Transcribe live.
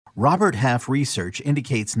Robert Half research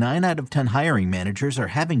indicates 9 out of 10 hiring managers are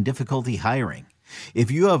having difficulty hiring.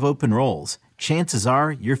 If you have open roles, chances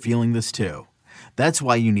are you're feeling this too. That's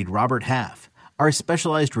why you need Robert Half. Our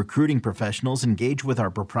specialized recruiting professionals engage with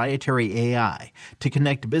our proprietary AI to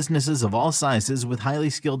connect businesses of all sizes with highly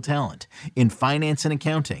skilled talent in finance and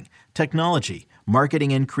accounting, technology,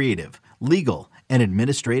 marketing and creative, legal, and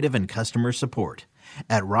administrative and customer support.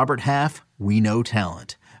 At Robert Half, we know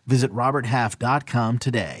talent. Visit roberthalf.com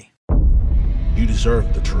today. You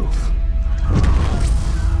deserve the truth.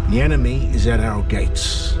 The enemy is at our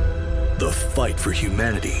gates. The fight for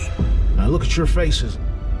humanity. I look at your faces.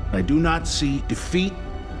 I do not see defeat.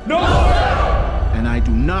 No! And I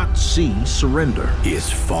do not see surrender.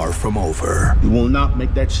 Is far from over. You will not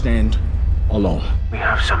make that stand alone. We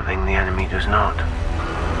have something the enemy does not.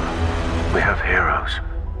 We have heroes.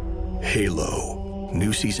 Halo.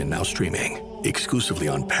 New season now streaming. Exclusively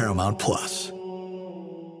on Paramount Plus.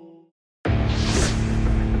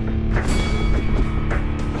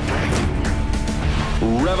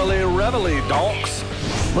 Reveille, reveille, donks.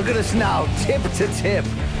 Look at us now, tip to tip.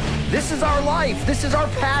 This is our life. This is our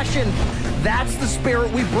passion. That's the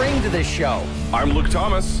spirit we bring to this show. I'm Luke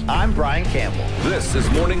Thomas. I'm Brian Campbell. This is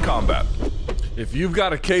Morning Kombat. If you've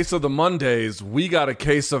got a case of the Mondays, we got a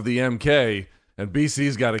case of the MK, and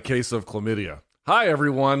BC's got a case of chlamydia. Hi,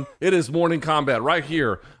 everyone. It is Morning Kombat right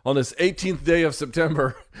here on this 18th day of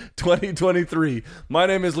September, 2023. My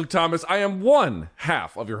name is Luke Thomas. I am one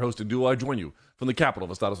half of your host and duo. I join you from the capital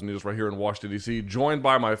of Estados Unidos right here in Washington, D.C., joined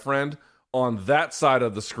by my friend on that side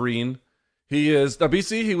of the screen. He is, now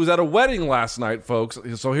BC, he was at a wedding last night, folks.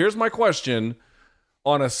 So here's my question.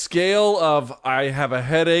 On a scale of I have a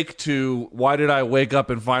headache to why did I wake up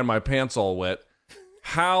and find my pants all wet,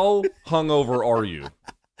 how hungover are you?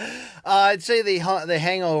 I'd say the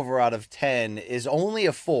hangover out of 10 is only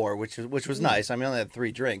a 4, which was nice. I mean, I only had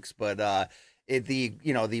 3 drinks, but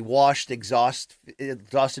the washed,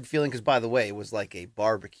 exhausted feeling. Because by the way, it was like a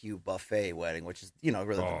barbecue buffet wedding, which is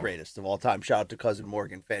really the greatest of all time. Shout out to cousin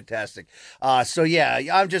Morgan, fantastic. So yeah,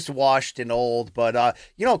 I'm just washed and old, but a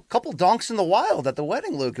couple donks in the wild at the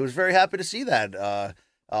wedding, Luke. I was very happy to see that.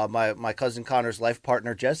 My cousin Connor's life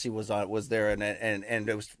partner Jesse was there, and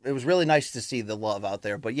it was really nice to see the love out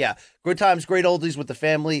there. But yeah, good times, great oldies with the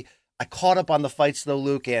family. I caught up on the fights though,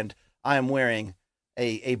 Luke, and I am wearing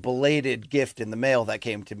a belated gift in the mail that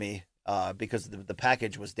came to me because the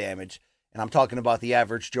package was damaged, and I'm talking about the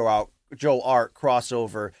average Joe Art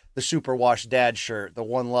crossover, the Super Wash Dad shirt, the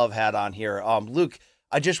One Love hat on here. Luke,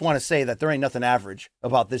 I just want to say that there ain't nothing average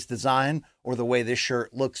about this design or the way this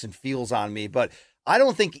shirt looks and feels on me, but I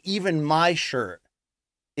don't think even my shirt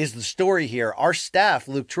is the story here. Our staff,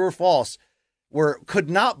 Luke, true or false, could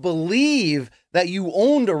not believe that you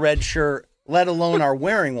owned a red shirt, let alone are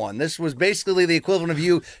wearing one. This was basically the equivalent of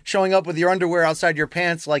you showing up with your underwear outside your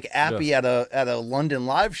pants like Appy Yes. at a London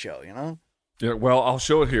live show, Yeah, well, I'll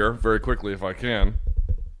show it here very quickly if I can.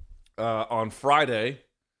 On Friday,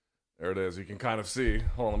 there it is. You can kind of see.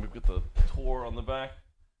 Hold on, let me get the tour on the back.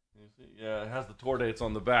 You see? Yeah, it has the tour dates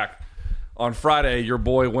on the back. On Friday, your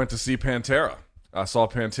boy went to see Pantera. I saw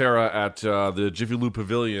Pantera at the Jiffy Lube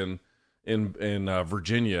Pavilion in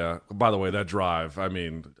Virginia. By the way, that drive, I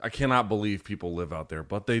mean, I cannot believe people live out there,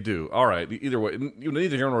 but they do. All right, either way,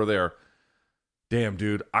 neither here nor there. Damn,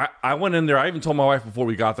 dude. I went in there. I even told my wife before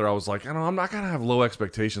we got there, I was like, I'm not going to have low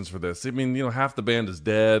expectations for this. I mean, half the band is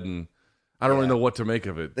dead, and I don't really know what to make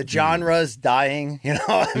of it. The genre's dying,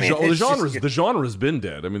 The genre's been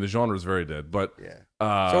dead. I mean, the genre's very dead, but so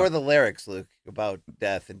are the lyrics, Luke, about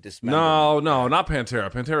death and dismemberment. No, not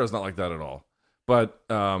Pantera. Pantera's not like that at all. But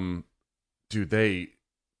dude, they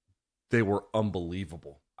were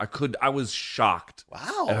unbelievable. I was shocked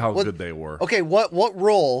at how good they were. Okay, what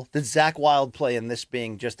role did Zakk Wylde play in this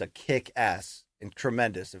being just a kick-ass and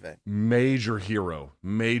tremendous event? Major hero.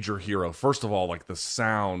 First of all, like the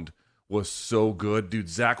sound was so good, dude.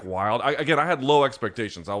 Zakk Wylde. I had low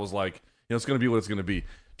expectations. I was like, it's going to be what it's going to be.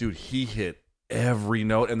 Dude, he hit every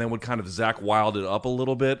note, and then would kind of Zakk Wylde it up a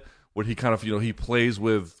little bit. When he kind of, he plays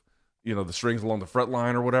with, the strings along the fret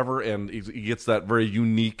line or whatever, and he gets that very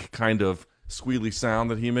unique kind of squealy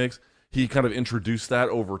sound that he makes. He kind of introduced that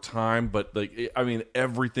over time, but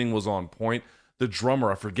everything was on point. The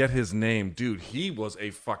drummer, I forget his name, dude. He was a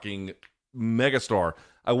fucking megastar.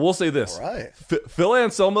 I will say this. All right. Phil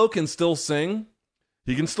Anselmo can still sing.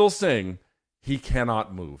 He can still sing. He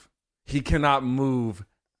cannot move. He cannot move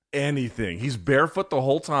anything. He's barefoot the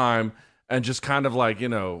whole time and just kind of like,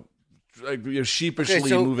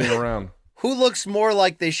 sheepishly moving around. Who looks more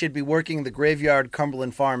like they should be working the graveyard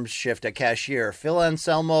Cumberland Farms shift at cashier, Phil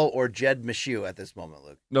Anselmo or Jed Meshew at this moment,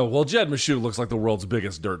 Luke? No, well, Jed Meshew looks like the world's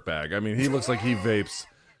biggest dirtbag. I mean, he looks like he vapes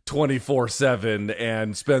 24/7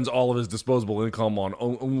 and spends all of his disposable income on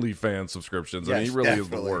OnlyFans subscriptions. I mean, he really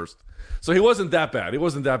definitely is the worst. So he wasn't that bad. He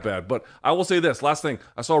wasn't that bad. But I will say this. Last thing,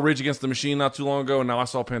 I saw Rage Against the Machine not too long ago, and now I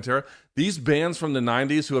saw Pantera. These bands from the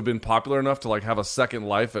 90s who have been popular enough to like have a second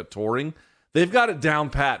life at touring, they've got it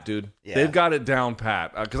down pat, dude. Yeah. They've got it down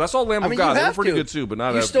pat. Because I saw Lamb of God. They were pretty good too, but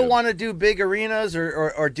not You as still good. want to do big arenas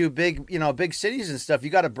or do big, big cities and stuff.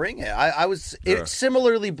 You got to bring it. I was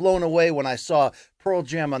similarly blown away when I saw Pearl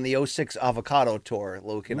Jam on the '06 Avocado tour,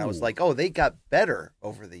 Luke, and I was like, oh, they got better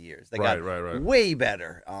over the years. They got way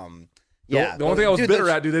better. Yeah. The only thing I was bitter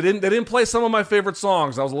at, dude, they didn't play some of my favorite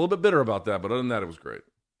songs. I was a little bit bitter about that, but other than that, it was great.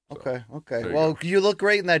 So, okay. Well, you look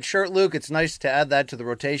great in that shirt, Luke. It's nice to add that to the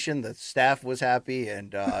rotation. The staff was happy,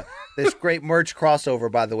 and this great merch crossover,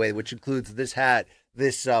 by the way, which includes this hat,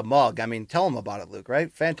 this mug. I mean, tell them about it, Luke,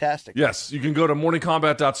 right? Fantastic. Yes, you can go to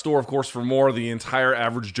morningcombat.store, of course, for more. The entire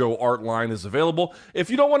Average Joe art line is available. If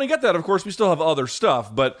you don't want to get that, of course, we still have other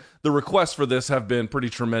stuff, but the requests for this have been pretty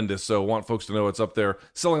tremendous, so I want folks to know it's up there,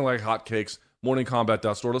 selling like hotcakes.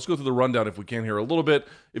 morningcombat.store. Let's go through the rundown if we can here a little bit.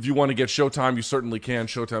 If you want to get Showtime, you certainly can.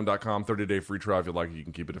 Showtime.com, 30-day free trial. If you like it, you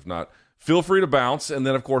can keep it. If not, feel free to bounce. And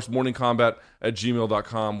then, of course,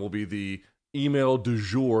 morningcombat@gmail.com will be the email du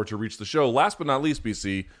jour to reach the show. Last but not least,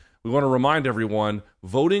 BC, we want to remind everyone,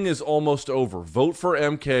 voting is almost over. Vote for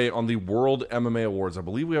MK on the World MMA Awards. I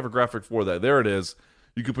believe we have a graphic for that. There it is.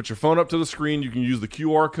 You can put your phone up to the screen. You can use the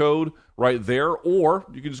QR code right there, or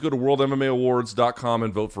you can just go to worldmmaawards.com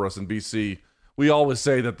and vote for us in BC. We always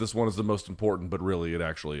say that this one is the most important, but really it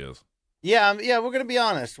actually is. Yeah, we're going to be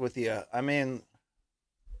honest with you. I mean,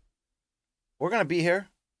 we're going to be here.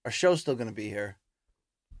 Our show's still going to be here.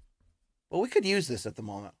 But we could use this at the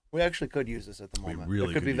moment. We actually could use this at the moment.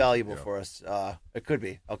 It could be valuable for us. It could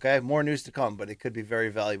be, okay? More news to come, but it could be very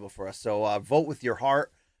valuable for us. So vote with your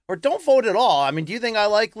heart, or don't vote at all. I mean, do you think I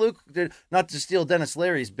like, Luke, not to steal Dennis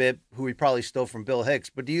Leary's bit, who he probably stole from Bill Hicks,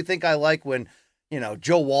 but do you think I like when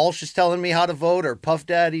Joe Walsh is telling me how to vote, or Puff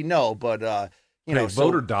Daddy? No, but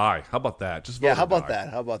vote or die. How about that? Just vote. Yeah, how about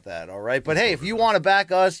that? All right. But hey, if you want to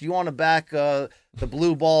back us, you want to back the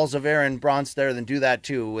blue balls of Aaron Bronster, then do that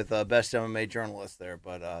too with Best MMA Journalist there.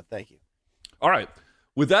 But thank you. All right.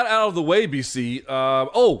 With that out of the way, BC.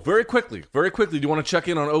 Very quickly. Do you want to check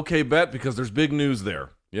in on OK Bet, because there's big news there?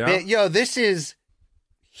 Yeah. This is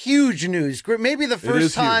huge news. Maybe the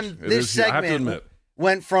first time this segment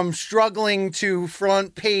went from struggling to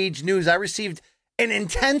front page news. I received an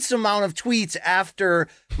intense amount of tweets after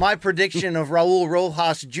my prediction of Raul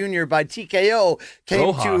Rojas Jr. by TKO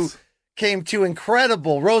came to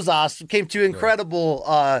incredible. Rosas came to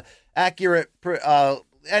incredible, accurate.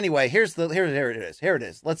 Anyway, here it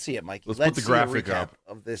is. Let's see it, Mikey. Let's put the graphic up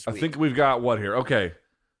of this week. I think we've got what here? Okay,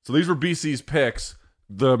 so these were BC's picks.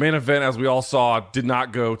 The main event, as we all saw, did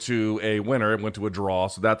not go to a winner. It went to a draw,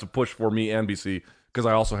 so that's a push for me and BC, because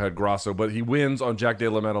I also had Grasso. But he wins on Jack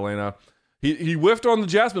Della Maddalena. He whiffed on the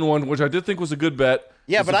Jasmine one, which I did think was a good bet.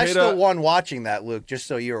 Yeah, but I still won watching that, Luke, just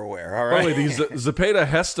so you're aware. All right. By the way, the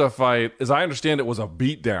Zepeda-Hesta fight, as I understand it, was a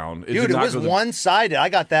beatdown. Dude, it was one-sided. I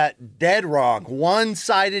got that dead wrong.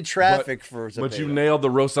 One-sided traffic for Zepeda. But you nailed the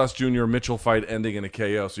Rosas Jr. Mitchell fight ending in a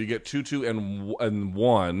KO. So you get 2-2 and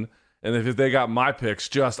 1. And if they got my picks,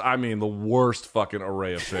 the worst fucking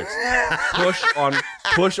array of picks.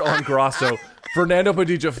 push on Grasso. Fernando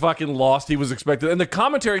Padilla fucking lost. He was expected. And the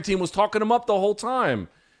commentary team was talking him up the whole time.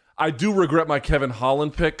 I do regret my Kevin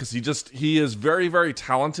Holland pick, because he is very, very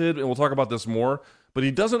talented, and we'll talk about this more, but he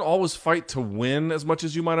doesn't always fight to win as much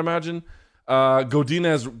as you might imagine.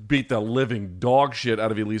 Godinez beat the living dog shit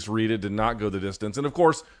out of Elise Reed. It did not go the distance. And, of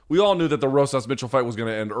course, we all knew that the Rosas-Mitchell fight was going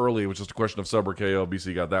to end early, which was a question of sub or KO.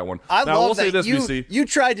 BC got that one. I love that BC. You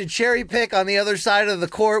tried to cherry pick on the other side of the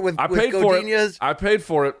court with Godinez. I paid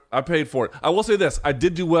for it. I will say this. I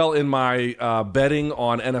did do well in my betting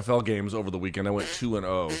on NFL games over the weekend. I went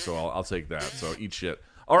 2-0, so I'll take that. So eat shit.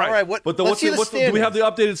 All right. Do we have the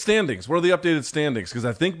updated standings? What are the updated standings? Because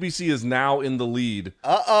I think BC is now in the lead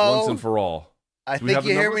once and for all. I think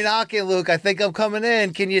you hear me knocking, Luke. I think I'm coming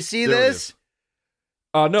in. Can you see this?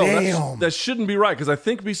 No, that shouldn't be right, because I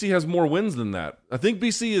think BC has more wins than that. I think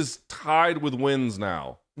BC is tied with wins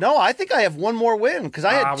now. No, I think I have one more win, because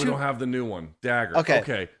I had two. We don't have the new one. Dagger.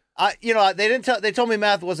 Okay. They told me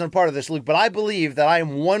math wasn't a part of this, Luke, but I believe that I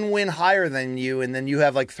am one win higher than you, and then you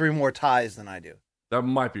have like 3 more ties than I do. That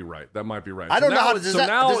might be right. I don't know how does that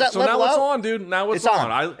now level it's out? on, dude. Now it's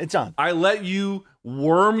on. It's on. I let you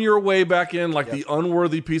worm your way back in like the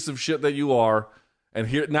unworthy piece of shit that you are. And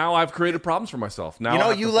here now I've created problems for myself.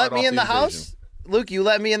 Now you let me in the house. Luke, you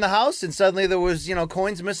let me in the house, and suddenly there was,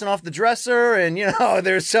 coins missing off the dresser, and,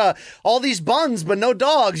 there's all these buns, but no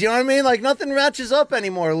dogs. You know what I mean? Like, nothing matches up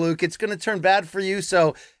anymore, Luke. It's going to turn bad for you.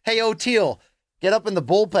 So, hey, O'Teal, get up in the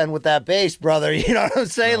bullpen with that base, brother. You know what I'm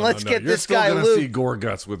saying? Let's get this guy, Luke. You're still going to see gore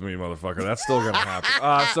guts with me, motherfucker. That's still going to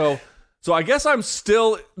happen. So I guess I'm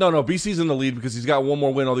still... No, BC's in the lead because he's got one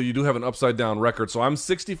more win, although you do have an upside-down record. So I'm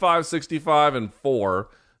 65-65-4.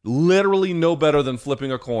 Literally no better than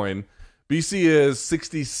flipping a coin. BC is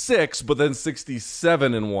 66, but then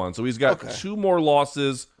 67-1. So he's got 2 more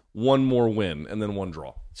losses, 1 more win, and then 1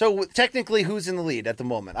 draw. So technically, who's in the lead at the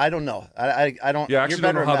moment? I don't know. I don't. Yeah, I actually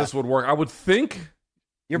don't know how this would work. I would think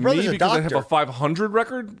your brother's a doctor. I have a 500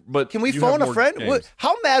 record, but can we phone a friend?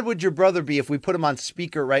 How mad would your brother be if we put him on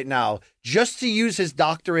speaker right now just to use his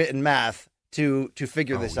doctorate in math to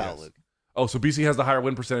figure this out, Luke? Oh, so BC has the higher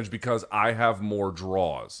win percentage because I have more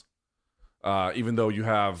draws, even though you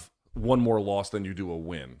have 1 more loss than you do a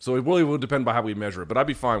win. So it really would depend by how we measure it, but I'd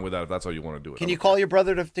be fine with that if that's how you want to do it. Can you call your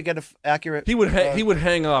brother to get an accurate? He would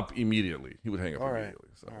hang up immediately. So.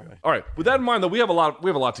 All right. With that in mind, though, we have a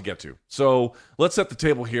lot to get to. So let's set the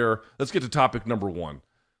table here. Let's get to topic number 1.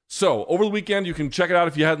 So over the weekend, you can check it out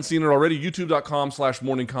if you hadn't seen it already.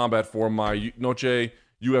 YouTube.com/Morning Kombat for my Noche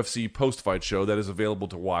UFC post-fight show that is available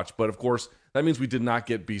to watch. But of course, that means we did not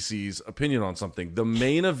get BC's opinion on something. The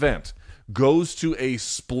main event goes to a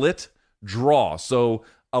split draw. So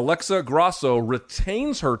Alexa Grasso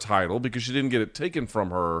retains her title because she didn't get it taken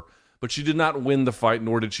from her, but she did not win the fight,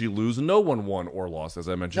 nor did she lose. No one won or lost, as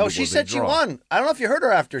I mentioned. No, she said she won. I don't know if you heard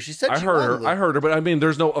her after. She said she won. I heard her, but I mean,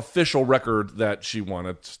 there's no official record that she won.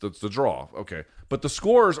 It's the draw. Okay. But the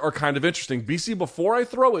scores are kind of interesting. BC, before I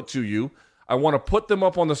throw it to you, I want to put them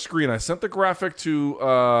up on the screen. I sent the graphic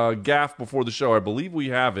to Gaff before the show. I believe we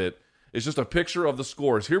have it. It's just a picture of the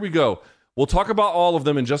scores. Here we go. We'll talk about all of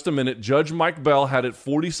them in just a minute. Judge Mike Bell had it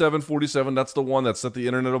 47-47. That's the one that set the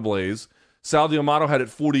internet ablaze. Sal D'Amato had it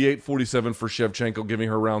 48-47 for Shevchenko, giving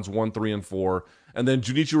her rounds 1, 3, and 4. And then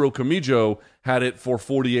Junichiro Kamijo had it for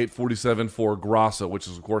 48-47 for Grasso, which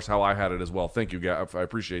is, of course, how I had it as well. Thank you, Gaff. I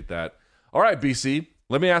appreciate that. All right, BC,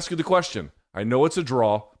 let me ask you the question. I know it's a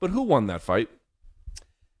draw, but who won that fight?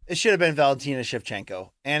 It should have been Valentina Shevchenko.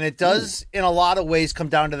 And it does, in a lot of ways, come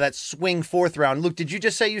down to that swing 4th round. Luke, did you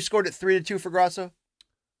just say you scored it 3-2 for Grasso?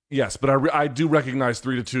 Yes, but I do recognize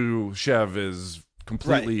 3-2 Shev is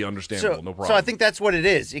completely understandable. No problem. So I think that's what it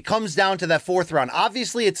is. It comes down to that 4th round.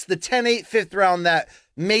 Obviously, it's the 10-8 5th round that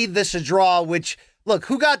made this a draw, which, look,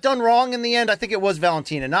 who got done wrong in the end? I think it was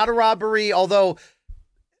Valentina. Not a robbery, although...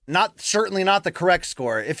 certainly not the correct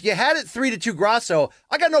score. If you had it 3-2 Grasso,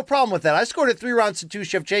 I got no problem with that. I scored it 3 rounds to 2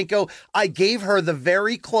 Shevchenko. I gave her the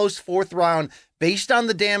very close 4th round based on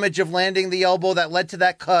the damage of landing the elbow that led to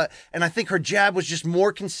that cut. And I think her jab was just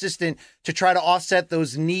more consistent to try to offset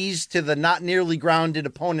those knees to the not nearly grounded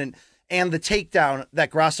opponent and the takedown that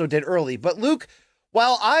Grasso did early. But Luke,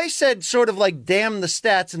 while I said sort of like, damn the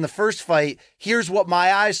stats in the first fight, here's what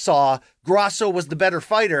my eyes saw, Grasso was the better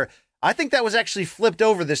fighter. I think that was actually flipped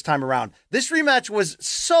over this time around. This rematch was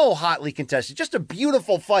so hotly contested. Just a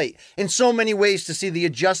beautiful fight in so many ways to see the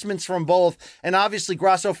adjustments from both. And obviously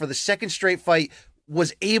Grasso, for the second straight fight,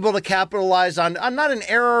 was able to capitalize on not an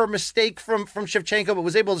error or mistake from Shevchenko, but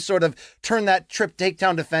was able to sort of turn that trip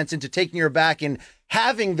takedown defense into taking her back and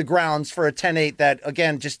having the grounds for a 10-8 that,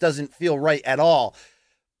 again, just doesn't feel right at all.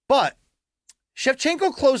 But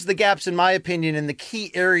Shevchenko closed the gaps, in my opinion, in the key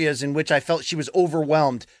areas in which I felt she was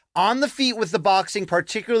overwhelmed. On the feet with the boxing,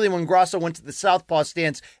 particularly when Grasso went to the southpaw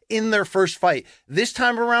stance in their first fight. This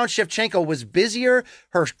time around, Shevchenko was busier.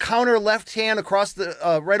 Her counter left hand across the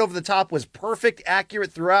right over the top was perfect,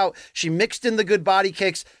 accurate throughout. She mixed in the good body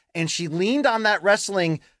kicks, and she leaned on that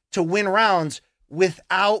wrestling to win rounds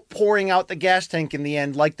without pouring out the gas tank in the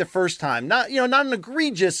end like the first time. Not an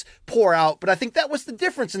egregious pour out, but I think that was the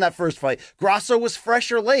difference in that first fight. Grasso was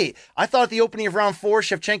fresher late. I thought at the opening of round 4,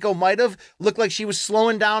 Shevchenko might have looked like she was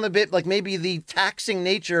slowing down a bit, like maybe the taxing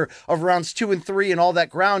nature of rounds 2 and 3 and all that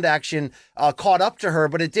ground action caught up to her,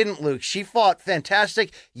 but it didn't, Luke. She fought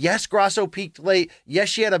fantastic. Yes, Grasso peaked late. Yes,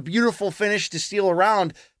 she had a beautiful finish to steal a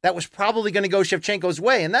round that was probably going to go Shevchenko's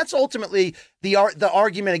way. And that's ultimately the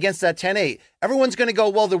argument against that 10-8. Everyone's going to go,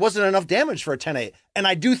 well, there wasn't enough damage for a 10-8. And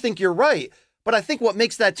I do think you're right. But I think what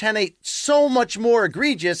makes that 10-8 so much more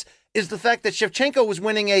egregious is the fact that Shevchenko was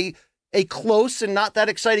winning a close and not that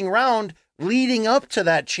exciting round leading up to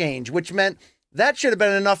that change, which meant that should have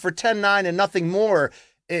been enough for 10-9 and nothing more.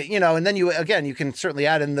 And then you can certainly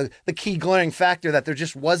add in the key glaring factor that there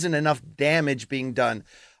just wasn't enough damage being done.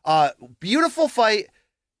 Beautiful fight.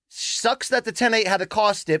 Sucks that the 10-8 had to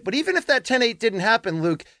cost it, but even if that 10-8 didn't happen,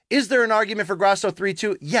 Luke, is there an argument for Grasso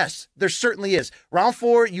 3-2? Yes, there certainly is. Round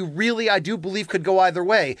 4, I do believe could go either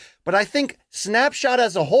way, but I think snapshot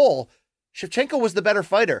as a whole, Shevchenko was the better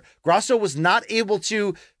fighter. Grasso was not able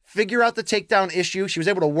to figure out the takedown issue. She was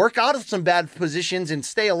able to work out of some bad positions and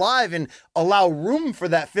stay alive and allow room for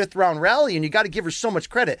that 5th round rally, and you got to give her so much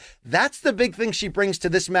credit. That's the big thing she brings to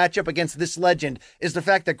this matchup against this legend, is the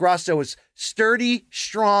fact that Grasso is sturdy,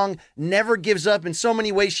 strong, never gives up. In so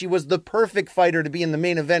many ways, she was the perfect fighter to be in the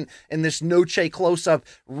main event in this Noche close-up,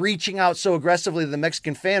 reaching out so aggressively to the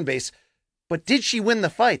Mexican fan base. But did she win the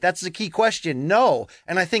fight? That's the key question. No.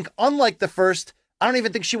 And I think unlike the first, I don't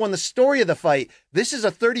even think she won the story of the fight. This is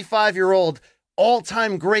a 35-year-old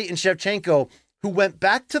all-time great in Shevchenko who went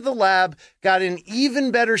back to the lab, got in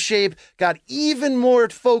even better shape, got even more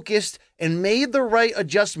focused, and made the right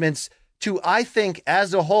adjustments to, I think,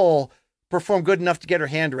 as a whole, perform good enough to get her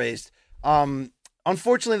hand raised.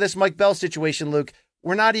 Unfortunately, this Mike Bell situation, Luke,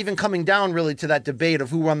 we're not even coming down really to that debate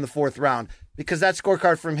of who won the 4th round, because that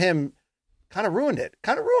scorecard from him kind of ruined it.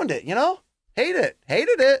 Hated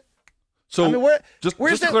it. So, just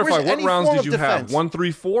to clarify, what rounds did you have?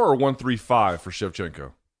 1-3-4 or 1-3-5 for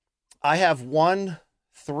Shevchenko? I have 1-3-4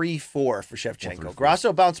 for Shevchenko.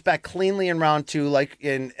 Grasso bounced back cleanly in round 2, like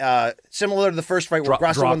in similar to the first fight where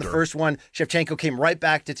Grasso won the first one. Shevchenko came right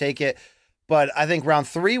back to take it. But I think round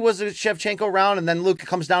 3 was a Shevchenko round, and then Luke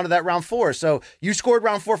comes down to that round 4. So you scored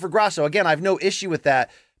round 4 for Grasso. Again, I have no issue with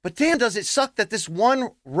that. But damn, does it suck that this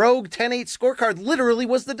one rogue 10-8 scorecard literally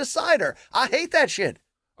was the decider. I hate that shit.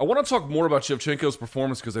 I want to talk more about Shevchenko's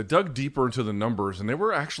performance because I dug deeper into the numbers, and they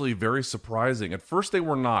were actually very surprising. At first, they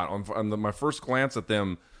were not. My first glance at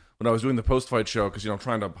them when I was doing the post-fight show, because I'm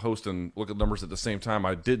trying to host and look at numbers at the same time,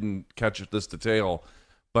 I didn't catch this detail,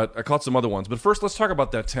 but I caught some other ones. But first, let's talk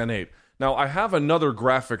about that 10-8. Now, I have another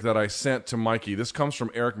graphic that I sent to Mikey. This comes from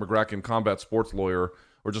Eric McGracken, Combat Sports Lawyer,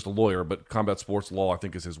 or just a lawyer, but Combat Sports Law, I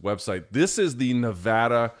think, is his website. This is the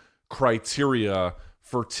Nevada criteria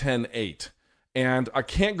for 10-8. And I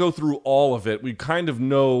can't go through all of it. We kind of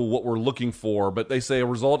know what we're looking for, but they say a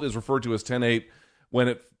result is referred to as 10-8 when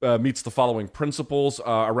it meets the following principles.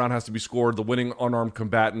 A round has to be scored. The winning unarmed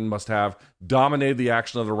combatant must have dominated the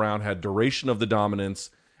action of the round, had duration of the dominance,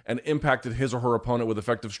 and impacted his or her opponent with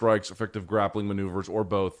effective strikes, effective grappling maneuvers, or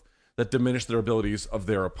both that diminish their abilities of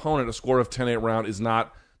their opponent. A score of 10-8 round is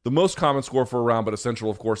not the most common score for a round, but essential,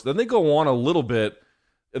 of course. Then they go on a little bit.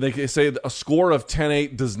 They say a score of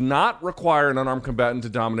 10-8 does not require an unarmed combatant to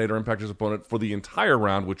dominate or impact his opponent for the entire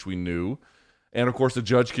round, which we knew. And, of course, the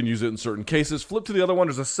judge can use it in certain cases. Flip to the other one.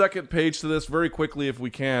 There's a second page to this very quickly if we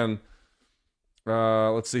can.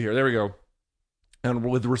 Let's see here. There we go. And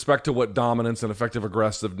with respect to what dominance and effective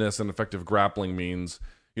aggressiveness and effective grappling means,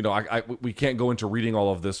 we can't go into reading all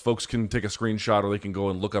of this. Folks can take a screenshot or they can go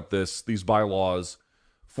and look up these bylaws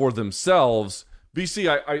for themselves. BC,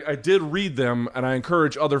 I did read them, and I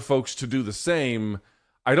encourage other folks to do the same.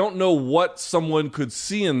 I don't know what someone could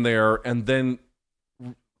see in there and then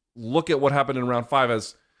look at what happened in round 5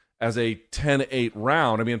 as a 10-8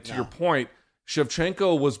 round. I mean, to your point,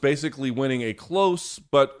 Shevchenko was basically winning a close,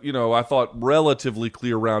 but, I thought relatively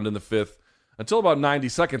clear round in the 5th until about 90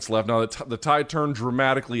 seconds left. Now, the tide turned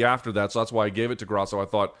dramatically after that, so that's why I gave it to Grasso. I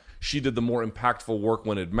thought she did the more impactful work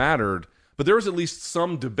when it mattered. But there was at least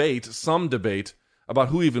some debate about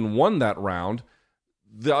who even won that round.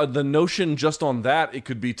 The notion just on that it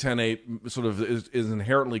could be 10-8 sort of is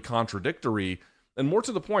inherently contradictory. And more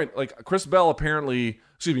to the point, like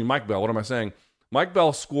Mike Bell, what am I saying? Mike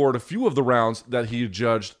Bell scored a few of the rounds that he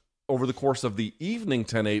judged over the course of the evening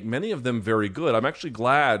 10-8, many of them very good. I'm actually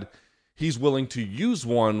glad he's willing to use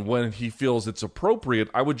one when he feels it's appropriate.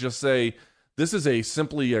 I would just say this is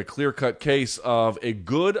simply a clear-cut case of a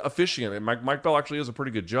good officiant. And Mike Bell actually is a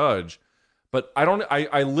pretty good judge. But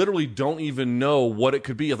I literally don't even know what it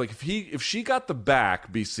could be. Like if she got the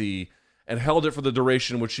back, BC, and held it for the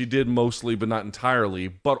duration, which she did mostly, but not entirely,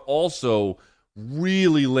 but also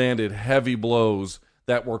really landed heavy blows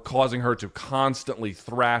that were causing her to constantly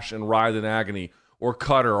thrash and writhe in agony, or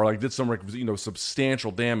cut her, or did some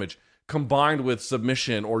substantial damage, combined with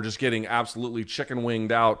submission or just getting absolutely chicken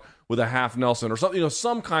winged out with a half Nelson or something,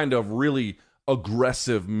 some kind of really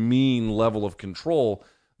aggressive, mean level of control.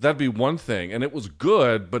 That'd be one thing. And it was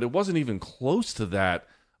good, but it wasn't even close to that.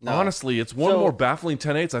 No. Honestly, it's one of the more baffling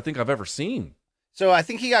 10-8s I think I've ever seen. So I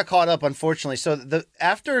think he got caught up, unfortunately. So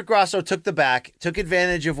after Grasso took the back, took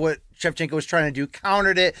advantage of what Shevchenko was trying to do,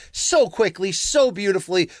 countered it so quickly, so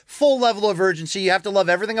beautifully, full level of urgency. You have to love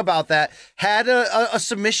everything about that. Had a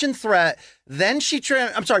submission threat. Then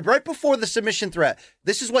right before the submission threat,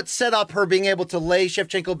 this is what set up her being able to lay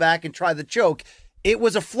Shevchenko back and try the choke. It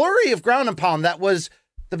was a flurry of ground and pound that was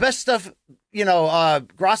the best stuff.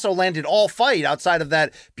 Grasso landed all fight outside of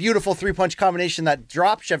that beautiful 3-punch combination that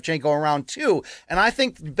dropped Shevchenko in round 2. And I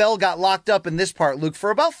think Bell got locked up in this part, Luke, for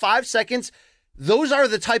about 5 seconds. Those are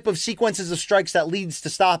the type of sequences of strikes that leads to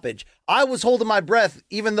stoppage. I was holding my breath,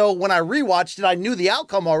 even though when I rewatched it, I knew the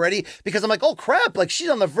outcome already, because I'm like, oh crap, like she's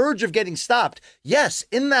on the verge of getting stopped. Yes,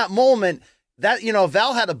 in that moment, that,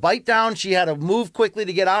 Val had to bite down. She had to move quickly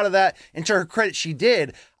to get out of that. And to her credit, she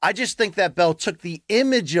did. I just think that Bell took the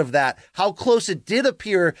image of that, how close it did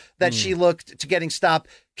appear that she looked to getting stopped,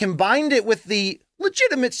 combined it with the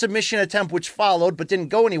legitimate submission attempt, which followed but didn't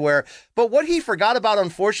go anywhere. But what he forgot about,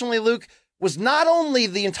 unfortunately, Luke, was not only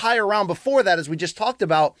the entire round before that, as we just talked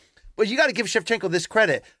about, but you got to give Shevchenko this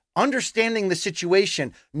credit. Understanding the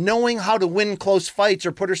situation, knowing how to win close fights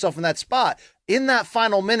or put herself in that spot. In that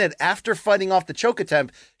final minute, after fighting off the choke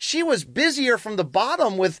attempt, she was busier from the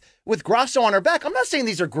bottom with Grasso on her back. I'm not saying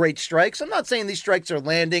these are great strikes. I'm not saying these strikes are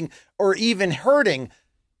landing or even hurting,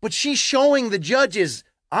 but she's showing the judges,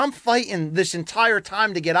 I'm fighting this entire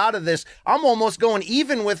time to get out of this. I'm almost going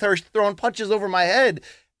even with her throwing punches over my head.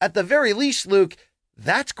 At the very least, Luke,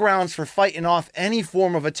 that's grounds for fighting off any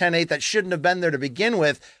form of a 10-8 that shouldn't have been there to begin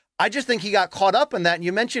with. I just think he got caught up in that. And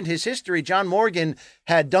you mentioned his history. John Morgan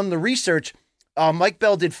had done the research. Mike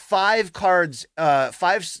Bell did 5 cards, 5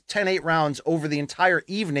 10-8 rounds over the entire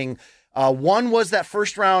evening. One was that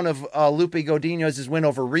first round of Lupe Godinez's win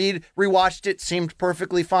over Reed. Rewatched it, seemed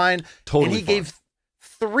perfectly fine. Totally and he fine. gave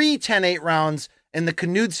 3 10-8 rounds in the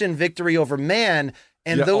Knudsen victory over Mann.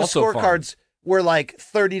 And those scorecards were like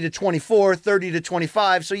 30-24,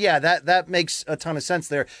 30-25. So yeah, that makes a ton of sense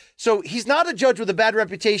there. So he's not a judge with a bad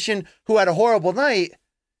reputation who had a horrible night.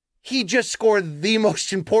 He just scored the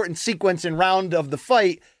most important sequence and round of the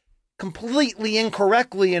fight completely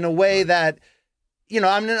incorrectly in a way that,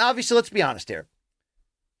 obviously, let's be honest here.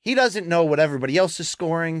 He doesn't know what everybody else is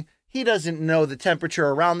scoring. He doesn't know the temperature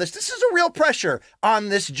around this. This is a real pressure on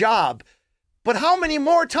this job. But how many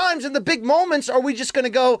more times in the big moments are we just going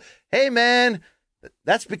to go, hey, man,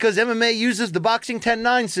 that's because MMA uses the boxing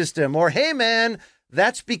 10-9 system, or hey, man,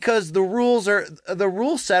 that's because the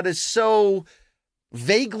rule set is so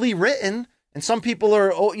vaguely written, and some people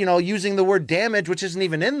are, using the word damage, which isn't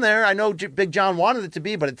even in there. I know Big John wanted it to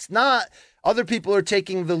be, but it's not. Other people are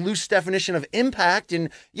taking the loose definition of impact,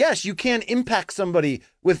 and yes, you can impact somebody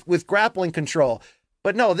with grappling control.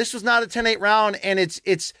 But no, this was not a 10-8 round, and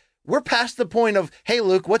we're past the point of, hey,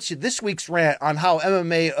 Luke, what's this week's rant on how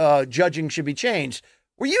MMA judging should be changed?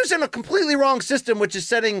 We're using a completely wrong system, which is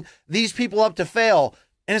setting these people up to fail.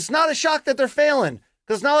 And it's not a shock that they're failing,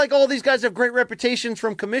 because it's not like all these guys have great reputations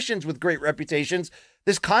from commissions with great reputations.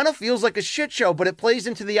 This kind of feels like a shit show, but it plays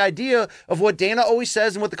into the idea of what Dana always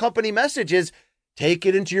says and what the company message is: take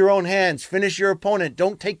it into your own hands, finish your opponent,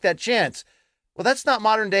 don't take that chance. Well, that's not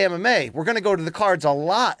modern day MMA. We're going to go to the cards a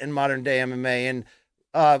lot in modern day MMA. And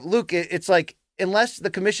Luke, it's like, unless the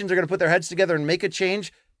commissions are going to put their heads together and make a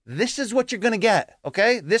change, this is what you're going to get,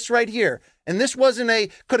 okay? This right here. And this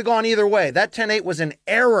wasn't could have gone either way. That 10-8 was an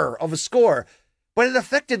error of a score, but it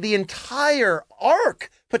affected the entire arc,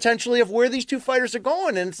 potentially, of where these two fighters are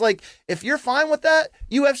going. And it's like, if you're fine with that,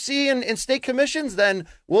 UFC and state commissions, then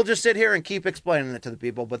we'll just sit here and keep explaining it to the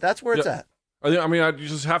people. But that's where it's at. I mean, you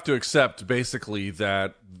just have to accept, basically,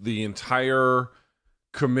 that the entire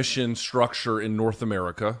commission structure in North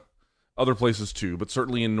America, other places too, but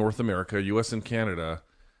certainly in North America, US and Canada,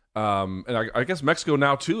 and I guess Mexico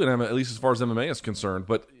now too, and at least as far as MMA is concerned.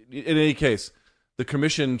 But in any case, the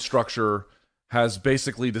commission structure has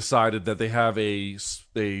basically decided that they have a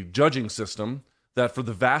judging system that for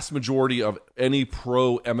the vast majority of any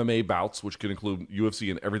pro MMA bouts, which can include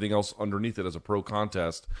UFC and everything else underneath it as a pro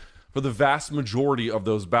contest, for the vast majority of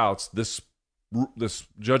those bouts, this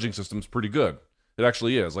judging system is pretty good. It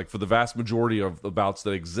actually is. Like, for the vast majority of the bouts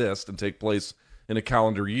that exist and take place in a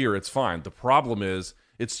calendar year, it's fine. The problem is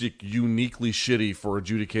it's uniquely shitty for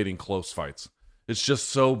adjudicating close fights. It's just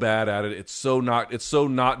so bad at it. It's so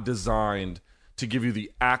not designed to give you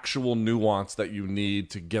the actual nuance that you need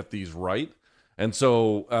to get these right. And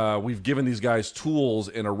so we've given these guys tools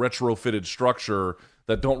in a retrofitted structure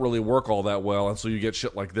that don't really work all that well, and so you get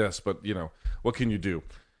shit like this. But, what can you do?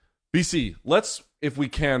 BC, let's, if we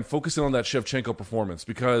can, focus in on that Shevchenko performance,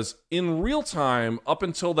 because in real time, up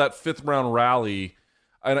until that 5th round rally,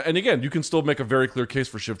 And again, you can still make a very clear case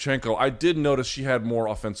for Shevchenko. I did notice she had more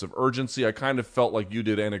offensive urgency. I kind of felt like you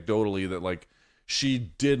did anecdotally that like she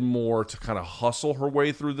did more to kind of hustle her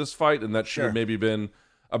way through this fight, and that should have maybe been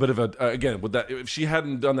a bit of a again with that if she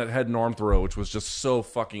hadn't done that head and arm throw, which was just so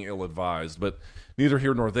fucking ill-advised. But neither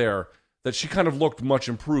here nor there. That she kind of looked much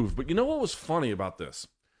improved. But you know what was funny about this?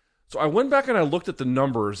 So I went back and I looked at the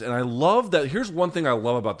numbers, and I love that. Here's one thing I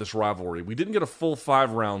love about this rivalry. We didn't get a full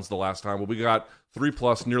 5 rounds the last time, but we got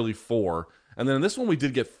 3+, nearly 4. And then in this one, we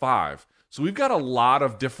did get 5. So we've got a lot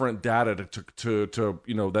of different data to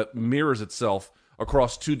that mirrors itself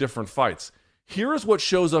across 2 different fights. Here is what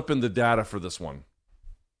shows up in the data for this one.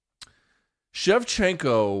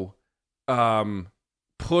 Shevchenko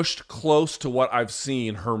pushed close to what I've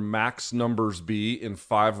seen her max numbers be in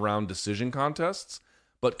 5-round decision contests,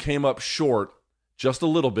 but came up short just a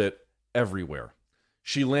little bit everywhere.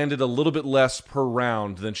 She landed a little bit less per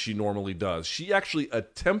round than she normally does. She actually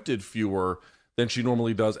attempted fewer than she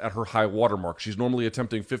normally does at her high water mark. She's normally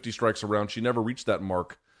attempting 50 strikes a round. She never reached that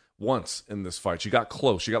mark once in this fight. She got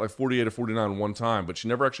close. She got like 48 or 49 one time, but she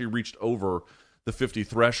never actually reached over the 50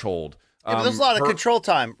 threshold. Yeah, but there's a lot of control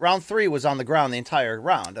time. Round 3 was on the ground the entire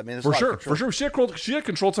round. I mean, for sure. She had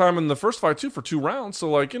control time in the first fight too for 2 rounds.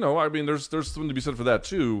 So like, I mean, there's something to be said for that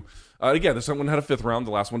too. Again, this one had a 5th round.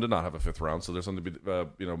 The last one did not have a 5th round. So there's something to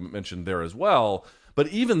be mentioned there as well. But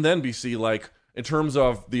even then, BC, like in terms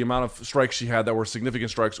of the amount of strikes she had that were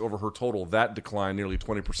significant strikes over her total, that declined nearly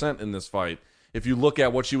 20% in this fight. If you look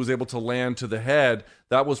at what she was able to land to the head,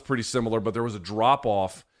 that was pretty similar. But there was a drop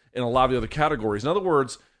off in a lot of the other categories. In other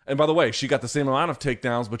words. And by the way, she got the same amount of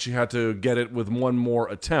takedowns, but she had to get it with one more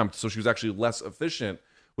attempt, so she was actually less efficient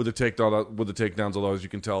with the takedowns, although as you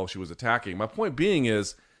can tell, she was attacking. My point being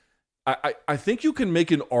is, I think you can make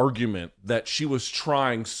an argument that she was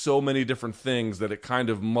trying so many different things that it kind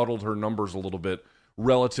of muddled her numbers a little bit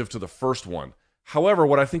relative to the first one. However,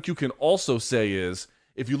 what I think you can also say is,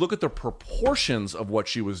 if you look at the proportions of what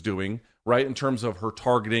she was doing, right, in terms of her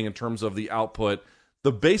targeting, in terms of the output,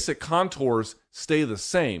 the basic contours stay the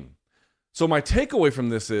same. So my takeaway from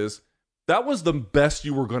this is that was the best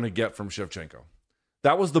you were going to get from Shevchenko.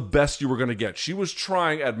 That was the best you were going to get. She was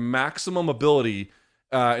trying at maximum ability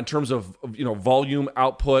in terms of volume,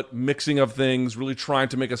 output, mixing of things, really trying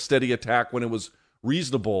to make a steady attack when it was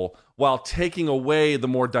reasonable, while taking away the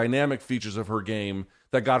more dynamic features of her game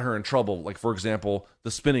that got her in trouble. Like, for example, the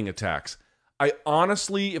spinning attacks. I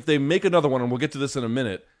honestly, if they make another one, and we'll get to this in a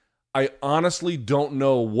minute, I honestly don't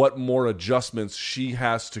know what more adjustments she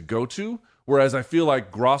has to go to, whereas I feel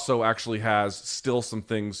like Grasso actually has still some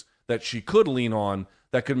things that she could lean on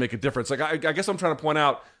that could make a difference. Like, I guess I'm trying to point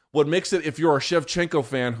out what makes it, if you're a Shevchenko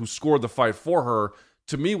fan who scored the fight for her,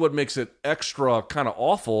 to me what makes it extra kind of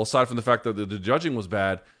awful, aside from the fact that the judging was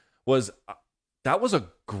bad, was that was a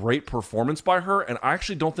great performance by her, and I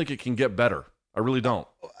actually don't think it can get better. I really don't.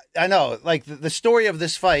 I know, like the story of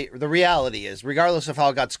this fight, the reality is, regardless of how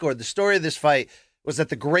it got scored, the story of this fight was that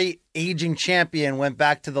the great aging champion went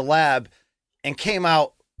back to the lab and came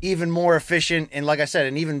out even more efficient and, like I said,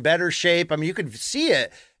 in even better shape. I mean, you could see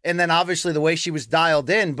it. And then obviously the way she was dialed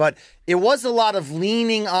in, but it was a lot of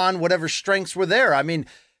leaning on whatever strengths were there. I mean,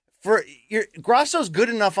 Grasso's good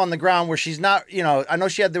enough on the ground where she's not, I know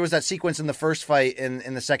there was that sequence in the first fight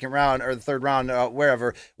in the second round or the third round,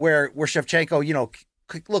 where Shevchenko,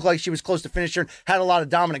 looked like she was close to finishing, had a lot of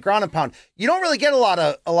dominant ground and pound. You don't really get a lot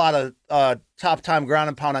of top time ground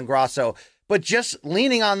and pound on Grasso, but just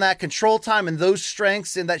leaning on that control time and those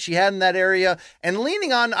strengths and that she had in that area, and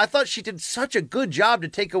leaning on, I thought she did such a good job to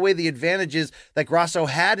take away the advantages that Grasso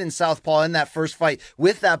had in southpaw in that first fight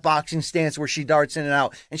with that boxing stance where she darts in and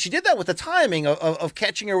out. And she did that with the timing of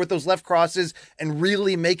catching her with those left crosses and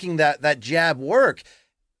really making that jab work.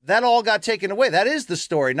 That all got taken away. That is the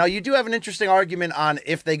story. Now, you do have an interesting argument on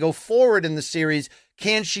if they go forward in the series,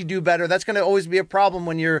 can she do better? That's going to always be a problem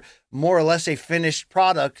when you're more or less a finished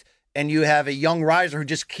product and you have a young riser who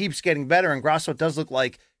just keeps getting better. And Grasso does look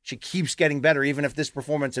like she keeps getting better, even if this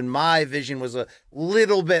performance, in my vision, was a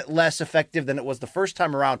little bit less effective than it was the first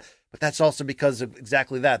time around. But that's also because of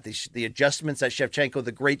exactly that, the adjustments that Shevchenko,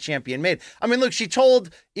 the great champion, made. I mean, look,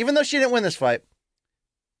 even though she didn't win this fight,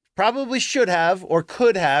 probably should have or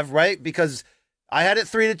could have, right? Because I had it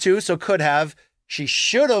 3-2, so could have. She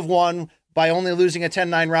should have won by only losing a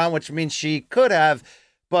 10-9 round, which means she could have,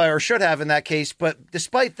 or should have in that case. But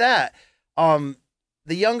despite that, the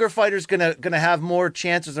younger fighter's gonna have more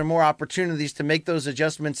chances or more opportunities to make those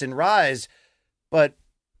adjustments and rise. But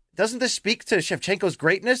doesn't this speak to Shevchenko's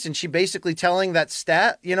greatness? And she basically telling that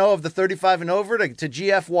stat, of the 35 and over to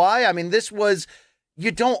GFY. I mean,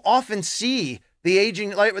 you don't often see the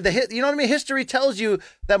aging, like you know what I mean? History tells you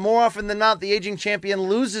that more often than not, the aging champion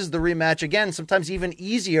loses the rematch again, sometimes even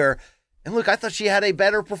easier. And look, I thought she had a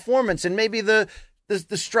better performance, and maybe the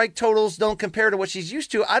strike totals don't compare to what she's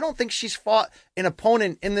used to. I don't think she's fought an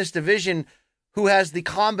opponent in this division who has the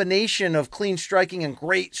combination of clean striking and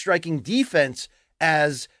great striking defense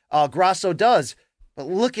as Grasso does. But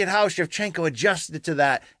look at how Shevchenko adjusted to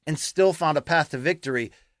that and still found a path to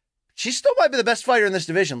victory. She still might be the best fighter in this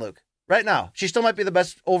division, Luke. Right now, she still might be the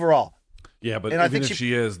best overall. Yeah, but and even if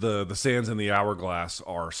she is, the sands in the hourglass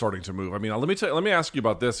are starting to move. I mean, let me ask you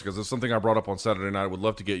about this, because it's something I brought up on Saturday night. I would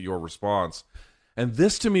love to get your response. And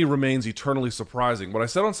this, to me, remains eternally surprising. What I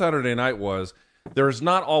said on Saturday night was there is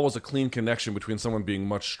not always a clean connection between someone being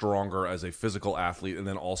much stronger as a physical athlete and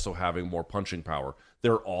then also having more punching power.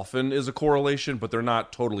 There often is a correlation, but they're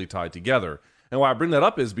not totally tied together. And why I bring that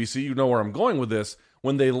up is, BC, you know where I'm going with this.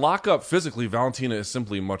 When they lock up physically, Valentina is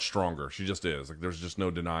simply much stronger. She just is. Like, there's just no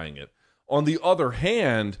denying it. On the other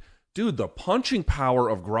hand, dude, the punching power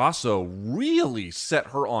of Grasso really set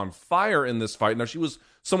her on fire in this fight. Now, she was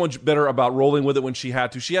so much better about rolling with it when she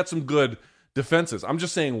had to. She had some good defenses. I'm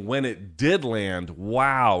just saying, when it did land,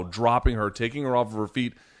 wow, dropping her, taking her off of her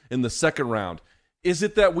feet in the second round. Is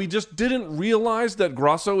it that we just didn't realize that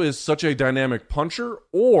Grasso is such a dynamic puncher,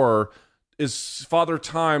 or is Father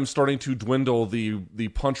Time starting to dwindle the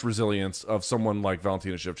punch resilience of someone like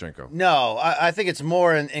Valentina Shevchenko? No, I think it's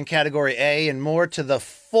more in category A and more to the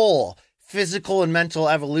full physical and mental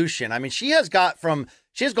evolution. I mean, she has gone from,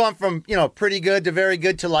 pretty good to very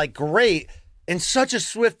good to like great in such a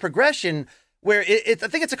swift progression where I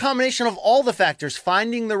think it's a combination of all the factors,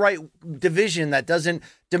 finding the right division that doesn't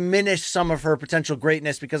diminish some of her potential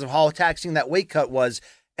greatness because of how taxing that weight cut was.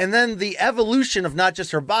 And then the evolution of not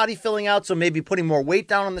just her body filling out, so maybe putting more weight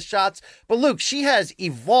down on the shots. But Luke, she has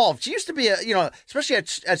evolved. She used to be, especially at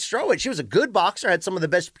strawweight, she was a good boxer, had some of the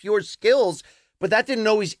best pure skills, but that didn't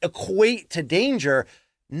always equate to danger.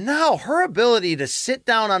 Now, her ability to sit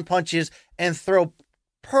down on punches and throw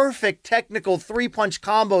perfect technical three-punch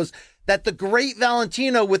combos that the great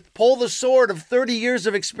Valentina, with pull the sword of 30 years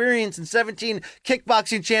of experience and 17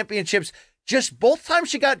 kickboxing championships, just both times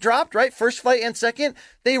she got dropped, right? First fight and second,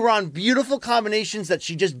 they were on beautiful combinations that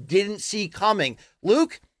she just didn't see coming.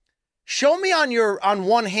 Luke, show me on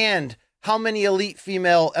one hand how many elite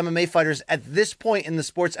female MMA fighters at this point in the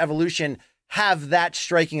sport's evolution have that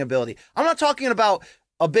striking ability. I'm not talking about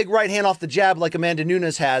a big right hand off the jab like Amanda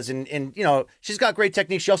Nunes has, and she's got great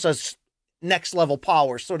technique. She also has next level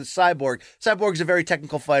power. So does Cyborg. Cyborg's a very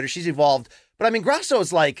technical fighter. She's evolved. But I mean, Grasso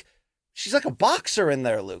is she's like a boxer in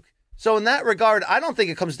there, Luke. So in that regard, I don't think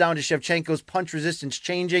it comes down to Shevchenko's punch resistance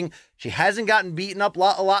changing. She hasn't gotten beaten up a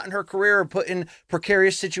lot in her career or put in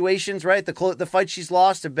precarious situations, right? The fights she's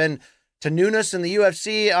lost have been to Nunes in the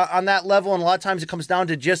UFC on that level, and a lot of times it comes down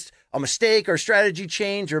to just a mistake or strategy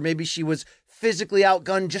change, or maybe she was physically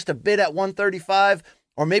outgunned just a bit at 135,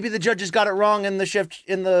 or maybe the judges got it wrong in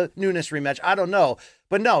the Nunes rematch. I don't know.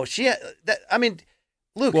 But no,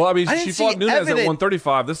 Luke, well, I mean, she fought Nunes at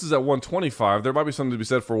 135. This is at 125. There might be something to be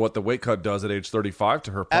said for what the weight cut does at age 35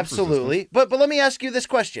 to her. Absolutely. But let me ask you this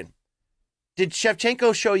question. Did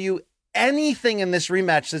Shevchenko show you anything in this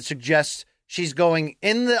rematch that suggests she's going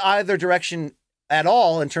in the either direction at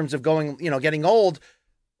all in terms of going, getting old?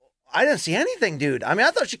 I didn't see anything, dude. I mean,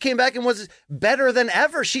 I thought she came back and was better than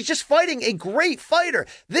ever. She's just fighting a great fighter.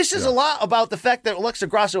 This is a lot about the fact that Alexa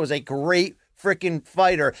Grasso is a great freaking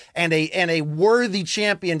fighter and a worthy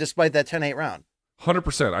champion despite that 10-8 round.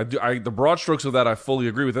 100%. The broad strokes of that I fully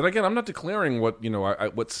agree with. And again, I'm not declaring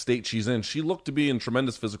what state she's in. She looked to be in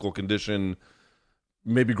tremendous physical condition.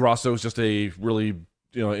 Maybe Grasso is just a really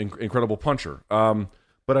incredible puncher.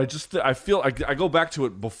 But I feel I go back to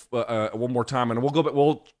it one more time, and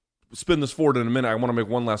we'll spin this forward in a minute. I want to make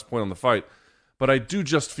one last point on the fight, but I do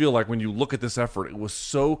just feel like when you look at this effort, it was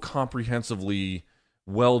so comprehensively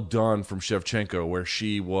well done from Shevchenko, where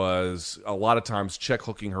she was a lot of times check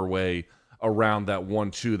hooking her way around that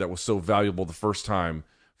 1-2 that was so valuable the first time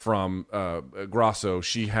from Grasso.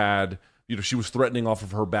 She had, she was threatening off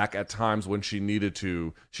of her back at times when she needed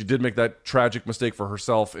to. She did make that tragic mistake for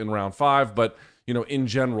herself in round 5, but in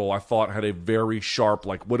general, I thought had a very sharp,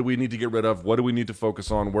 what do we need to get rid of? What do we need to focus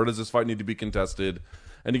on? Where does this fight need to be contested?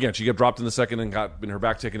 And again, she got dropped in the second and got her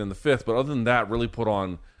back taken in the 5th. But other than that, really put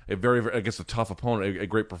on a very, very, a tough opponent, a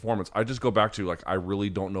great performance. I just go back to, I really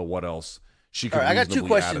don't know what else she could reasonably add. I got 2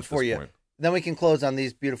 questions for you. Point. Then we can close on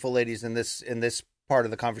these beautiful ladies in this part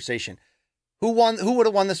of the conversation. Who would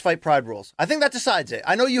have won this fight Pride Rules? I think that decides it.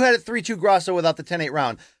 I know you had it 3-2 Grasso without the 10-8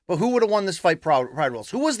 round, but who would have won this fight Pride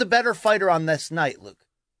Rules? Who was the better fighter on this night, Luke?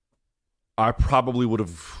 I probably would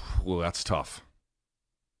have. Well, that's tough.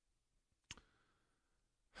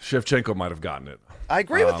 Shevchenko might have gotten it. I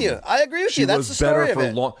agree with you. That's the story of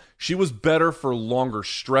it. She was better for longer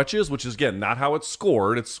stretches, which is, again, not how it's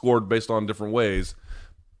scored. It's scored based on different ways.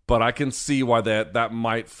 But I can see why that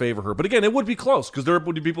might favor her. But again, it would be close because there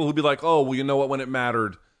would be people who'd be like, oh, well, you know what? When it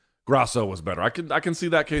mattered, Grasso was better. I can see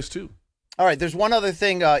that case too. All right, there's one other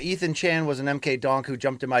thing. Ethan Chan was an MK donk who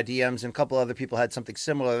jumped in my DMs, and a couple other people had something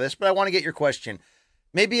similar to this. But I want to get your question.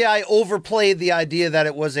 Maybe I overplayed the idea that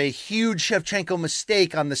it was a huge Shevchenko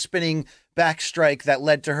mistake on the spinning back strike that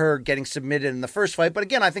led to her getting submitted in the first fight. But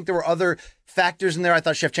again, I think there were other factors in there. I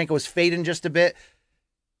thought Shevchenko was fading just a bit.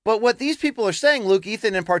 But what these people are saying, Luke,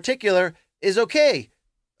 Ethan in particular, is okay.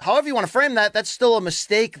 However you want to frame that, that's still a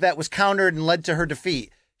mistake that was countered and led to her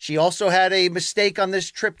defeat. She also had a mistake on this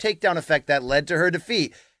trip takedown effect that led to her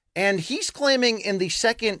defeat. And he's claiming in the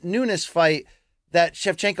second Nunes fight that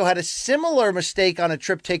Shevchenko had a similar mistake on a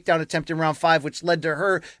trip takedown attempt in round 5, which led to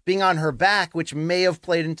her being on her back, which may have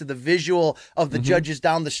played into the visual of the judges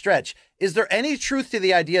down the stretch. Is there any truth to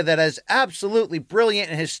the idea that as absolutely brilliant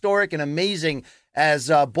and historic and amazing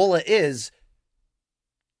as Bulla is,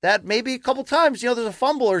 that maybe a couple times, there's a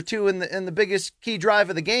fumble or two in the biggest key drive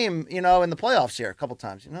of the game, in the playoffs here, a couple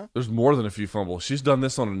times, There's more than a few fumbles. She's done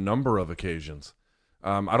this on a number of occasions.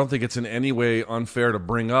 I don't think it's in any way unfair to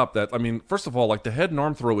bring up that. I mean, first of all, like the head and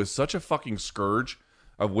arm throw is such a fucking scourge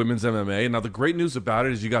of women's MMA. Now, the great news about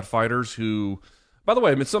it is you got fighters who, by the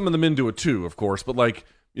way, I mean, some of the men do it too, of course, but like,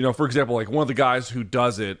 for example, like one of the guys who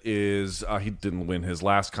does it is, he didn't win his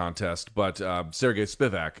last contest, but Sergey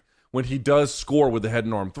Spivak, when he does score with the head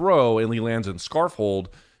and arm throw and he lands in scarf hold,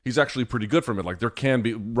 he's actually pretty good from it. Like there can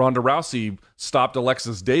be, Ronda Rousey stopped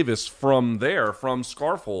Alexis Davis from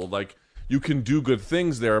scarf hold. Like you can do good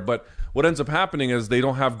things there, but what ends up happening is they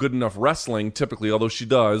don't have good enough wrestling typically, although she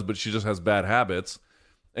does, but she just has bad habits.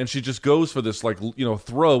 And she just goes for this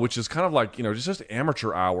throw, which is kind of like, just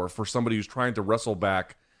amateur hour for somebody who's trying to wrestle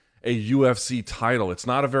back a UFC title. It's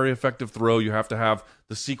not a very effective throw. You have to have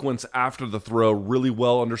the sequence after the throw really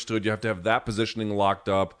well understood. You have to have that positioning locked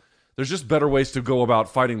up. There's just better ways to go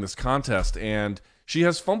about fighting this contest, and she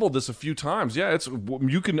has fumbled this a few times. Yeah,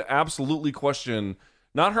 you can absolutely question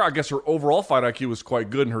not her. I guess her overall fight IQ is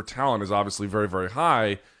quite good, and her talent is obviously very, very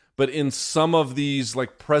high. But in some of these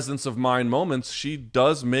like presence of mind moments, she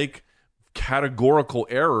does make categorical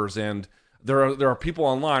errors, and there are people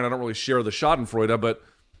online. I don't really share the Schadenfreude, but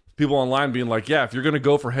people online being like, yeah, if you're going to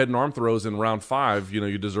go for head and arm throws in round 5,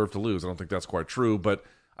 you deserve to lose. I don't think that's quite true, but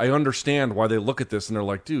I understand why they look at this and they're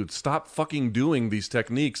like, dude, stop fucking doing these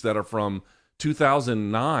techniques that are from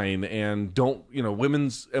 2009 and don't,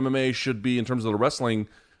 women's MMA should be, in terms of the wrestling,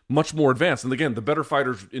 much more advanced. And again, the better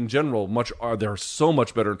fighters in general they're so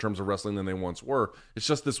much better in terms of wrestling than they once were. It's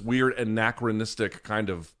just this weird anachronistic kind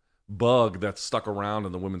of bug that's stuck around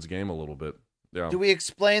in the women's game a little bit. Yeah. Do we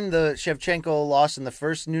explain the Shevchenko loss in the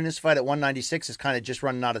first Nunes fight at 196 as kind of just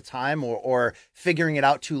running out of time or figuring it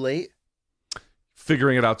out too late?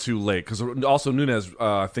 Figuring it out too late, because also Nunes,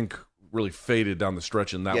 I think, really faded down the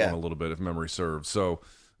stretch in that one a little bit, if memory serves. So,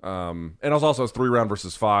 and it was also 3-round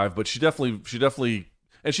versus 5, but she definitely,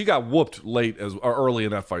 and she got whooped early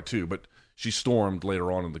in that fight too, but she stormed later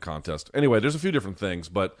on in the contest. Anyway, there's a few different things,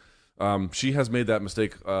 but she has made that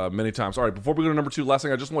mistake many times. All right, before we go to number 2, last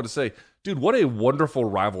thing I just wanted to say, dude, what a wonderful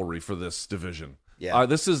rivalry for this division. Yeah.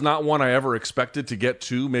 This is not one I ever expected to get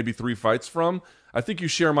 2, maybe 3 fights from. I think you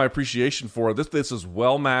share my appreciation for it. This is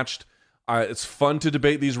well matched. It's fun to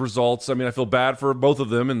debate these results. I mean, I feel bad for both of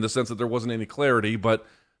them in the sense that there wasn't any clarity, but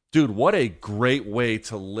dude, what a great way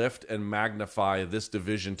to lift and magnify this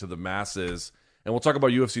division to the masses. And we'll talk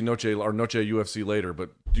about UFC Noche UFC later, but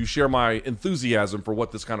do you share my enthusiasm for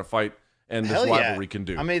what this kind of fight and this rivalry can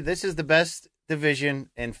do? I mean, this is the best division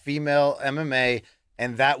in female MMA,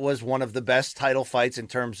 and that was one of the best title fights in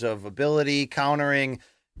terms of ability, countering,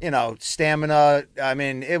 stamina. I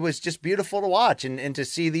mean, it was just beautiful to watch, and to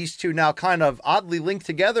see these two now kind of oddly linked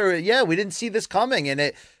together. Yeah, we didn't see this coming, and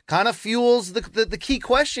it kind of fuels the key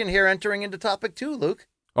question here entering into topic 2, Luke.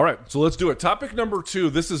 All right, so let's do it. Topic number 2,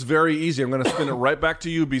 this is very easy. I'm going to spin it right back to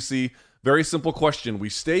you, BC. Very simple question. We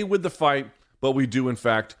stay with the fight, but we do, in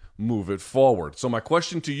fact, move it forward. So my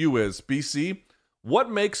question to you is, BC, what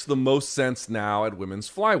makes the most sense now at women's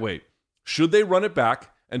flyweight? Should they run it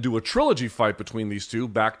back and do a trilogy fight between these two,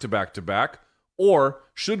 back to back to back, or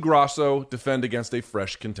should Grasso defend against a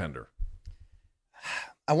fresh contender?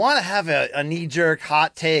 I want to have a knee-jerk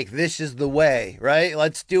hot take. This is the way, right?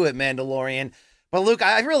 Let's do it, Mandalorian. But Luke,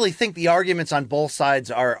 I really think the arguments on both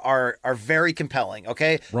sides are very compelling,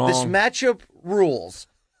 okay? Wrong. This matchup rules.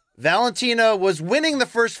 Valentina was winning the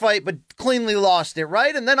first fight, but cleanly lost it,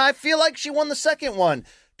 right? And then I feel like she won the second one.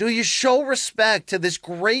 Do you show respect to this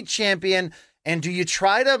great champion? And do you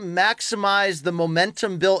try to maximize the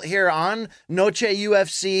momentum built here on Noche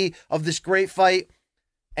UFC of this great fight?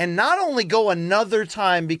 And not only go another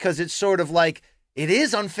time because it's sort of like it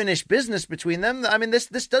is unfinished business between them. I mean, this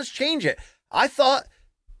does change it. I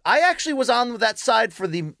actually was on that side for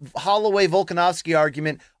the Holloway-Volkanovski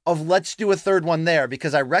argument of let's do a third one there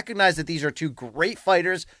because I recognize that these are two great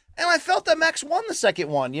fighters. And I felt that Max won the second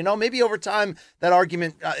one. You know, maybe over time that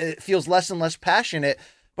argument it feels less and less passionate.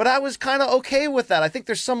 But I was kind of okay with that. I think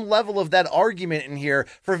there's some level of that argument in here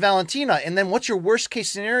for Valentina. And then what's your worst case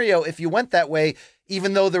scenario if you went that way,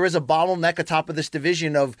 even though there is a bottleneck atop of this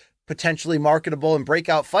division of potentially marketable and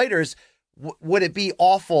breakout fighters? Would it be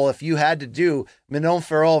awful if you had to do Manon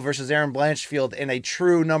Fiorot versus Aaron Blanchfield in a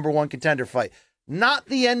true number one contender fight? Not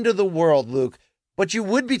the end of the world, Luke, but you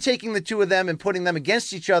would be taking the two of them and putting them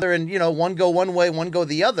against each other and, you know, one go one way, one go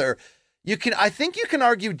the other. I think you can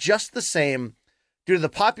argue just the same due to the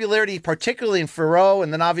popularity, particularly in Fiorot,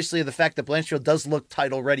 and then obviously the fact that Blanchfield does look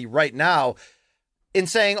title ready right now, in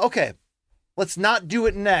saying, okay, let's not do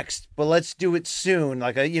it next, but let's do it soon,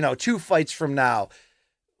 like 2 fights from now.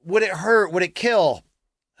 Would it hurt? Would it kill?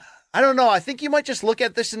 I don't know. I think you might just look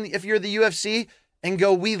at this if you're the UFC and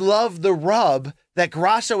go, we love the rub that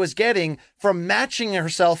Grasso is getting from matching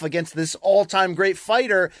herself against this all-time great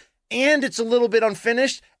fighter, and it's a little bit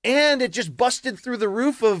unfinished, and it just busted through the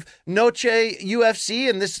roof of Noche UFC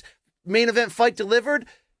and this main event fight delivered.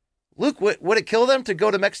 Luke, would it kill them to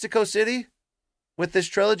go to Mexico City with this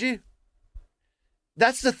trilogy?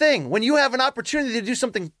 That's the thing. When you have an opportunity to do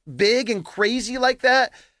something big and crazy like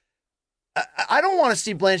that, I don't want to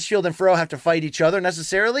see Blanchfield and Fiorot have to fight each other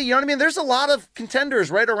necessarily. You know what I mean? There's a lot of contenders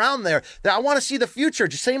right around there that I want to see the future.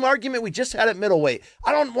 Just same argument we just had at middleweight.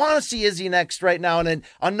 I don't want to see Izzy next right now and then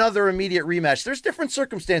another immediate rematch. There's different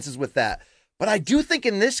circumstances with that. But I do think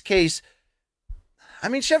in this case, I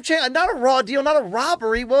mean, Shevchenko, not a raw deal, not a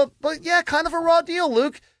robbery. Well, but yeah, kind of a raw deal,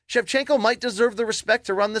 Luke. Shevchenko might deserve the respect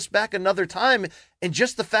to run this back another time. And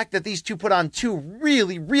just the fact that these two put on 2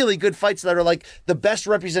 really, really good fights that are like the best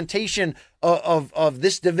representation of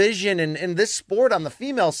this division and this sport on the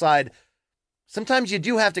female side, sometimes you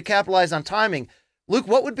do have to capitalize on timing. Luke,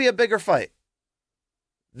 what would be a bigger fight?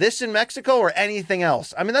 This in Mexico or anything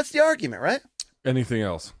else? I mean, that's the argument, right? Anything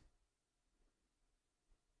else.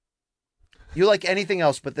 You like anything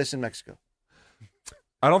else but this in Mexico?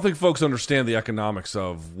 I don't think folks understand the economics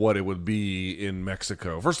of what it would be in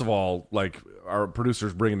Mexico. First of all, like our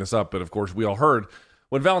producer's bringing this up, but of course we all heard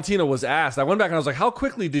when Valentina was asked, I went back and I was like, how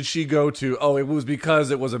quickly did she go to, it was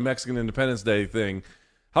because it was a Mexican Independence Day thing.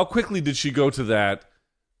 How quickly did she go to that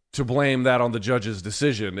to blame that on the judge's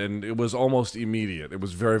decision? And it was almost immediate. It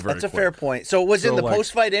was very, very That's a quick. fair point. So it was in the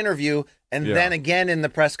post-fight interview and then again in the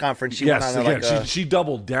press conference. She went on she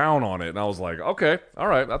doubled down on it. And I was like, okay, all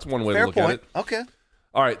right, that's one way to look at it. Okay.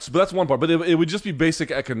 All right, so that's one part, but it would just be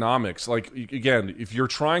basic economics. Like, again, if you're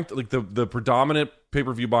trying to, like, the predominant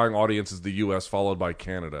pay-per-view buying audience is the U.S., followed by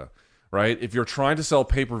Canada, right? If you're trying to sell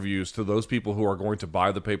pay-per-views to those people who are going to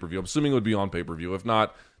buy the pay-per-view, I'm assuming it would be on pay-per-view. If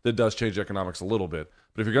not, that does change economics a little bit.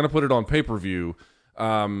 But if you're going to put it on pay-per-view,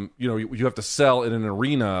 you have to sell in an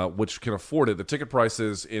arena which can afford it. The ticket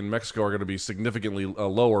prices in Mexico are going to be significantly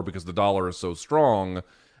lower because the dollar is so strong,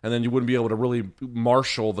 and then you wouldn't be able to really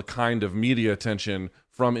marshal the kind of media attention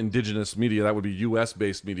from indigenous media, that would be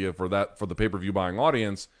U.S.-based media for the pay-per-view buying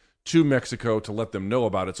audience, to Mexico to let them know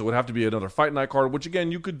about it. So it would have to be another fight night card, which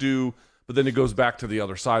again you could do, but then it goes back to the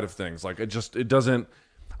other side of things. Like it doesn't.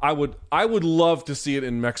 I would love to see it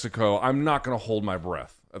in Mexico. I'm not going to hold my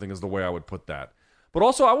breath, I think is the way I would put that. But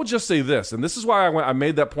also I would just say this, and this is why I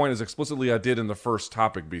made that point as explicitly as I did in the first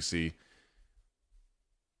topic, BC.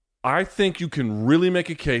 I think you can really make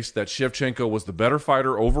a case that Shevchenko was the better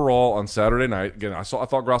fighter overall on Saturday night. Again, I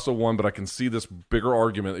thought Grasso won, but I can see this bigger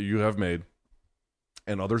argument that you have made,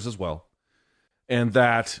 and others as well, and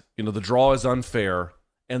that the draw is unfair.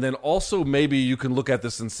 And then also maybe you can look at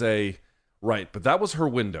this and say, right, but that was her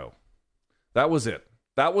window. That was it.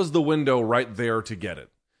 That was the window right there to get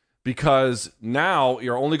it, because now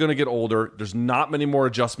you're only going to get older. There's not many more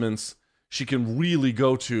adjustments she can really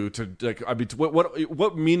go to like, I mean,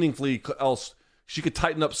 what meaningfully else she could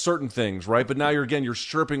tighten up certain things, right? But now you're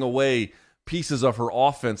stripping away pieces of her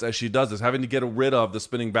offense as she does this, having to get rid of the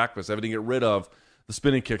spinning back fist, having to get rid of the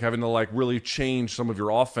spinning kick, having to like really change some of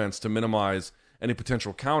your offense to minimize any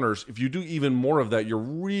potential counters. If you do even more of that, you're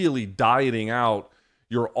really dieting out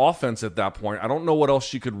your offense at that point. I don't know what else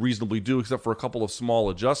she could reasonably do except for a couple of small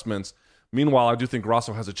adjustments. Meanwhile, I do think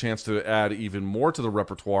Grasso has a chance to add even more to the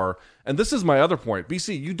repertoire. And this is my other point.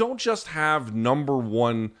 BC, you don't just have a number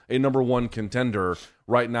one contender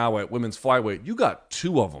right now at women's flyweight. You got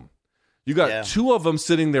two of them. You got two of them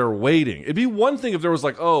sitting there waiting. It'd be one thing if there was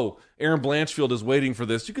like, oh, Aaron Blanchfield is waiting for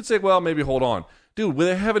this. You could say, well, maybe hold on. Dude,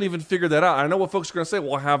 they haven't even figured that out. I know what folks are going to say.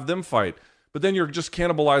 Well, have them fight. But then you're just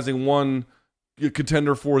cannibalizing one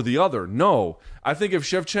contender for the other. No. I think if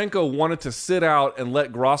Shevchenko wanted to sit out and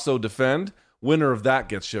let Grasso defend, winner of that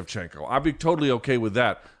gets Shevchenko. I'd be totally okay with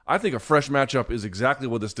that. I think a fresh matchup is exactly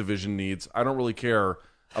what this division needs. I don't really care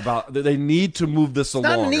about... They need to move this along.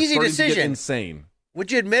 Not an easy it's decision. To get insane. Would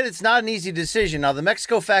you admit it's not an easy decision? Now, the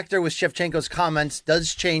Mexico factor with Shevchenko's comments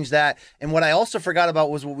does change that. And what I also forgot about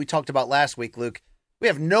was what we talked about last week, Luke. We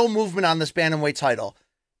have no movement on this bantamweight title.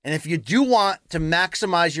 And if you do want to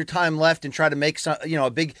maximize your time left and try to make some, a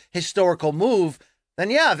big historical move, then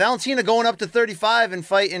yeah, Valentina going up to 35 and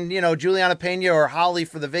fighting, Juliana Pena or Holly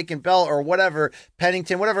for the vacant belt or whatever,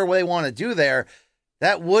 Pennington, whatever they want to do there,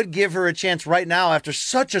 that would give her a chance right now after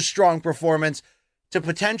such a strong performance to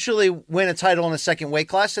potentially win a title in a second weight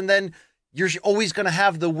class. And then you're always going to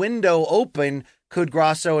have the window open. Could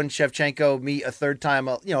Grasso and Shevchenko meet a third time,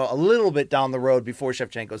 a little bit down the road before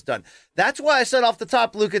Shevchenko's done? That's why I said off the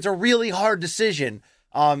top, Luke, it's a really hard decision.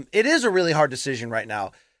 It is a really hard decision right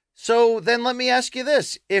now. So then let me ask you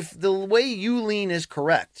this. If the way you lean is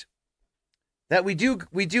correct, that we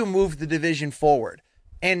do move the division forward,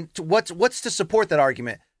 and what's to support that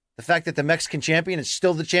argument? The fact that the Mexican champion is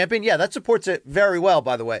still the champion? Yeah, that supports it very well,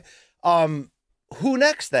 by the way. Who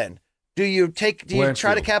next then? Do you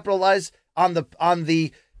try to capitalize on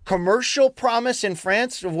the commercial promise in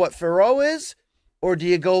France of what Ferro is? Or do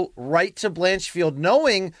you go right to Blanchfield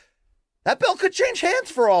knowing that belt could change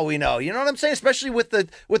hands for all we know? You know what I'm saying? Especially with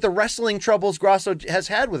the wrestling troubles Grasso has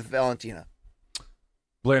had with Valentina.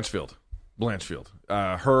 Blanchfield.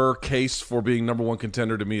 Her case for being number one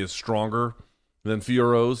contender to me is stronger than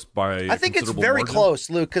Fiore's by I think it's very margin. Close,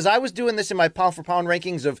 Luke, because I was doing this in my pound for pound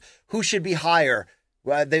rankings of who should be higher.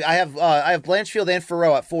 I have Blanchfield and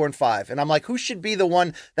Ferro at 4 and 5, and I'm like, who should be the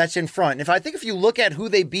one that's in front? And if you look at who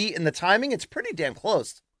they beat and the timing, it's pretty damn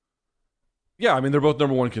close. Yeah, I mean, they're both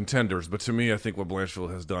number one contenders, but to me, I think what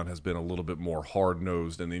Blanchfield has done has been a little bit more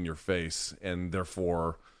hard-nosed and in your face, and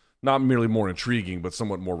therefore not merely more intriguing, but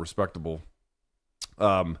somewhat more respectable.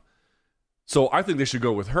 So I think they should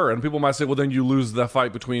go with her. And people might say, well, then you lose the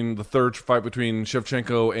third fight between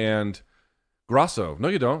Shevchenko and Grasso. No,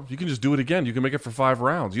 you don't. You can just do it again. You can make it for 5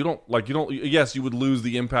 rounds. Yes, you would lose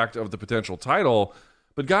the impact of the potential title,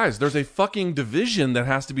 but guys, there's a fucking division that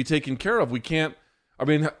has to be taken care of.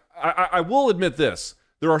 I will admit this.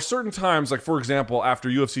 There are certain times, like for example, after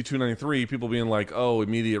UFC 293, people being like, oh,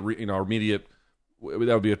 immediate, that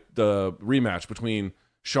would be the rematch between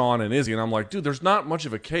Sean and Izzy, and I'm like, dude, there's not much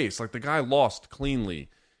of a case. Like, the guy lost cleanly.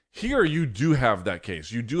 Here, you do have that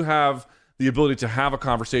case. You do have the ability to have a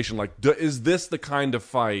conversation like, is this the kind of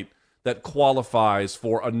fight that qualifies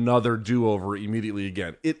for another do-over immediately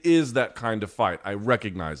again? It is that kind of fight. I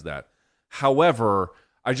recognize that. However,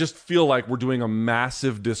 I just feel like we're doing a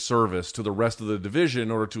massive disservice to the rest of the division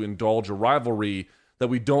in order to indulge a rivalry that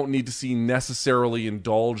we don't need to see necessarily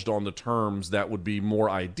indulged on the terms that would be more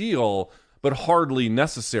ideal, but hardly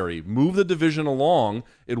necessary. Move the division along.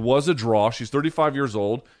 It was a draw. She's 35 years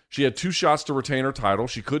old. She had 2 shots to retain her title.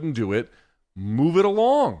 She couldn't do it. Move it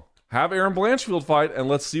along. Have Aaron Blanchfield fight, and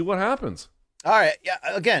let's see what happens. All right. Yeah.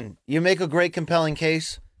 Again, you make a great, compelling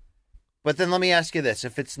case. But then let me ask you this.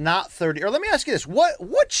 If it's not 30, or let me ask you this.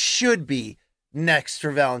 What should be next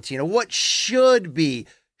for Valentina? What should be?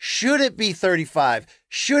 Should it be 35?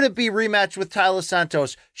 Should it be rematch with Tyler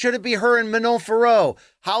Santos? Should it be her and Manon Ferro?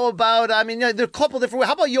 How about, there are a couple different ways.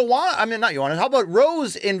 How about not Joanna. How about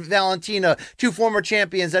Rose and Valentina, 2 former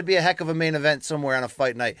champions? That'd be a heck of a main event somewhere on a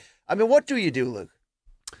fight night. What do you do, Luke?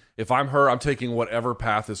 If I'm her, I'm taking whatever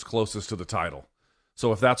path is closest to the title.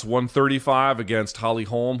 So if that's 135 against Holly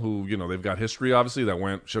Holm, who, they've got history, obviously, that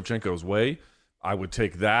went Shevchenko's way, I would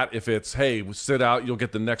take that. If it's, hey, sit out, you'll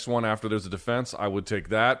get the next one after there's a defense, I would take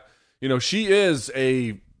that. She is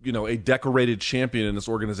a decorated champion in this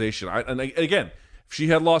organization. Again, if she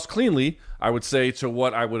had lost cleanly, I would say to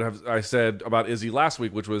what I said about Izzy last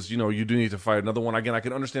week, which was, you do need to fight another one. Again, I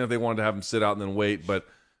can understand if they wanted to have him sit out and then wait, but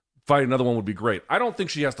fight another one would be great. I don't think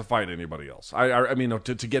she has to fight anybody else.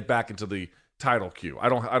 To get back into the title queue. I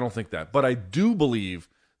don't think that. But I do believe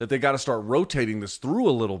that they got to start rotating this through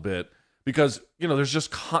a little bit, because there's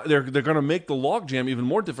just they're going to make the logjam even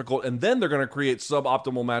more difficult, and then they're going to create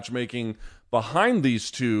suboptimal matchmaking behind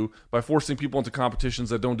these two by forcing people into competitions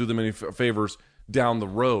that don't do them any favors down the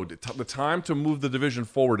road. The time to move the division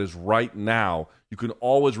forward is right now. You can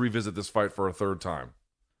always revisit this fight for a third time.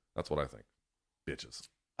 That's what I think. Bitches.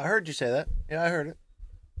 I heard you say that. Yeah, I heard it.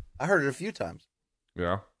 I heard it a few times.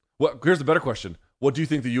 Yeah. Well, here's the better question. What do you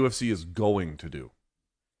think the UFC is going to do?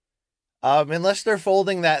 Unless they're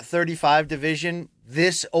folding that 35 division,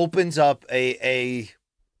 this opens up a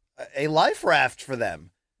life raft for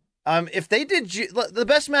them. If they did the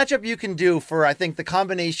best matchup you can do for, I think, the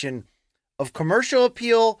combination of commercial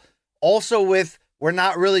appeal, also with we're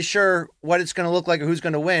not really sure what it's going to look like or who's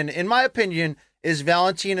going to win, in my opinion, is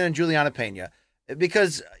Valentina and Juliana Pena.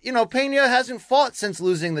 Because, Pena hasn't fought since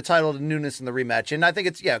losing the title to Nunes in the rematch. And I think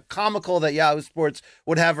it's, comical that Yahoo Sports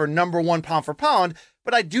would have her number one pound for pound.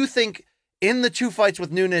 But I do think in the two fights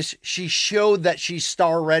with Nunes, she showed that she's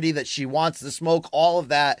star ready, that she wants the smoke, all of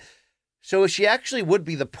that. So she actually would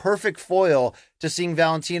be the perfect foil to seeing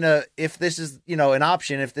Valentina, if this is, an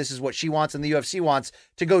option, if this is what she wants and the UFC wants,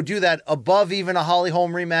 to go do that above even a Holly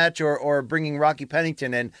Holm rematch or bringing Rocky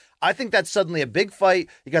Pennington in. I think that's suddenly a big fight.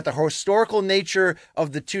 You got the historical nature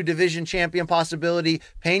of the two division champion possibility.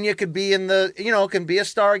 Pena could be in the, can be a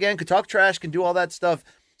star again, could talk trash, can do all that stuff.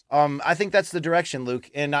 I think that's the direction,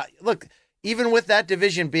 Luke. And look, even with that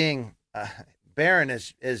division being barren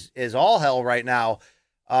is all hell right now,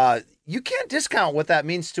 you can't discount what that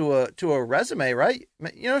means to a resume, right?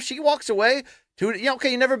 She walks away.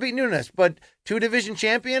 You never beat Nunes, but two division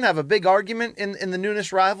champion, have a big argument in the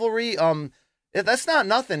Nunes rivalry. That's not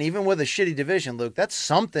nothing, even with a shitty division, Luke. That's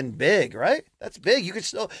something big, right? That's big. You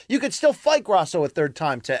could still fight Grasso a third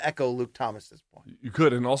time, to echo Luke Thomas's point. You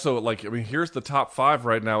could, and also, here's the top 5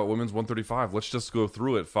 right now at women's 135. Let's just go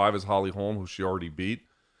through it. 5 is Holly Holm, who she already beat.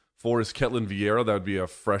 4 is Ketlin Vieira. That would be a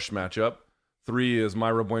fresh matchup. 3 is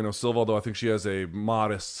Mayra Bueno Silva, although I think she has a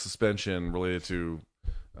modest suspension related to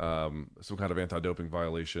some kind of anti-doping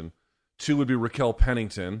violation. 2 would be Raquel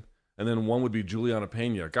Pennington. And then 1 would be Juliana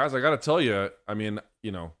Pena. Guys, I got to tell you,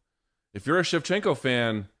 if you're a Shevchenko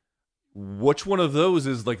fan, which one of those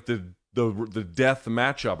is like the death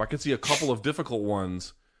matchup? I could see a couple of difficult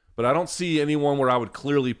ones, but I don't see anyone where I would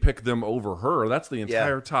clearly pick them over her. That's the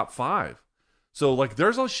entire top 5. So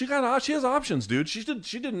she has options, dude. She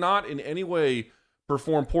did not in any way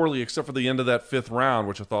perform poorly except for the end of that 5th round,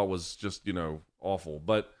 which I thought was just, awful.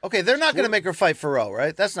 But okay, they're not going to make her fight Farrell,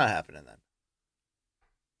 right? That's not happening then.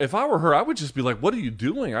 If I were her, I would just be like, what are you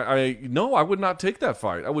doing? No, I would not take that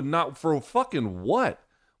fight. I would not, for fucking what?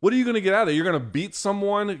 What are you going to get out of it? You're going to beat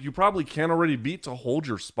someone you probably can't already beat to hold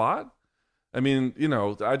your spot? I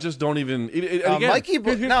I just don't even... again, Mikey,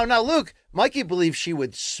 Luke, Mikey believes she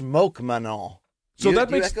would smoke Manon. So that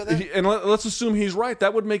makes... And let's assume he's right.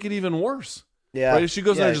 That would make it even worse. Yeah. Right? If she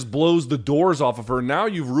goes in there and just blows the doors off of her, now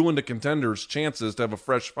you've ruined a contender's chances to have a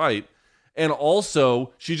fresh fight. And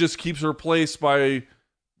also, she just keeps her place by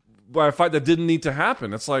a fight that didn't need to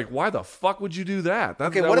happen. It's like, why the fuck would you do that?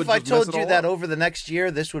 What if I told you that over the next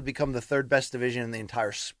year, this would become the 3rd best division in the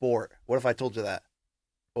entire sport? What if I told you that?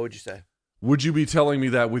 What would you say? Would you be telling me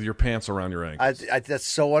that with your pants around your ankles? That's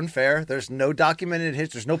so unfair. There's no documented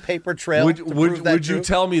history. There's no paper trail. Would you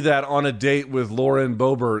tell me that on a date with Lauren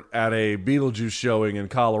Boebert at a Beetlejuice showing in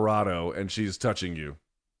Colorado and she's touching you?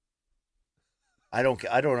 I don't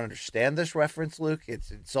understand this reference, Luke.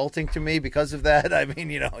 It's insulting to me because of that.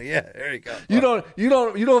 There you go. You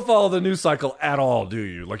don't follow the news cycle at all, do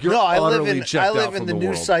you? I live in the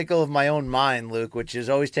news cycle of my own mind, Luke, which is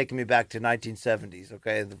always taking me back to 1970s.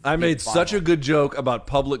 Okay, I made such a good joke about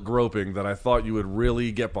public groping that I thought you would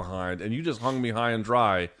really get behind, and you just hung me high and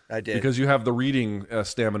dry. I did, because you have the reading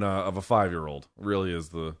stamina of a 5-year-old. Really is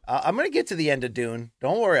the. I'm going to get to the end of Dune.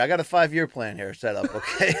 Don't worry, I got a 5-year plan here set up.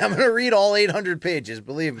 Okay, I'm going to read all 800 pages.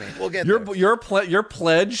 Believe me, we'll get there. Your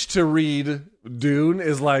pledge to read Dune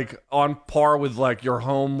is on par with your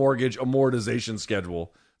home mortgage amortization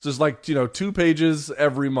schedule. So it's 2 pages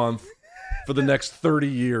every month for the next 30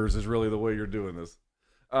 years is really the way you're doing this.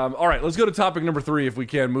 All right, let's go to topic number 3 if we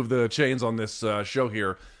can move the chains on this show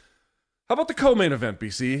here. How about the co-main event,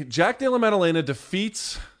 BC? Jack Della Maddalena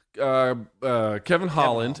defeats Kevin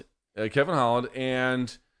Holland,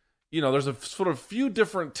 and there's a sort of few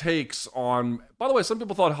different takes on. By the way, some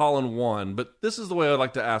people thought Holland won, but this is the way I'd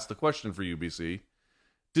like to ask the question for you, BC.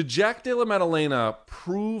 Did Jack Della Maddalena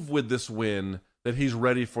prove with this win that he's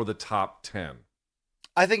ready for the top 10?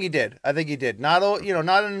 I think he did. Not in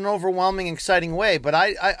an overwhelming, exciting way, but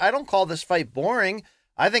I don't call this fight boring.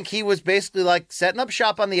 I think he was basically setting up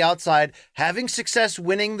shop on the outside, having success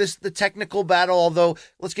winning the technical battle, although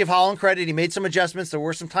let's give Holland credit. He made some adjustments. There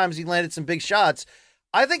were some times he landed some big shots.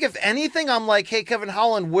 I think if anything, I'm like, hey, Kevin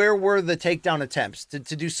Holland, where were the takedown attempts to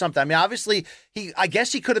do something? I mean, obviously, I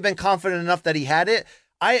guess he could have been confident enough that he had it.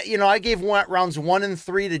 I gave rounds 1 and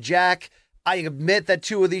 3 to Jack. I admit that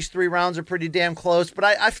 2 of these 3 rounds are pretty damn close, but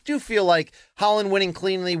I do feel like Holland winning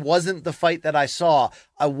cleanly wasn't the fight that I saw.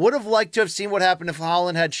 I would have liked to have seen what happened if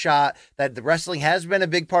Holland had shot. That the wrestling has been a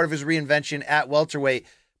big part of his reinvention at welterweight.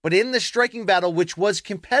 But in the striking battle, which was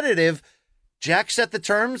competitive, Jack set the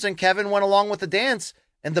terms and Kevin went along with the dance,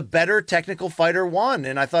 and the better technical fighter won.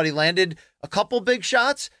 And I thought he landed a couple big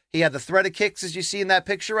shots. He had the threat of kicks, as you see in that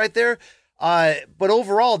picture right there. But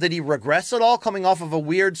overall, did he regress at all coming off of a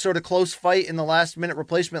weird sort of close fight in the last minute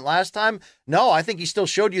replacement last time? No, I think he still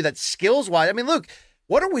showed you that skills-wise. I mean, look,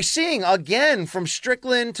 what are we seeing again from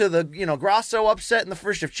Strickland to the, Grasso upset in the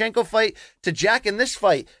first Shevchenko fight to Jack in this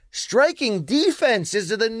fight? Striking defense is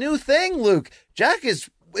the new thing, Luke. Jack is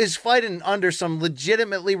fighting under some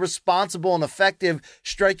legitimately responsible and effective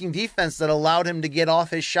striking defense that allowed him to get off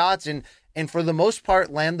his shots and for the most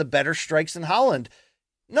part land the better strikes than Holland.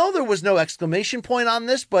 No, there was no exclamation point on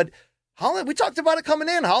this, but Holland, we talked about it coming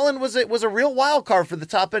in. Holland was a real wild card for the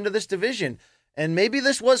top end of this division. And maybe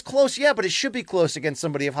this was close, yeah, but it should be close against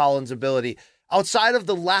somebody of Holland's ability. Outside of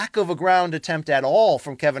the lack of a ground attempt at all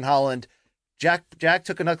from Kevin Holland, Jack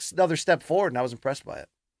took another step forward, and I was impressed by it.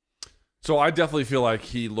 So I definitely feel like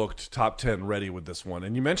he looked top 10 ready with this one.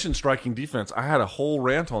 And you mentioned striking defense. I had a whole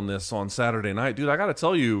rant on this on Saturday night. Dude, I got to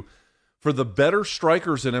tell you, for the better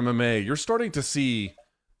strikers in MMA, you're starting to see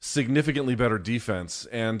significantly better defense.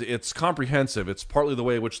 And it's comprehensive. It's partly the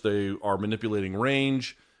way in which they are manipulating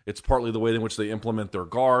range. It's partly the way in which they implement their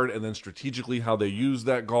guard. And then strategically how they use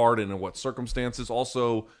that guard and in what circumstances.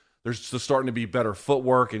 Also, there's just starting to be better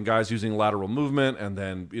footwork and guys using lateral movement and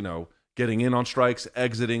then, getting in on strikes,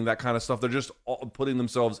 exiting, that kind of stuff. They're just putting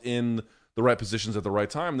themselves in the right positions at the right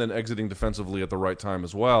time, then exiting defensively at the right time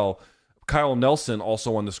as well. Kyle Nelson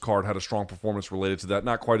also on this card had a strong performance related to that.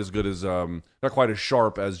 Not quite as good as, not quite as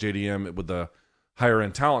sharp as JDM with the higher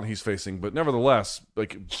end talent he's facing, but nevertheless,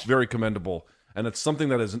 very commendable. And it's something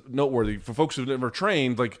that is noteworthy for folks who've never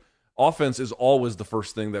trained. Offense is always the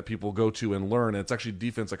first thing that people go to and learn. And it's actually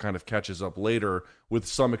defense that kind of catches up later, with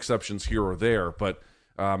some exceptions here or there. But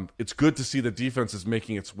it's good to see that defense is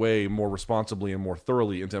making its way more responsibly and more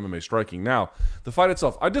thoroughly into MMA striking. Now, the fight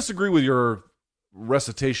itself, I disagree with your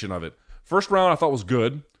recitation of it. First round I thought was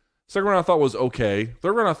good. Second round I thought was okay.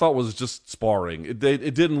 Third round I thought was just sparring. It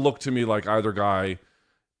didn't look to me like either guy,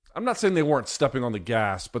 I'm not saying they weren't stepping on the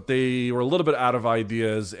gas, but they were a little bit out of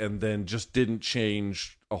ideas and then just didn't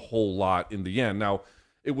change a whole lot in the end. Now,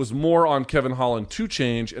 it was more on Kevin Holland to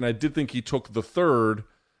change, and I did think he took the third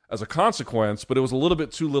as a consequence, but it was a little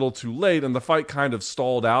bit too little too late, and the fight kind of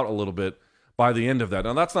stalled out a little bit by the end of that.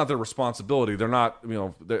 Now, that's not their responsibility. They're not,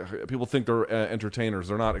 people think they're entertainers.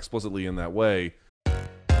 They're not explicitly in that way.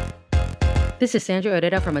 This is Sandra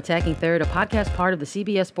Herrera from Attacking Third, a podcast part of the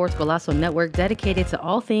CBS Sports Golazo Network dedicated to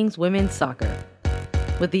all things women's soccer.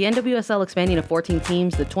 With the NWSL expanding to 14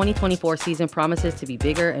 teams, the 2024 season promises to be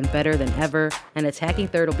bigger and better than ever, and Attacking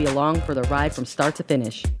Third will be along for the ride from start to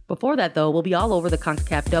finish. Before that, though, we'll be all over the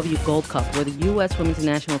CONCACAF W Gold Cup, where the U.S. women's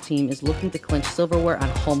national team is looking to clinch silverware on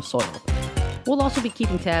home soil. We'll also be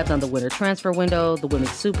keeping tabs on the winter transfer window, the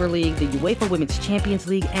Women's Super League, the UEFA Women's Champions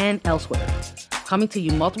League, and elsewhere. Coming to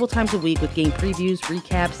you multiple times a week with game previews,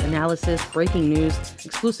 recaps, analysis, breaking news,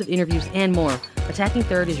 exclusive interviews, and more. Attacking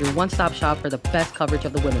Third is your one-stop shop for the best coverage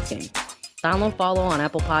of the women's game. Download, follow on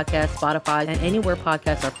Apple Podcasts, Spotify, and anywhere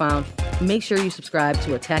podcasts are found. Make sure you subscribe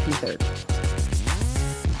to Attacking Third.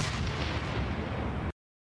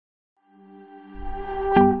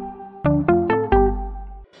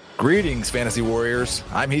 Greetings, Fantasy Warriors.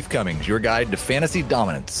 I'm Heath Cummings, your guide to fantasy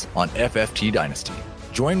dominance on FFT Dynasty.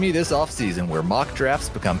 Join me this offseason where mock drafts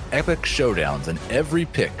become epic showdowns and every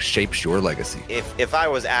pick shapes your legacy. If I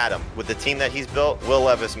was Adam, with the team that he's built, Will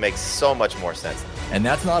Levis makes so much more sense. And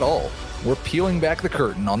that's not all. We're peeling back the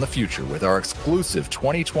curtain on the future with our exclusive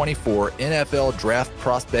 2024 NFL Draft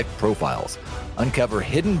Prospect Profiles. Uncover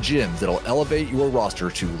hidden gems that'll elevate your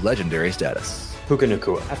roster to legendary status. Puka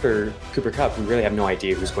Nacua. After Cooper Kupp, we really have no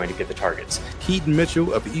idea who's going to get the targets. Keaton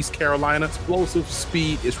Mitchell of East Carolina. Explosive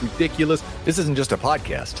speed is ridiculous. This isn't just a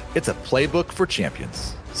podcast. It's a playbook for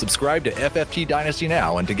champions. Subscribe to FFT Dynasty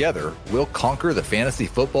now, and together, we'll conquer the fantasy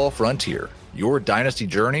football frontier. Your dynasty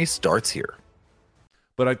journey starts here.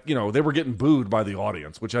 But, they were getting booed by the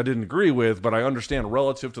audience, which I didn't agree with, but I understand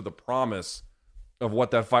relative to the promise of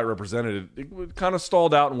what that fight represented, it kind of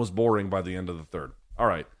stalled out and was boring by the end of the third. All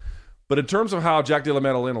right. But in terms of how Jack Della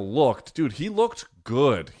Maddalena looked, dude, he looked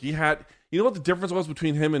good. He had, what the difference was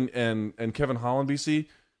between him and Kevin Holland, BC?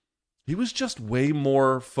 he was just way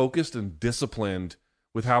more focused and disciplined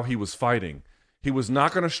with how he was fighting. He was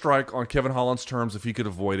not going to strike on Kevin Holland's terms if he could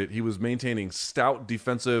avoid it. He was maintaining stout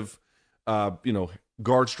defensive,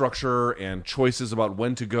 guard structure and choices about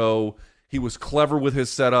when to go. He was clever with his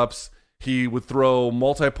setups. He would throw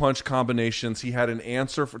multi-punch combinations. He had an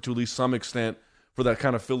answer to at least some extent for that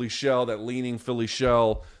kind of Philly shell, that leaning Philly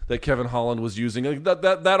shell that Kevin Holland was using.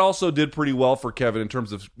 That also did pretty well for Kevin in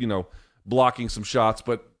terms of, blocking some shots.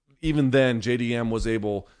 But even then, JDM was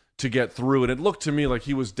able to get through, and it looked to me like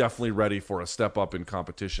he was definitely ready for a step up in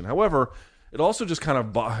competition. However, it also just kind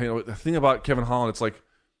of, the thing about Kevin Holland, it's like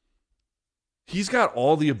he's got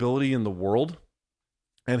all the ability in the world,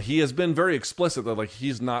 and he has been very explicit that like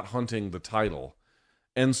he's not hunting the title.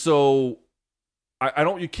 And so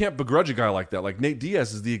you can't begrudge a guy like that. Like Nate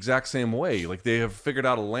Diaz is the exact same way. Like they have figured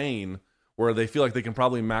out a lane where they feel like they can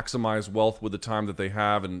probably maximize wealth with the time that they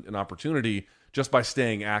have and an opportunity just by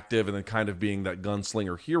staying active and then kind of being that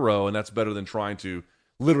gunslinger hero. And that's better than trying to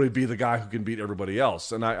literally be the guy who can beat everybody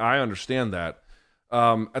else. And I understand that.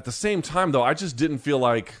 At the same time, though, I just didn't feel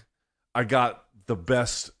like I got the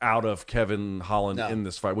best out of Kevin Holland in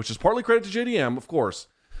this fight, which is partly credit to JDM, of course.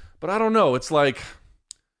 But I don't know. It's like,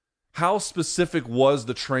 how specific was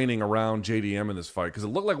the training around JDM in this fight? Because it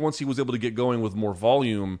looked like once he was able to get going with more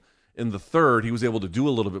volume in the third, he was able to do a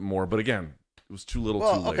little bit more. But again, it was too little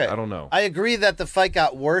too late. Okay. I don't know. I agree that the fight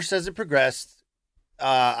got worse as it progressed.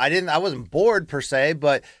 I wasn't bored per se,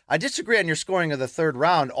 but I disagree on your scoring of the third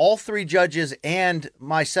round. All three judges and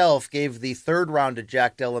myself gave the third round to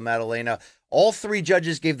Jack Della Maddalena. All three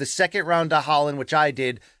judges gave the second round to Holland, which I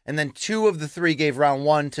did. And then two of the three gave round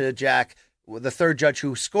one to Jack. The third judge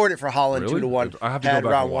who scored it for Holland, really? 2-1, I have to had go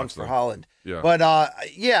back round and one watch for that. Holland. Yeah. But,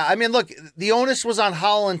 I mean, look, the onus was on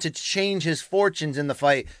Holland to change his fortunes in the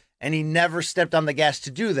fight, and he never stepped on the gas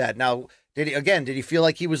to do that. Now, did he feel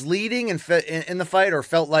like he was leading in the fight, or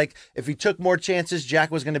felt like if he took more chances,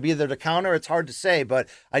 Jack was going to be there to counter? It's hard to say, but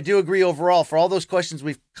I do agree overall, for all those questions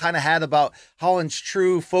we've kind of had about Holland's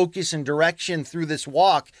true focus and direction through this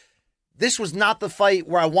walk, this was not the fight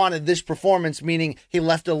where I wanted this performance, meaning he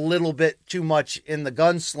left a little bit too much in the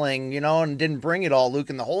gunsling, and didn't bring it all,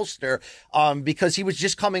 Luke, in the holster, because he was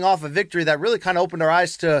just coming off a victory that really kind of opened our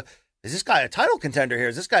eyes to, is this guy a title contender here?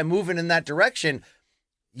 Is this guy moving in that direction?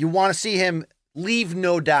 You want to see him leave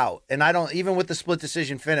no doubt. And I don't, even with the split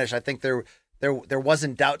decision finish, I think there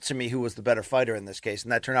wasn't doubt to me who was the better fighter in this case,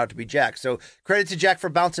 and that turned out to be Jack. So credit to Jack for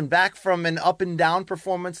bouncing back from an up and down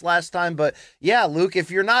performance last time. But yeah, Luke, if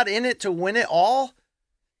you're not in it to win it all,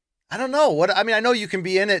 I don't know. I know you can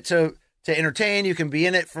be in it to entertain. You can be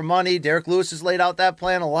in it for money. Derek Lewis has laid out that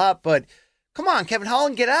plan a lot, but come on, Kevin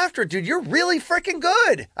Holland, get after it, dude. You're really freaking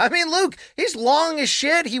good. I mean, Luke, he's long as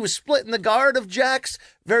shit. He was splitting the guard of Jack's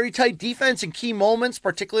very tight defense in key moments,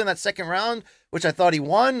 particularly in that second round, which I thought he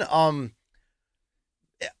won.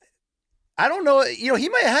 I don't know. He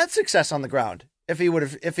might have had success on the ground if he would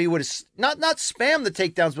have not spam the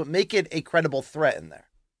takedowns, but make it a credible threat in there.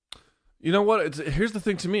 You know what? Here's the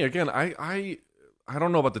thing to me. Again, I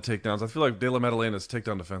don't know about the takedowns. I feel like Della Maddalena's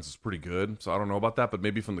takedown defense is pretty good, so I don't know about that. But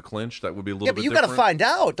maybe from the clinch, that would be a little bit different. Yeah, but you got to find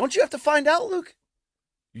out. Don't you have to find out, Luke?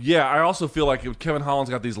 Yeah, I also feel like if Kevin Holland's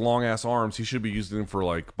got these long ass arms, he should be using them for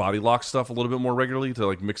like body lock stuff a little bit more regularly to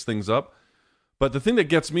like mix things up. But the thing that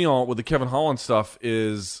gets me on with the Kevin Holland stuff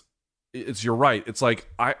is, you're right. It's like,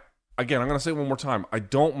 I'm going to say it one more time. I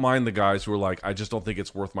don't mind the guys who are like, I just don't think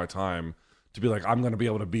it's worth my time to be like, I'm going to be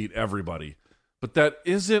able to beat everybody. But that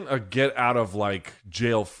isn't a get out of like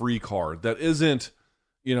jail free card. That isn't,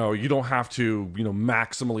 you don't have to,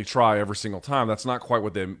 maximally try every single time. That's not quite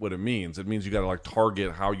what it means. It means you got to like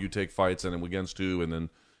target how you take fights and against who, and then,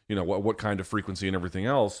 what kind of frequency and everything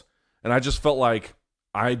else. And I just felt like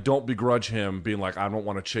I don't begrudge him being like, I don't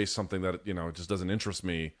want to chase something that, it just doesn't interest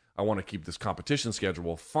me. I want to keep this competition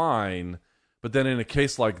schedule. Fine. But then in a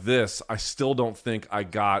case like this, I still don't think I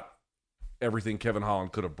got everything Kevin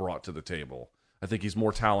Holland could have brought to the table. I think he's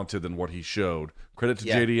more talented than what he showed. Credit to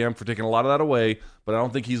JDM for taking a lot of that away, but I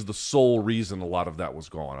don't think he's the sole reason a lot of that was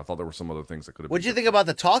gone. I thought there were some other things that could have been. What did you think about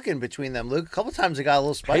the talking between them, Luke? A couple times it got a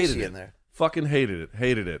little spicy in there. Fucking hated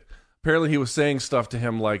it. Apparently he was saying stuff to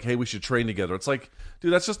him like, hey, we should train together. It's like,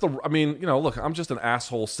 dude, that's just look, I'm just an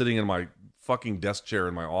asshole sitting in my fucking desk chair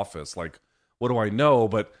in my office. Like, what do I know?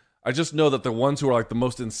 But I just know that the ones who are like the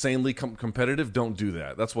most insanely competitive don't do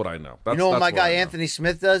that. That's what I know. You know what my guy Anthony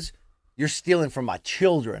Smith does? You're stealing from my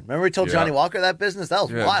children. Remember he told Johnny Walker that business? That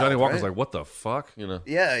was wild. Johnny Walker's like, what the fuck?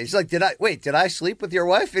 Yeah, he's like, did I sleep with your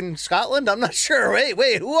wife in Scotland? I'm not sure.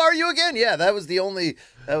 Wait, who are you again? Yeah,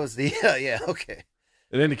 okay.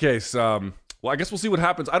 In any case, well, I guess we'll see what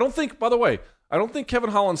happens. I don't think, by the way, I don't think Kevin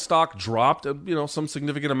Holland's stock dropped, some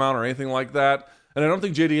significant amount or anything like that. And I don't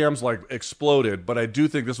think JDM's exploded, but I do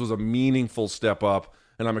think this was a meaningful step up,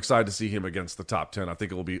 and I'm excited to see him against the top 10. I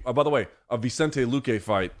think it will be, by the way, a Vicente Luque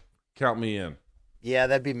fight. Count me in. Yeah,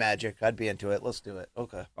 that'd be magic. I'd be into it. Let's do it.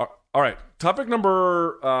 Okay. All right. Topic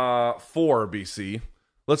number 4, BC.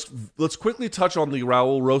 Let's quickly touch on the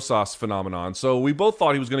Raul Rosas phenomenon. So we both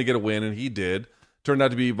thought he was going to get a win, and he did. Turned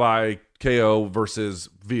out to be by KO versus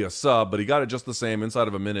via sub, but he got it just the same inside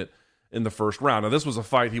of a minute in the first round. Now, this was a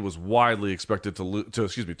fight he was widely expected to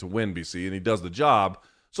win, BC, and he does the job.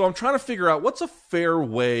 So I'm trying to figure out what's a fair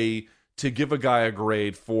way to give a guy a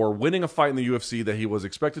grade for winning a fight in the UFC that he was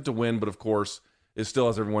expected to win, but of course is still,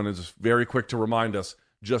 as everyone is very quick to remind us,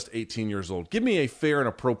 just 18 years old. Give me a fair and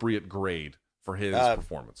appropriate grade for his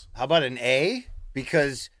performance. How about an A?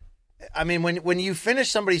 Because, I mean, when you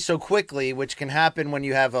finish somebody so quickly, which can happen when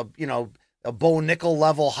you have a Bo Nickel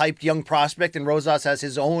level hyped young prospect, and Rosas has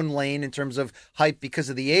his own lane in terms of hype because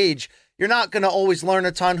of the age, you're not going to always learn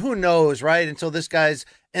a ton. Who knows, right? Until this guy's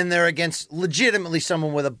in there against legitimately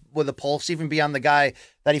someone with a pulse, even beyond the guy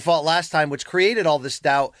that he fought last time, which created all this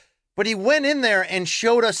doubt. But he went in there and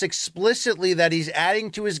showed us explicitly that he's adding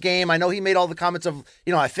to his game. I know he made all the comments of,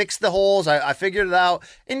 I fixed the holes, I figured it out.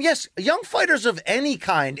 And yes, young fighters of any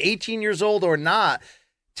kind, 18 years old or not,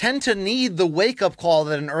 tend to need the wake-up call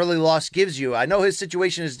that an early loss gives you. I know his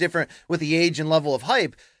situation is different with the age and level of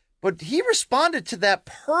hype, but he responded to that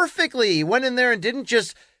perfectly. He went in there and didn't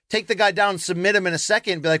just take the guy down, submit him in a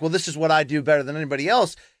second, and be like, well, this is what I do better than anybody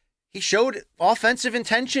else. He showed offensive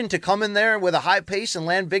intention to come in there with a high pace and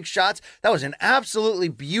land big shots. That was an absolutely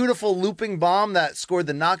beautiful looping bomb that scored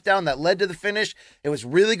the knockdown that led to the finish. It was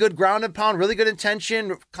really good ground and pound, really good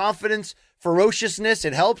intention, confidence, ferociousness.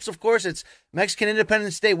 It helps, of course. It's Mexican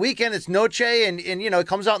Independence Day weekend. It's Noche, and it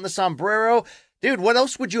comes out in the sombrero. Dude, what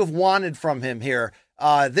else would you have wanted from him here?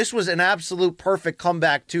 This was an absolute perfect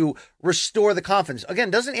comeback to restore the confidence.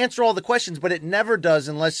 Again, doesn't answer all the questions, but it never does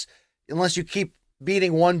unless you keep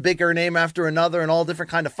beating one bigger name after another in all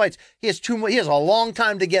different kind of fights. He has a long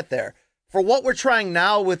time to get there. For what we're trying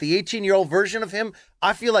now with the 18-year-old version of him,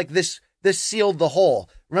 I feel like this sealed the hole.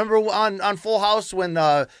 Remember on Full House when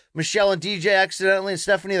Michelle and DJ accidentally, and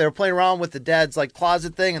Stephanie, they were playing around with the dad's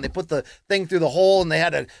closet thing, and they put the thing through the hole, and they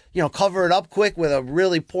had to cover it up quick with a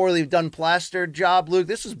really poorly done plastered job. Luke,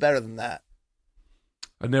 this was better than that.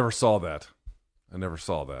 I never saw that.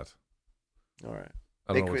 All right.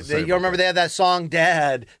 You remember they had that song,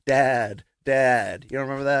 Dad, Dad, Dad. You don't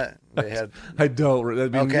remember that? They had. I don't. I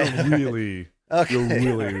mean, okay. You're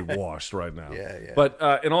really washed right now. Yeah. But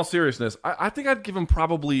in all seriousness, I think I'd give him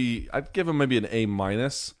maybe an A-. I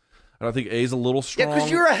don't think A is a little strong. Yeah,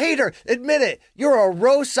 because you're a hater. Admit it. You're a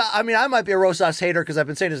Rosas. I mean, I might be a Rosas hater because I've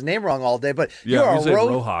been saying his name wrong all day, but you're a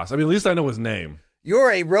Rojas. I mean, at least I know his name.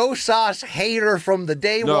 You're a Rosas hater from the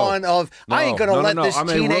day one of, I ain't going to let this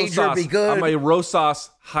teenager be good. I'm a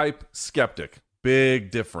Rosas hype skeptic.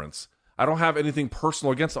 Big difference. I don't have anything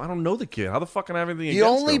personal against him. I don't know the kid. How the fuck can I have anything against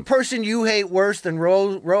him? The only person you hate worse than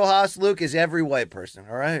Rojas, Luke, is every white person,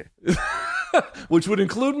 all right? Which would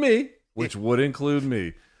include me.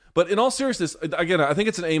 But in all seriousness, again, I think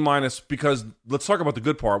it's an A- because let's talk about the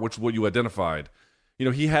good part, which is what you identified.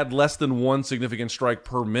 He had less than one significant strike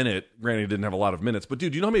per minute. Granted, he didn't have a lot of minutes. But,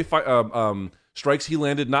 dude, do you know how many strikes he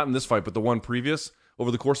landed? Not in this fight, but the one previous over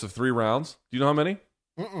the course of 3 rounds. Do you know how many?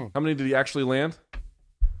 How many did he actually land?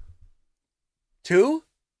 2?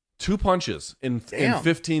 2 punches in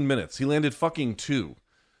 15 minutes. He landed fucking 2.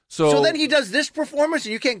 So then he does this performance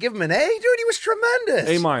and you can't give him an A? Dude, he was tremendous.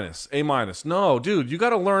 A-. No, dude, you got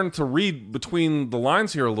to learn to read between the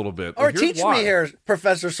lines here a little bit. Or teach me here,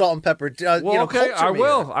 Professor Salt and Pepper. Okay, I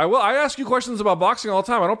will. I ask you questions about boxing all the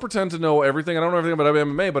time. I don't pretend to know everything. I don't know everything about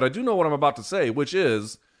MMA, but I do know what I'm about to say, which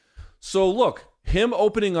is, so look, him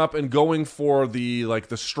opening up and going for the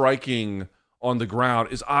striking on the ground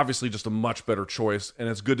is obviously just a much better choice, and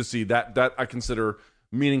it's good to see that I consider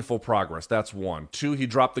meaningful progress. That's 1. 2, he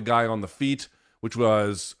dropped the guy on the feet, which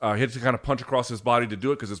was he had to kind of punch across his body to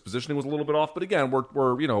do it because his positioning was a little bit off. But again,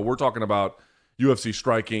 we're talking about UFC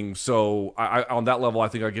striking, so I on that level, I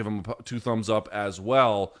think I give him 2 thumbs up as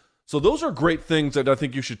well. So those are great things that I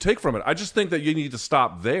think you should take from it. I just think that you need to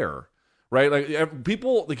stop there, right?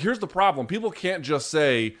 Here's the problem: people can't just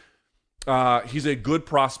say he's a good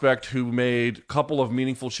prospect who made a couple of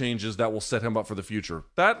meaningful changes that will set him up for the future.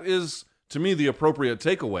 That is, to me, the appropriate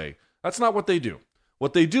takeaway. That's not what they do.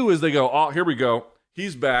 What they do is they go, oh, here we go.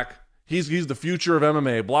 He's back. He's the future of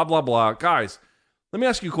MMA, blah, blah, blah. Guys, let me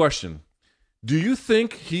ask you a question. Do you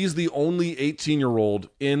think he's the only 18-year-old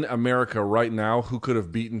in America right now who could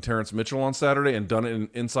have beaten Terrence Mitchell on Saturday and done it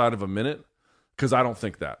inside of a minute? because I don't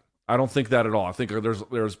think that. I don't think that at all. I think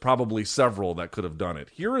there's probably several that could have done it.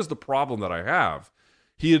 Here is the problem that I have.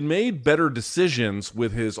 He had made better decisions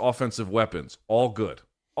with his offensive weapons. All good.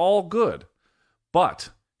 All good. But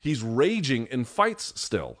he's raging in fights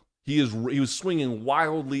still. He was swinging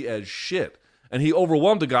wildly as shit. And he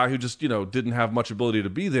overwhelmed a guy who just, didn't have much ability to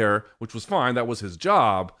be there, which was fine. That was his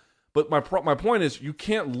job. But my point is, you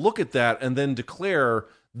can't look at that and then declare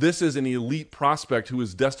this is an elite prospect who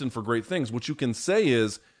is destined for great things. What you can say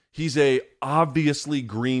is he's a obviously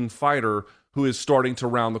green fighter who is starting to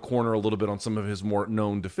round the corner a little bit on some of his more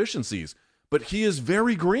known deficiencies. But he is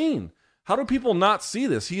very green. How do people not see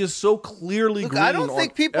this? He is so clearly green. I don't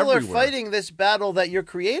think people are fighting this battle that you're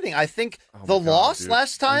creating. I think the loss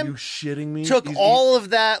last time are you shitting me? took all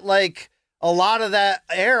of that, a lot of that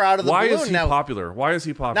air out of the balloon. Why is he popular? Why is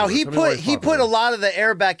he popular? Now, he put a lot of the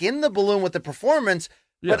air back in the balloon with the performance,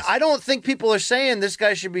 yes. But I don't think people are saying this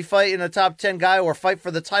guy should be fighting a top 10 guy or fight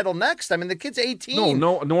for the title next. I mean, the kid's 18.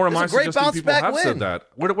 No, nor am I suggesting people have win. said that.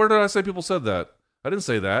 Where did I say people said that? I didn't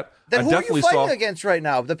say that. Then who are you fighting against right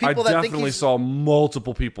now? The people I definitely saw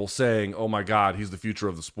multiple people saying, "Oh my God, he's the future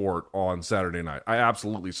of the sport" on Saturday night. I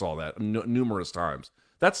absolutely saw that numerous times.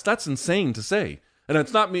 That's insane to say, and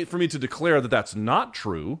it's not for me to declare that that's not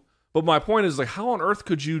true. But my point is, how on earth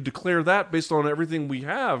could you declare that based on everything we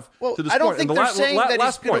have to this I don't point? think they're saying that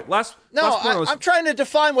last point. I'm trying to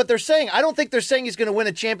define what they're saying. I don't think they're saying he's going to win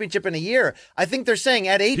a championship in a year. I think they're saying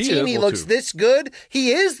at 18 he looks this good.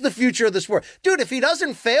 He is the future of the sport. Dude, if he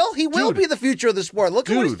doesn't fail, he will be the future of the sport. Look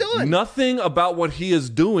at what he's doing. Nothing about what he is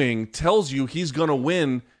doing tells you he's going to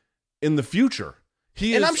win in the future.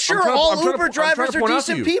 I'm sure all Uber drivers are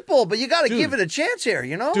decent people, but you got to give it a chance here,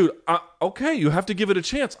 Dude, okay, you have to give it a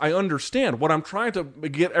chance. I understand. What I'm trying to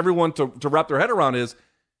get everyone to wrap their head around is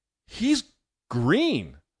he's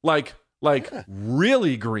green.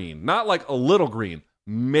 Really green. Not like a little green.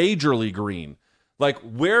 Majorly green.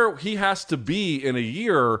 Where he has to be in a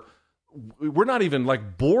year, we're not even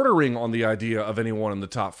bordering on the idea of anyone in the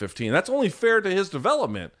top 15. That's only fair to his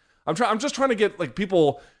development. I'm just trying to get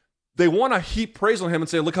people... They want to heap praise on him and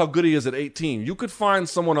say, look how good he is at 18. You could find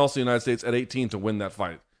someone else in the United States at 18 to win that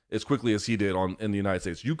fight as quickly as he did in the United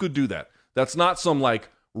States. You could do that. That's not some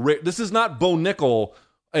this is not Bo Nickel,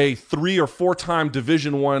 a 3 or 4 time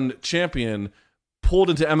Division I champion pulled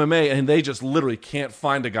into MMA, and they just literally can't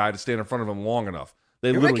find a guy to stand in front of him long enough.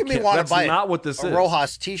 You're making me want to buy not what this is.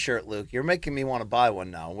 Rojas t-shirt, Luke. You're making me want to buy one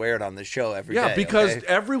now and wear it on the show every day. Yeah, because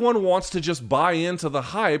everyone wants to just buy into the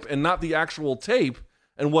hype and not the actual tape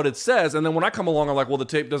and what it says. And then when I come along, I'm like, well, the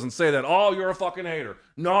tape doesn't say that. Oh, you're a fucking hater.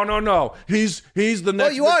 No. He's the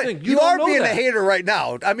next thing. You are being a hater right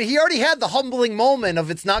now. I mean, he already had the humbling moment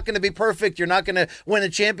of it's not going to be perfect. You're not going to win a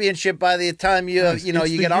championship by the time you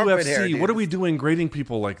get armpit hair. What are we doing grading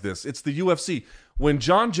people like this? It's the UFC. When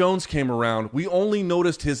John Jones came around, we only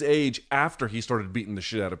noticed his age after he started beating the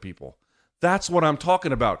shit out of people. That's what I'm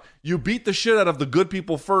talking about. You beat the shit out of the good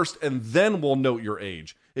people first, and then we'll note your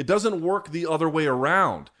age. It doesn't work the other way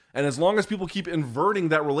around. And as long as people keep inverting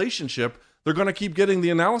that relationship, they're going to keep getting the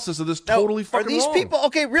analysis of this totally fucking wrong. Are these people,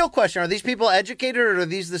 okay, real question, are these people educated, or are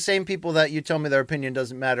these the same people that you tell me their opinion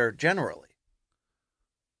doesn't matter generally?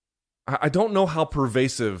 I don't know how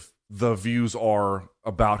pervasive the views are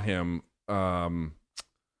about him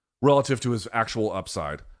relative to his actual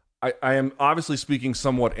upside. I am obviously speaking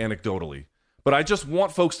somewhat anecdotally, but I just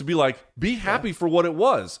want folks to be happy for what it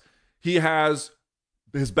was.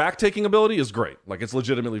 His back-taking ability is great. It's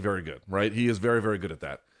legitimately very good, right? He is very, very good at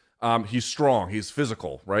that. He's strong. He's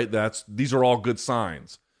physical, right? These are all good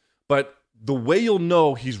signs. But the way you'll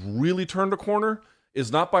know he's really turned a corner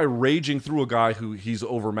is not by raging through a guy who he's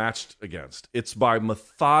overmatched against. It's by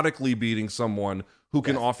methodically beating someone who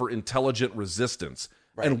can offer intelligent resistance.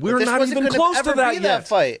 Right. And we're not even close to that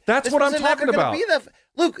yet. That's what I'm talking about.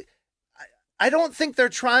 Luke, I don't think they're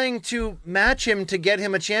trying to match him to get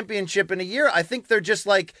him a championship in a year. I think they're just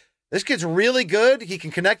this kid's really good. He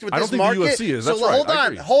can connect with this market. I don't think the UFC is. That's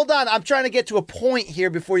right. Hold on. I'm trying to get to a point here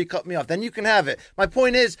before you cut me off. Then you can have it. My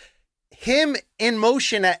point is, him in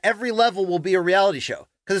motion at every level will be a reality show.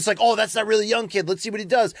 Because it's that's that really young kid. Let's see what he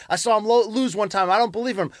does. I saw him lose one time. I don't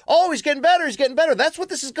believe him. Oh, he's getting better. That's what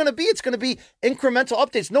this is going to be. It's going to be incremental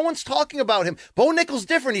updates. No one's talking about him. Bo Nickel's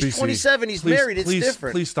different. He's 27. He's married. It's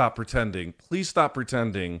different. Please stop pretending. Please stop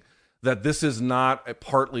pretending that this is not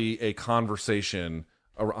partly a conversation.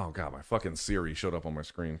 Oh, God, my fucking Siri showed up on my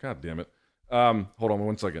screen. God damn it. Hold on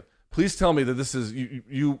 1 second. Please tell me that this is,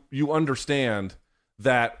 you understand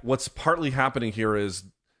that what's partly happening here is,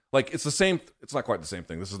 it's the same, it's not quite the same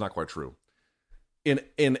thing. This is not quite true.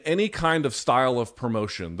 in any kind of style of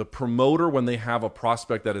promotion, the promoter, when they have a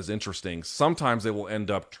prospect that is interesting, sometimes they will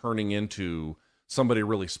end up turning into somebody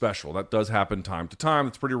really special. That does happen time to time.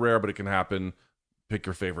 It's pretty rare, but it can happen. Pick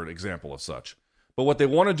your favorite example of such. But what they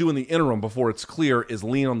want to do in the interim before it's clear is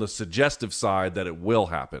lean on the suggestive side that it will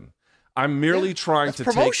happen. I'm merely trying to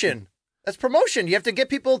promotion. That's promotion. You have to get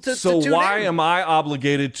people to So tune why in. am I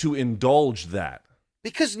obligated to indulge that?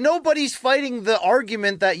 Because nobody's fighting the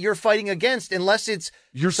argument that you're fighting against, unless it's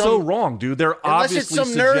so wrong, dude. They're unless it's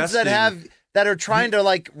obviously some nerds that are trying to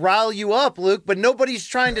like rile you up, Luke. But nobody's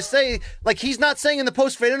trying to say, like, he's not saying in the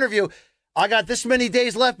post-fight interview, I got this many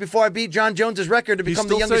days left before I beat John Jones's record to become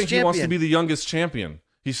the youngest champion. He wants to be the youngest champion.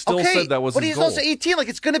 He still said that was his goal. But he's also 18. Like,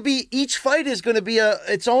 it's going to be, each fight is going to be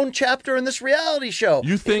its own chapter in this reality show.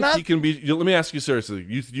 You think he can be? Let me ask you seriously.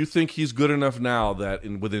 You think he's good enough now that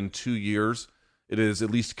within 2 years, it is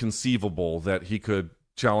at least conceivable that he could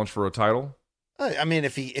challenge for a title? I mean,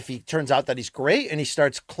 if he turns out that he's great and he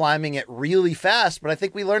starts climbing it really fast, but I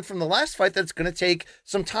think we learned from the last fight that it's going to take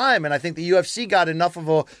some time, and I think the UFC got enough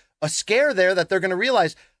of a scare there that they're going to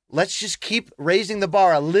realize, let's just keep raising the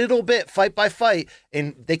bar a little bit, fight by fight,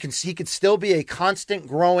 and he could still be a constant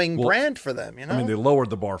growing brand for them. You know, I mean, they lowered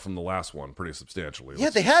the bar from the last one pretty substantially. Yeah,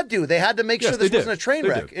 they had to. They had to make sure this wasn't a train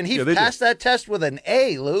wreck, and he passed that test with an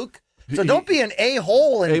A, Luke. So don't be an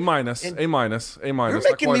A-hole. A minus. You're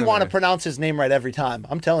making me want to pronounce his name right every time.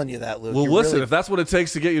 I'm telling you that, Luke. Well, listen, if that's what it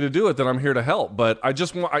takes to get you to do it, then I'm here to help. But I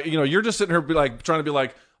just want, you're just sitting here trying to be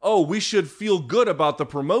like, oh, we should feel good about the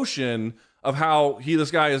promotion of how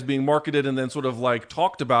this guy is being marketed and then sort of like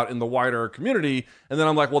talked about in the wider community. And then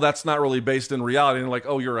I'm like, well, that's not really based in reality. And like,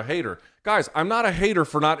 oh, you're a hater. Guys, I'm not a hater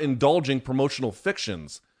for not indulging promotional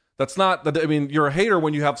fictions. That's not, I mean, you're a hater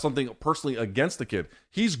when you have something personally against the kid.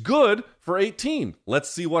 He's good for 18. Let's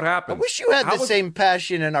see what happens. I wish you had the same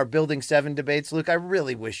passion in our Building 7 debates, Luke. I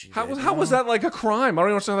really wish you did. How was that like a crime? I don't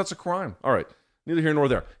even understand how that's a crime. All right. Neither here nor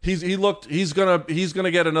there. He's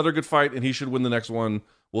gonna get another good fight, and he should win the next one.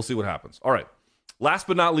 We'll see what happens. All right. Last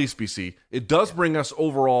but not least, BC, it does bring us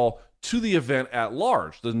overall to the event at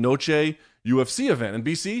large, the Noche UFC event. And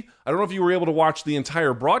BC, I don't know if you were able to watch the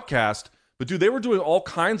entire broadcast, but dude, they were doing all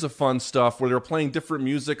kinds of fun stuff where they were playing different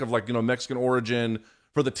music of like, Mexican origin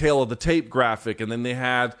for the Tale of the Tape graphic. And then they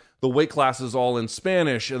had the weight classes all in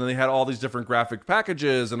Spanish. And then they had all these different graphic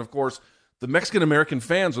packages. And of course, the Mexican-American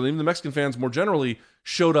fans, or even the Mexican fans more generally,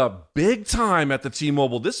 showed up big time at the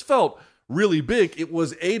T-Mobile. This felt really big. It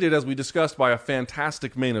was aided, as we discussed, by a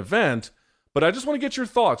fantastic main event. But I just want to get your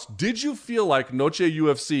thoughts. Did you feel like Noche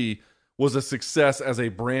UFC was a success as a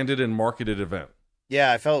branded and marketed event?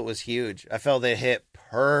 Yeah, I felt it was huge. I felt it hit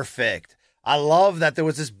perfect. I love that there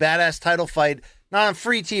was this badass title fight, not on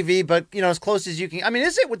free TV, but, as close as you can. I mean,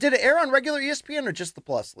 did it air on regular ESPN or just the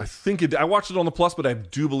Plus? I think I watched it on the Plus, but I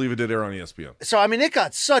do believe it did air on ESPN. So, I mean, it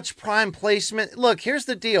got such prime placement. Look, here's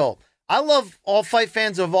the deal. I love all fight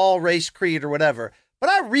fans of all race, creed, or whatever, but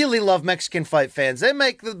I really love Mexican fight fans. They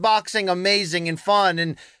make the boxing amazing and fun,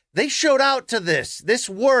 and they showed out to this. This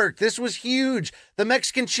worked. This was huge. The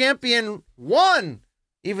Mexican champion won,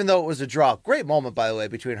 even though it was a draw. Great moment, by the way,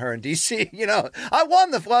 between her and DC. I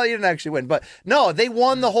won well, you didn't actually win, but no, they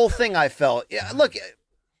won the whole thing, I felt. Yeah, look,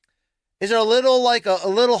 is there a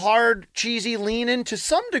little hard, cheesy lean in to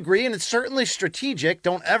some degree? And it's certainly strategic.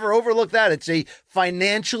 Don't ever overlook that. It's a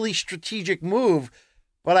financially strategic move.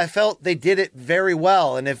 But I felt they did it very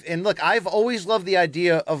well. And look, I've always loved the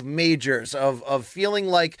idea of majors, of feeling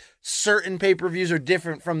like certain pay-per-views are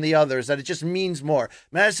different from the others, that it just means more.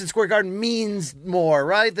 Madison Square Garden means more,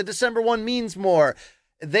 right? The December one means more.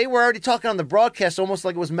 They were already talking on the broadcast almost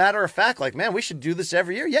like it was matter of fact, like, man, we should do this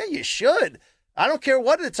every year. Yeah, you should. I don't care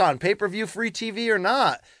what it's on, pay-per-view, free TV or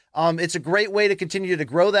not. It's a great way to continue to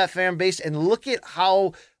grow that fan base. And look at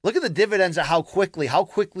the dividends of how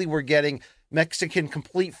quickly we're getting Mexican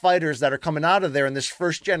complete fighters that are coming out of there in this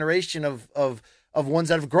first generation of ones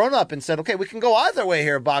that have grown up and said, okay, we can go either way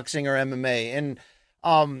here, boxing or MMA. And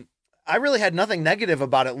I really had nothing negative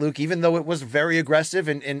about it, Luke, even though it was very aggressive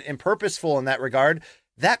and purposeful in that regard.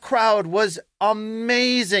 That crowd was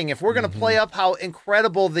amazing. If we're going to play up how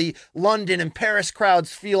incredible the London and Paris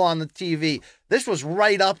crowds feel on the TV, this was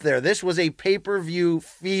right up there. This was a pay-per-view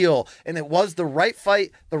feel, and it was the right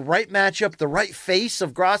fight, the right matchup, the right face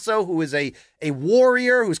of Grasso, who is a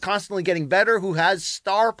warrior, who's constantly getting better, who has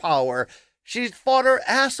star power. She fought her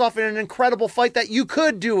ass off in an incredible fight that you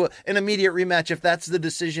could do an immediate rematch if that's the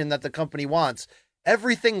decision that the company wants.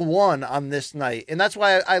 Everything won on this night. And that's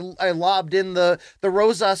why I lobbed in the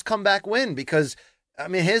Rosas comeback win, because, I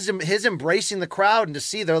mean, his embracing the crowd and to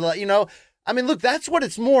see they're like, I mean, look, that's what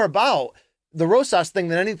it's more about, the Rosas thing,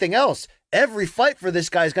 than anything else. every fight for this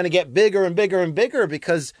guy is going to get bigger and bigger and bigger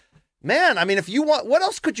because, man, I mean, if you want, what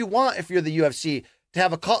else could you want if you're the UFC? To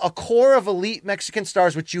have a core of elite Mexican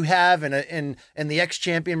stars, which you have in the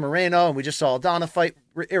ex-champion Moreno, and we just saw Aldana fight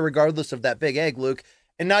irregardless of that big egg, Luke.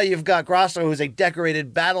 And now you've got Grasso, who's a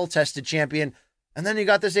decorated, battle-tested champion, and then you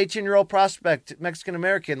got this 18-year-old prospect,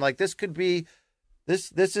 Mexican-American. Like, this could be,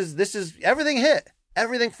 this is, everything hit.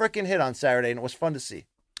 Everything freaking hit on Saturday, and it was fun to see.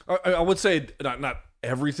 I would say not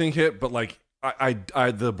everything hit, but like,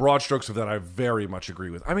 I the broad strokes of that I very much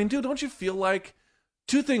agree with. I mean, dude, don't you feel like,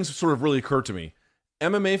 two things sort of really occurred to me.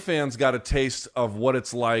 MMA fans got a taste of what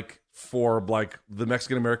it's like for like the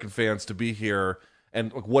Mexican American fans to be here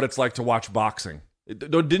and what it's like to watch boxing.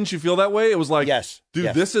 Didn't you feel that way? It was like, yes, dude,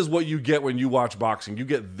 yes. This is what you get when you watch boxing. You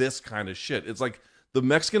get this kind of shit. It's like the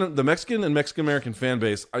Mexican and Mexican American fan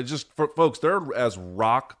base. Folks, they're as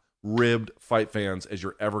rock-ribbed fight fans as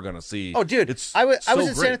you're ever gonna see. Oh, dude, I was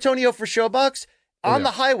in San Antonio for Showbox on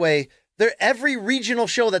the highway. Every regional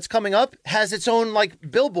show that's coming up has its own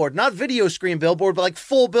like billboard, not video screen billboard, but like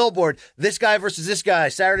full billboard. This guy versus this guy,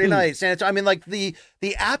 Saturday night, San Antonio. I mean, like the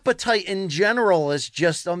appetite in general is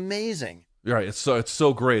just amazing. Right, it's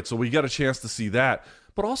so great. So we got a chance to see that,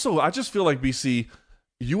 but also I just feel like BC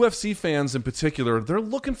UFC fans in particular, they're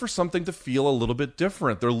looking for something to feel a little bit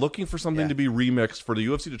different. They're looking for something to be remixed, for the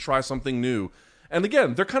UFC to try something new. And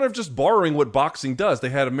again, they're kind of just borrowing what boxing does. They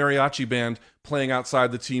had a mariachi band playing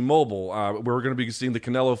outside the T-Mobile. We're going to be seeing the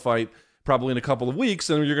Canelo fight probably in a couple of weeks,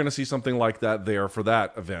 and you're going to see something like that there for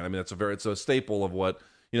that event. I mean, it's a staple of what,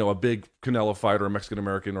 you know, a big Canelo fight or a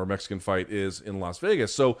Mexican-American or Mexican fight is in Las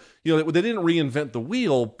Vegas. So, you know, they didn't reinvent the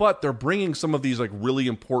wheel, but they're bringing some of these like really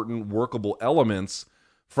important workable elements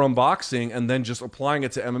from boxing and then just applying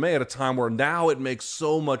it to MMA at a time where now it makes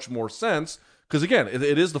so much more sense. Because, again,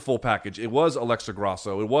 it is the full package. It was Alexa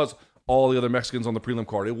Grasso. It was all the other Mexicans on the prelim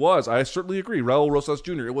card. It was, I certainly agree, Raul Rosas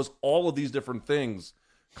Jr. It was all of these different things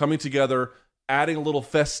coming together, adding a little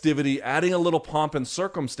festivity, adding a little pomp and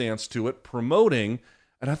circumstance to it, promoting,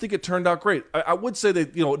 and I think it turned out great. I would say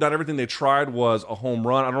that, you know, not everything they tried was a home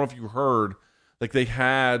run. I don't know if you heard, like they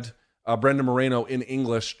had Brendan Moreno in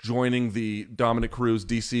English joining the Dominic Cruz,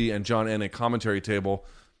 DC, and John N. commentary table.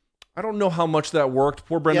 I don't know how much that worked.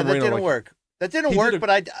 Poor Brendan Moreno. Yeah, that didn't work. That didn't work,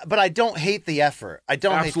 but I don't hate the effort. I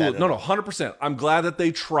don't hate that. No, 100%. I'm glad that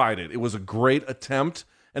they tried it. It was a great attempt.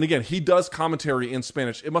 And again, he does commentary in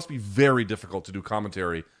Spanish. It must be very difficult to do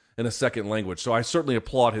commentary in a second language. So I certainly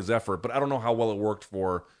applaud his effort, but I don't know how well it worked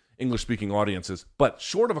for English-speaking audiences. But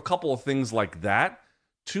short of a couple of things like that,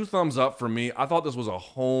 2 thumbs up for me. I thought this was a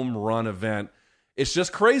home run event. It's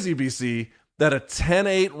just crazy, BC, that a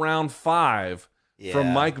 10-8 round 5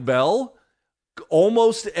 from Mike Bell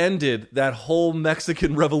almost ended that whole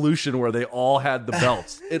Mexican revolution where they all had the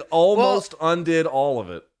belts. It almost undid all of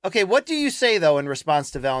it. Okay, what do you say, though, in response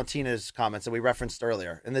to Valentina's comments that we referenced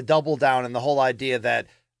earlier, and the double down and the whole idea that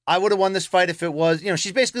I would have won this fight if it was, you know,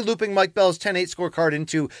 she's basically looping Mike Bell's 10-8 scorecard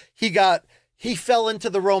into he fell into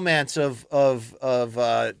the romance of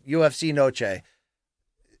UFC Noche.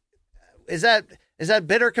 Is that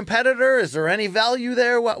bitter competitor? Is there any value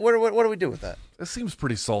there? What do we do with that? It seems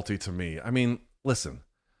pretty salty to me. I mean, listen,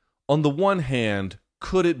 on the one hand,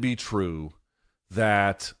 could it be true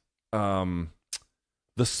that the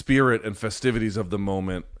spirit and festivities of the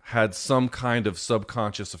moment had some kind of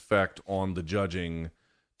subconscious effect on the judging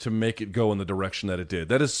to make it go in the direction that it did?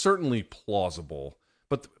 That is certainly plausible.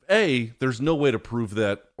 But A, there's no way to prove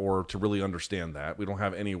that or to really understand that. We don't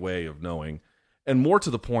have any way of knowing. And more to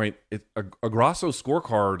the point, a Grasso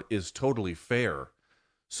scorecard is totally fair.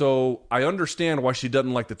 So I understand why she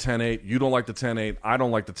doesn't like the 10-8. You don't like the 10-8. I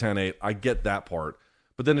don't like the 10-8. I get that part.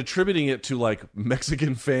 But then attributing it to like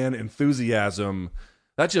Mexican fan enthusiasm,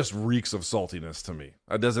 that just reeks of saltiness to me.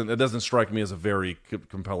 It doesn't strike me as a very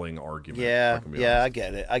compelling argument. Yeah, I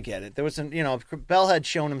get it. There was Bell had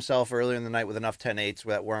shown himself earlier in the night with enough 10-8s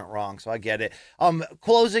that weren't wrong, so I get it.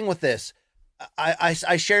 Closing with this.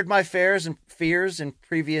 I shared my fears in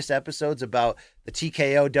previous episodes about the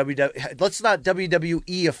TKO WWE. Let's not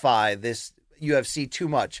WWEify this UFC too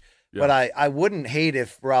much, but I wouldn't hate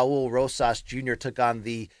if Raul Rosas Jr. took on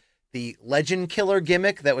the legend killer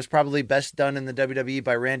gimmick that was probably best done in the WWE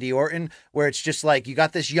by Randy Orton, where it's just like you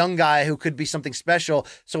got this young guy who could be something special.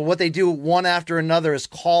 So what they do one after another is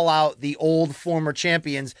call out the old former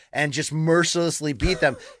champions and just mercilessly beat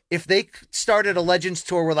them. If they started a Legends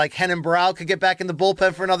tour where like Henan Barao could get back in the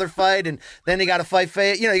bullpen for another fight, and then you got to fight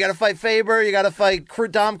you got to fight Faber, you got to fight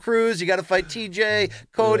Dom Cruz, you got to fight TJ,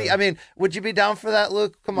 Cody. Yeah. I mean, would you be down for that,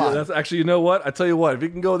 Luke? Come on. That's actually, you know what? I tell you what, if you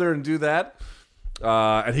can go there and do that,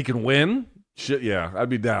 and he can win, Shit, yeah, I'd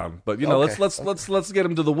be down. But let's get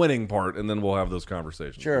him to the winning part, and then we'll have those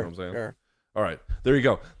conversations. Sure, you know what I'm saying? Sure. All right, there you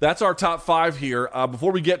go. That's our top 5 here.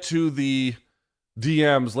 Before we get to the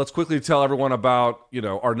DMs, let's quickly tell everyone about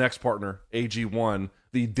our next partner, AG1,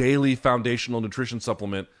 the daily foundational nutrition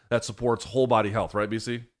supplement that supports whole body health. Right,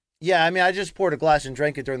 BC? Yeah, I mean, I just poured a glass and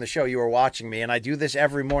drank it during the show. You were watching me, and I do this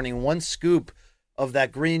every morning. 1 scoop of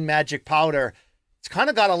that green magic powder. It's kind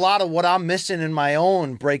of got a lot of what I'm missing in my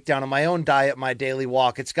own breakdown of my own diet, my daily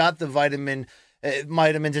walk. It's got the vitamins.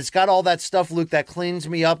 It's got all that stuff, Luke, that cleans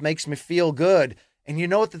me up, makes me feel good. And you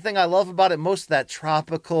know what the thing I love about it most? That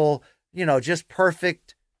tropical, just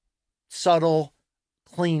perfect, subtle,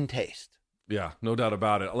 clean taste. Yeah, no doubt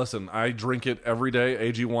about it. Listen, I drink it every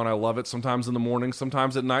day. AG1, I love it. Sometimes in the morning,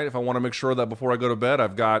 sometimes at night. If I want to make sure that before I go to bed,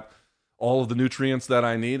 I've got all of the nutrients that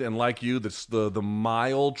I need. And like you, the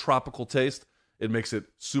mild tropical taste, it makes it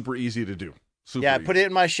super easy to do. Super easy. Put it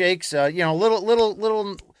in my shakes.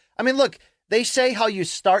 Little. I mean, look, they say how you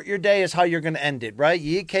start your day is how you're going to end it, right?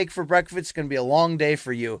 You eat cake for breakfast, it's going to be a long day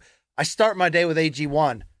for you. I start my day with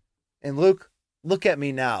AG1. And Luke, look at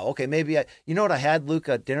me now. Okay, maybe you know what I had, Luke,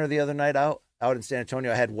 at dinner the other night out in San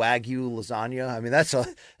Antonio? I had Wagyu lasagna. I mean,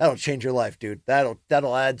 that'll change your life, dude.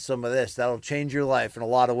 That'll add some of this. That'll change your life in a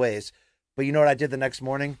lot of ways. But you know what I did the next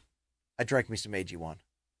morning? I drank me some AG1.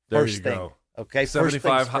 There you go. Okay,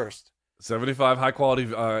 75 high quality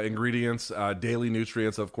ingredients, daily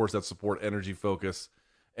nutrients, of course, that support energy, focus,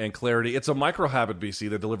 and clarity. It's a micro habit, BC,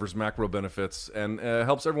 that delivers macro benefits and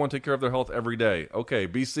helps everyone take care of their health every day. Okay,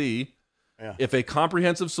 BC, if a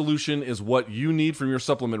comprehensive solution is what you need from your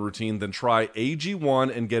supplement routine, then try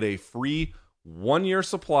AG1 and get a free 1-year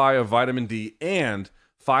supply of vitamin D and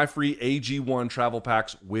 5 free AG1 travel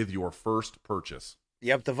packs with your first purchase.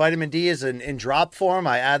 Yep, the vitamin D is in drop form.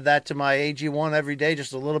 I add that to my AG1 every day,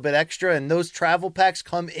 just a little bit extra. And those travel packs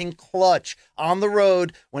come in clutch on the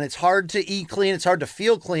road when it's hard to eat clean, it's hard to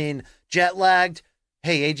feel clean, jet lagged.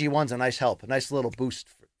 Hey, AG1's a nice help, a nice little boost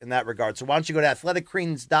in that regard. So why don't you go to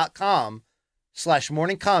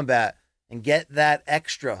athleticgreens.com/morningcombat and get that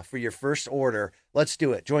extra for your first order. Let's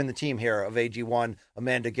do it. Join the team here of AG1,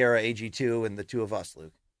 Amanda Guerra, AG2, and the two of us,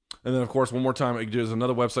 Luke. And then, of course, one more time, there's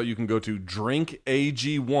another website you can go to, Drink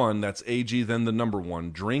AG1. That's AG, then the number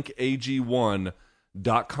 1.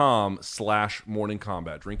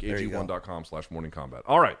 DrinkAG1.com/morningcombat. DrinkAG1.com/morningcombat.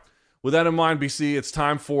 All right. With that in mind, BC, it's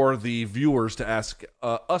time for the viewers to ask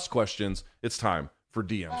us questions. It's time for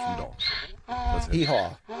DMs from Dogs.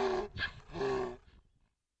 Hee-haw.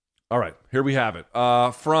 All right. Here we have it.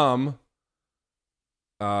 From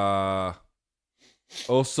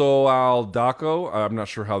Oso Aldaco. I'm not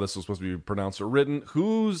sure how this is supposed to be pronounced or written.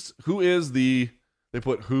 Who is the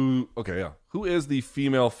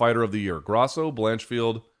female fighter of the year? Grasso,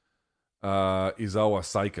 Blanchfield, Izawa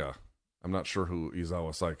Saika. I'm not sure who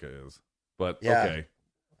Izawa Saika is, but okay.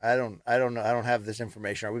 I don't know. I don't have this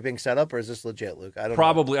information. Are we being set up or is this legit, Luke? I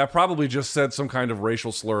probably just said some kind of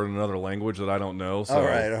racial slur in another language that I don't know. So. All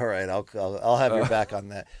right. I'll have your back on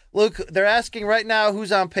that. Luke, they're asking right now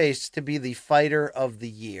who's on pace to be the fighter of the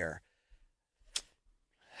year.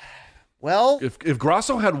 Well, if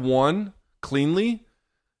Grasso had won cleanly,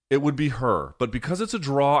 it would be her. But because it's a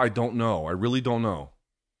draw, I don't know. I really don't know.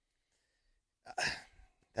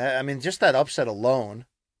 I mean, just that upset alone.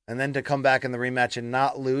 And then to come back in the rematch and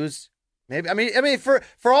not lose, maybe. I mean, for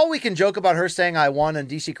all we can joke about her saying I won and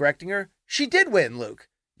DC correcting her, she did win, Luke.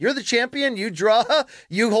 You're the champion. You draw.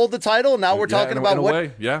 You hold the title. Now we're talking about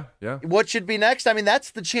what. Yeah. What should be next? I mean,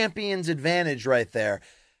 that's the champion's advantage right there.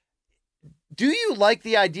 Do you like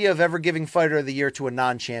the idea of ever giving Fighter of the Year to a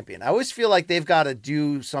non-champion? I always feel like they've got to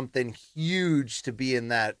do something huge to be in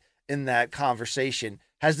that conversation.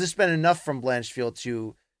 Has this been enough from Blanchfield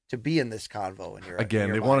to be in this convo?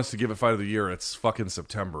 They want us to give it Fight of the Year. It's fucking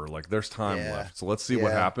September. Like, there's time left. So let's see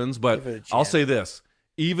what happens. But I'll say this.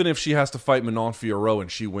 Even if she has to fight Manon Fiorot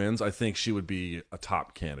and she wins, I think she would be a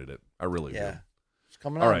top candidate. I really do. She's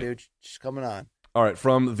coming on, dude. She's coming on. All right,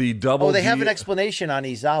 from the double... Oh, they have an explanation on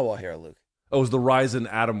Izawa here, Luke. Oh, it's the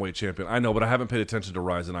Ryzen Atomweight champion. I know, but I haven't paid attention to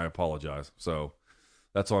Ryzen. I apologize. So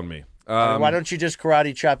that's on me. Why don't you just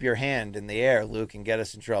karate chop your hand in the air, Luke, and get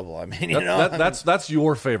us in trouble? I mean, that's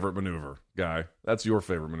your favorite maneuver, guy. That's your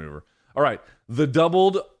favorite maneuver. All right, the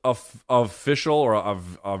doubled official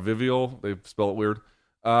or Vivial, they spell it weird.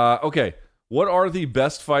 Okay, what are the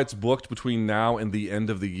best fights booked between now and the end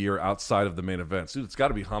of the year outside of the main events? Dude, it's got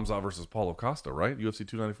to be Hamza versus Paulo Costa, right? UFC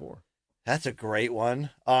 294. That's a great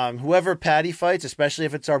one. Whoever Patty fights, especially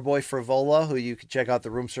if it's our boy Frivola, who you can check out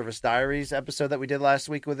the Room Service Diaries episode that we did last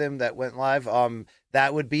week with him that went live.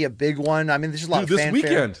 That would be a big one. I mean, there's a lot of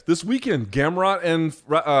fanfare. This weekend, Gamrot and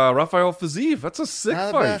Rafael Fiziev. That's a sick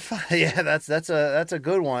fight. Yeah, that's a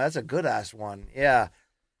good one. That's a good ass one. Yeah,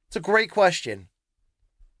 it's a great question.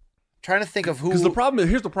 Trying to think of who. Because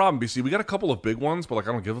here's the problem, BC. We got a couple of big ones, but like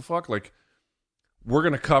I don't give a fuck. Like we're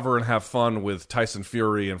gonna cover and have fun with Tyson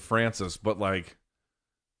Fury and Francis, but like,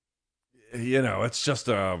 you know, it's just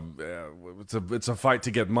it's a fight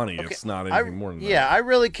to get money. Okay. It's not anything more than that. Yeah, I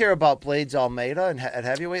really care about Blades Almeida and at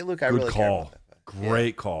heavyweight, Luke. I really care about that.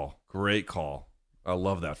 Great call. I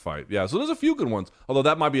love that fight. Yeah, so there's a few good ones. Although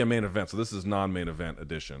that might be a main event, so this is non-main event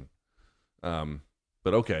edition. But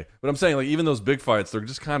okay. But I'm saying like even those big fights, they're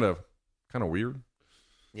just kind of weird.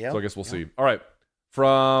 Yeah. So I guess we'll see. All right.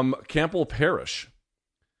 From Campbell Parish,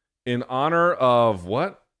 in honor of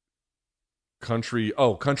what? Country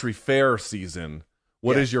fair season.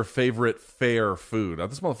 What is your favorite fair food?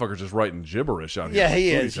 This motherfucker's just writing gibberish out here. Yeah,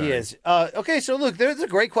 he is. Okay, so look, there's a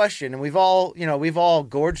great question, and we've all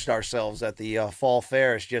gorged ourselves at the fall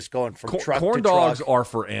fairs, just going from truck to truck. Corn dogs are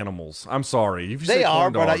for animals. I'm sorry. They are,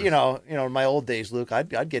 but you know, in my old days, Luke,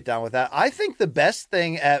 I'd get down with that. I think the best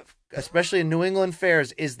thing especially in New England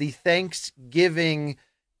fairs, is the Thanksgiving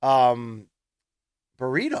burrito.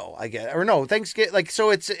 I guess, or no, Thanksgiving. Like, so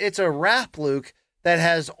it's a wrap, Luke, that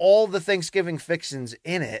has all the Thanksgiving fixings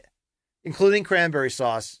in it, including cranberry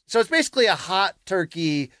sauce. So it's basically a hot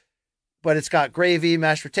turkey, but it's got gravy,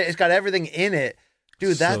 mashed potatoes. It's got everything in it.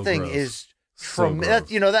 Dude, that thing is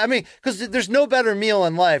tremendous. You know, I mean, because there's no better meal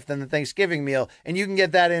in life than the Thanksgiving meal, and you can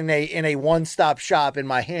get that in a one-stop shop in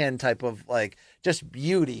my hand type of like just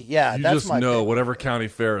beauty. Yeah, you that's just my know favorite. Whatever county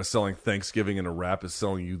fair is selling Thanksgiving in a wrap is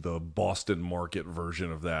selling you the Boston Market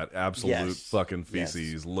version of that. Absolute fucking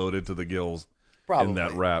feces loaded to the gills. Probably. In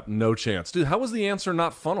that wrap. No chance. Dude, how was the answer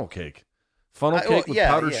not funnel cake? Funnel cake with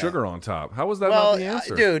powdered sugar on top. How was that not the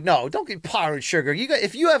answer? Dude, no, don't get powdered sugar.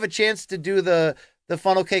 If you have a chance to do the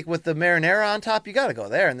funnel cake with the marinara on top, you got to go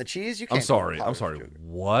there. And the cheese, you can't. I'm sorry. Sugar.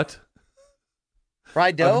 What?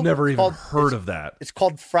 Fried dough? I've never even heard of that. It's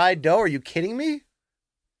called fried dough. Are you kidding me?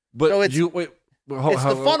 But so it's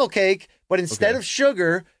the funnel cake, but instead of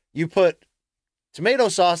sugar, you put tomato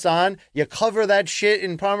sauce on, you cover that shit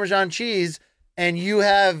in Parmesan cheese, and you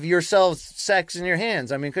have yourselves sex in your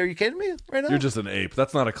hands. I mean, are you kidding me right now? You're just an ape.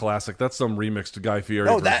 That's not a classic. That's some remixed Guy Fieri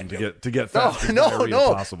version to get fat.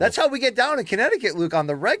 No. That's how we get down in Connecticut, Luke, on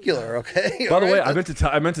the regular. Okay. By the way, I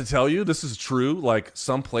meant to tell you this is true. Like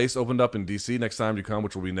some place opened up in DC. Next time you come,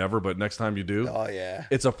 which will be never, but next time you do. Oh yeah.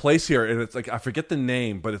 It's a place here, and it's like I forget the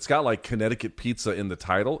name, but it's got like Connecticut pizza in the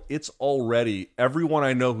title. It's already everyone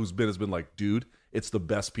I know has been like, dude, it's the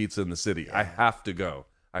best pizza in the city. Yeah. I have to go.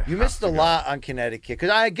 You missed a lot on Connecticut because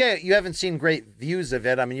I get you haven't seen great views of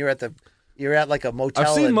it. I mean, you're at like a motel.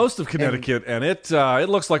 I've seen most of Connecticut, and it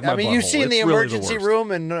looks like my. I mean, you've seen the emergency room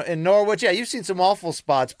in Norwich. Yeah, you've seen some awful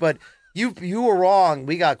spots, but you were wrong.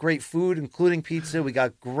 We got great food, including pizza. We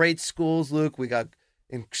got great schools, Luke. We got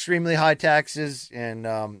extremely high taxes,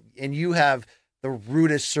 and you have the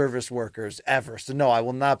rudest service workers ever. So no, I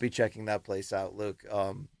will not be checking that place out, Luke.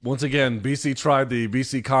 Once again, BC tried the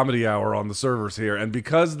BC Comedy Hour on the servers here, and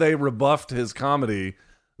because they rebuffed his comedy,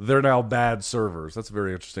 they're now bad servers. That's a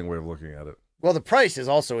very interesting way of looking at it. Well, the price is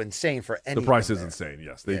also insane for any. The price is insane.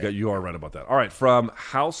 Yes, you are right about that. All right, from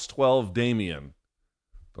House 12 Damien.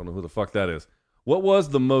 Don't know who the fuck that is. What was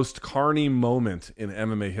the most carny moment in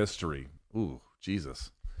MMA history? Ooh, Jesus.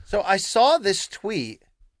 So I saw this tweet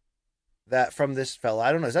that from this fella.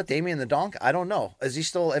 I don't know. Is that Damien the Donk? I don't know. Is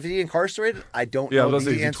he incarcerated? I don't know. Yeah, is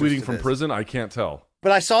he tweeting from prison? I can't tell.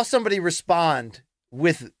 But I saw somebody respond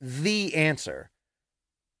with the answer.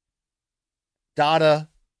 Dada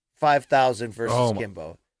 5,000 versus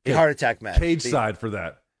Kimbo. A heart attack match. Cage side for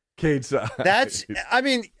that. Cage side. That's, I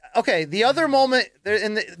mean, okay, the other moment,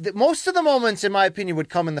 and most of the moments, in my opinion, would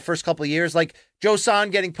come in the first couple of years, like Joe San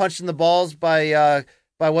getting punched in the balls by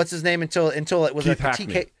what's his name until it was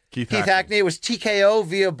Keith Hackney. It was TKO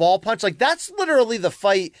via ball punch. Like, that's literally the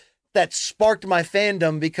fight that sparked my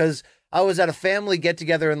fandom because I was at a family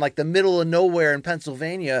get-together in, like, the middle of nowhere in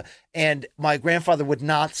Pennsylvania, and my grandfather would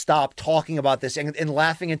not stop talking about this and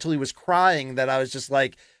laughing until he was crying that I was just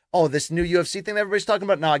like, oh, this new UFC thing that everybody's talking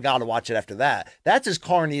about? Now I got to watch it after that. That's as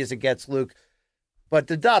carny as it gets, Luke. But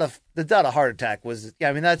the Dada heart attack was,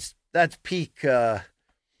 I mean, that's peak,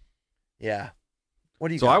 yeah. What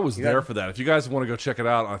do you got? I was there for that. If you guys want to go check it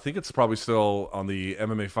out, I think it's probably still on the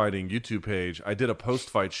MMA Fighting YouTube page. I did a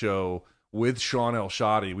post-fight show with Sean El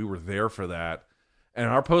Shadi. We were there for that. And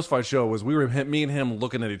our post-fight show was me and him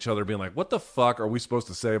looking at each other being like, what the fuck are we supposed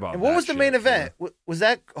to say about And that what was the shit? main event? Was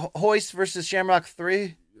that Hoist versus Shamrock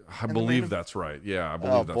 3? I believe that's right. Yeah, I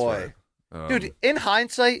believe that's right. Dude, in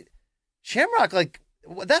hindsight, Shamrock, like,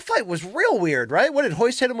 that fight was real weird, right? What, did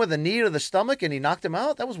Hoist hit him with a knee to the stomach and he knocked him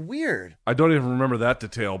out? That was weird. I don't even remember that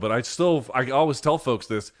detail, but I always tell folks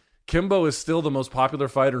this. Kimbo is still the most popular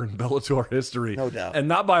fighter in Bellator history. No doubt. And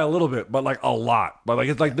not by a little bit, but like a lot. But like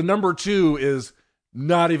it's like the number 2 is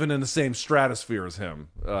not even in the same stratosphere as him.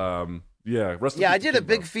 I did a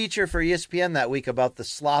big feature for ESPN that week about the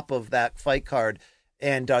slop of that fight card,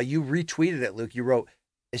 and you retweeted it, Luke. You wrote,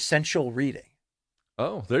 essential reading.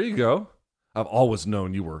 Oh, there you go. I've always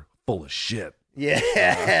known you were full of shit. Yeah,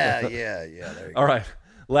 yeah. There you go. All right.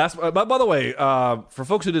 By the way, for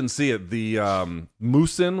folks who didn't see it, the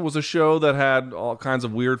Moosin was a show that had all kinds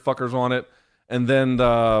of weird fuckers on it. And then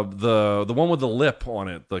the one with the lip on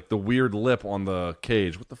it, like the weird lip on the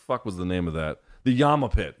cage. What the fuck was the name of that? The Yama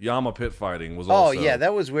Pit fighting was also. Oh, yeah,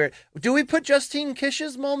 that was weird. Do we put Justine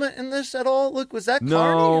Kish's moment in this at all? Look, was that carny?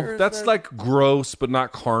 No, that's like gross, but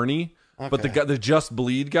not carny. Okay. But the Just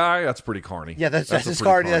Bleed guy, that's pretty carny. Yeah, that's as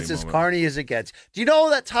carny. That's as carny as it gets. Do you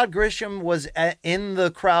know that Todd Grisham was in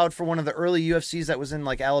the crowd for one of the early UFCs that was in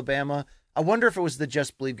like Alabama? I wonder if it was the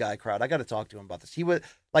Just Bleed guy crowd. I got to talk to him about this. He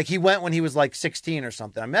went when he was like 16 or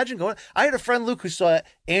something. Imagine going. I had a friend, Luke, who saw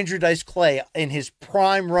Andrew Dice Clay in his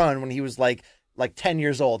prime run when he was like 10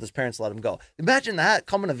 years old. His parents let him go. Imagine that,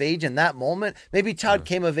 coming of age in that moment. Maybe Todd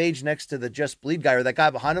came of age next to the Just Bleed guy or that guy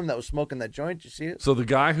behind him that was smoking that joint. Did you see it? So the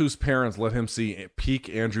guy whose parents let him see peak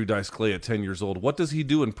Andrew Dice Clay at 10 years old, what does he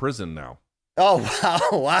do in prison now? Oh,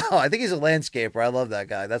 wow. I think he's a landscaper. I love that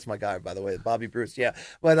guy. That's my guy, by the way, Bobby Bruce. Yeah.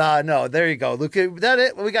 But no, there you go. Luke, is that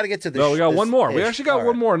it? We got to get to this. No, we got one more. Ish. We actually got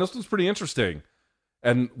one more, and this one's pretty interesting.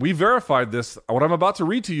 And we verified this. What I'm about to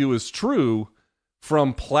read to you is true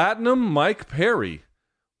from Platinum Mike Perry.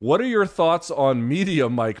 What are your thoughts on media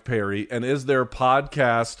Mike Perry, and is there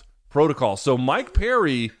podcast protocol? So Mike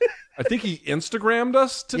Perry, I think he Instagrammed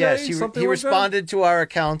us today. Yes, he responded to our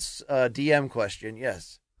account's DM question.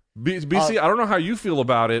 Yes. BC, I don't know how you feel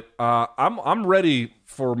about it. I'm ready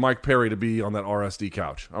for Mike Perry to be on that RSD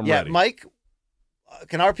couch. I'm ready. Mike,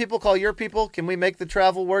 can our people call your people? Can we make the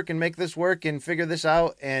travel work and make this work and figure this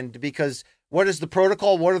out? And because what is the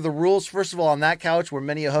protocol? What are the rules? First of all, on that couch where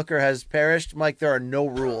many a hooker has perished, Mike, there are no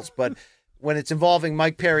rules. But when it's involving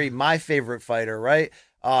Mike Perry, my favorite fighter, right?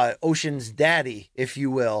 Ocean's daddy, if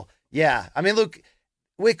you will. Yeah. I mean, look,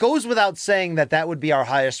 it goes without saying that would be our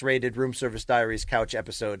highest rated Room Service Diaries couch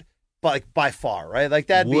episode, but like by far, right? Like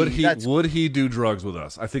that. Would he do drugs with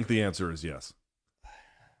us? I think the answer is yes.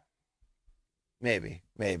 Maybe.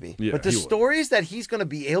 Yeah, but the stories that he's going to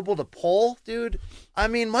be able to pull, dude, I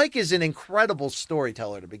mean, Mike is an incredible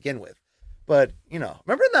storyteller to begin with. But,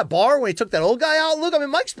 remember in that bar when he took that old guy out, Luke? I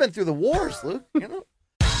mean, Mike's been through the wars, Luke,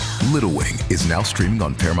 Little Wing is now streaming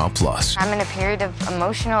on Paramount Plus. I'm in a period of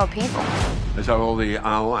emotional upheaval. Is that all the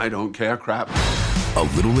I don't care crap? A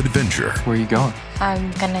little adventure. Where are you going?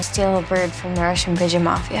 I'm gonna steal a bird from the Russian pigeon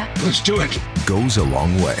mafia. Let's do it. Goes a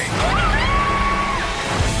long way.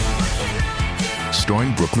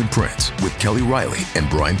 Starring Brooklyn Prince with Kelly Riley and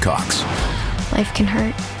Brian Cox. Life can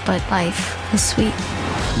hurt, but life is sweet.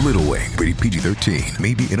 Little Wing, rated PG-13,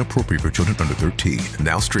 may be inappropriate for children under 13.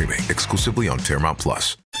 Now streaming exclusively on Paramount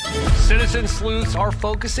Plus. Citizen sleuths are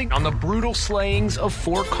focusing on the brutal slayings of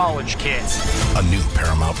 4 college kids. A new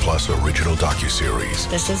Paramount Plus original docuseries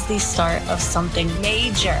This is the start of something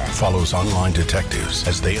major. follows online detectives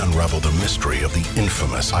as they unravel the mystery of the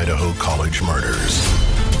infamous Idaho college murders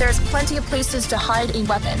There's plenty of places to hide a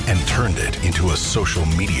weapon. and turned it into a social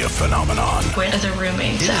media phenomenon. Where are the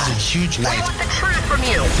roommates at? huge I want the truth from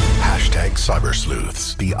you. Hashtag Cyber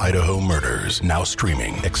Sleuths, the Idaho murders, now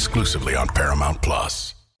streaming exclusively on Paramount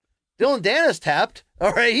Plus. Dylan Dennis tapped.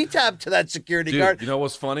 All right, he tapped to that security guard. You know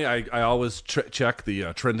what's funny? I always check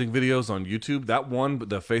the trending videos on YouTube. That one,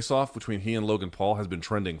 the face-off between he and Logan Paul has been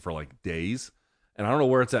trending for like days. And I don't know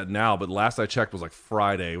where it's at now, but last I checked was like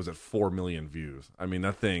Friday. It was at 4 million views. I mean,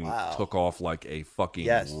 that thing took off like a fucking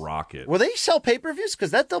rocket. Will they sell pay-per-views?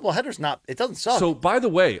 Because that doubleheader's it doesn't suck. So, by the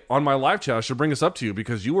way, on my live chat, I should bring this up to you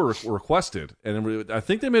because you were requested. And I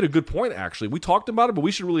think they made a good point, actually. We talked about it, but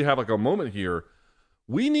we should really have like a moment here.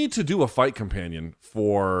 We need to do a fight companion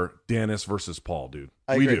for Dennis versus Paul, dude.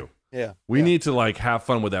 We do. Yeah. We need to like have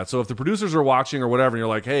fun with that. So if the producers are watching or whatever, and you're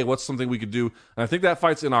like, hey, what's something we could do? And I think that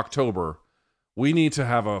fight's in October. We need to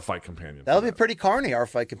have a fight companion. That'll be pretty carny, our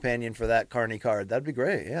fight companion for that carny card. That'd be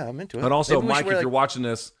great. Yeah, I'm into it. And also, Mike, if you're watching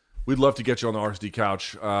this, we'd love to get you on the RSD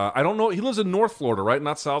couch. I don't know. He lives in North Florida, right?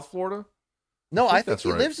 Not South Florida? No, I think that's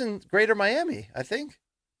he right. lives in Greater Miami. I think.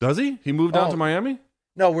 Does he? He moved down to Miami?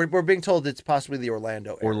 No, we're being told it's possibly the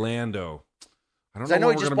Orlando area. Orlando. I don't 'Cause know. I know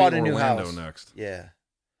when he we're just gonna bought be a in new Orlando house. next. Yeah.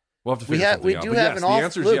 We'll have to figure something out. We do But have yes, an the off.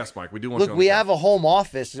 answer is Luke, yes, Mike. We do want Look, you on we the show. have a home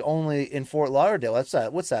office only in Fort Lauderdale. What's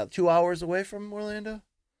that? 2 hours away from Orlando?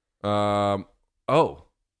 They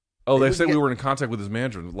said we were in contact with his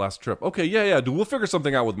manager in the last trip. Okay, yeah, dude. We'll figure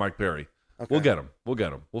something out with Mike Perry. Okay. We'll get him.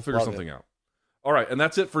 We'll figure something out. All right, and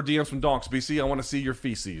that's it for DMs from Donks. BC, I want to see your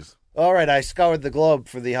feces. All right, I scoured the globe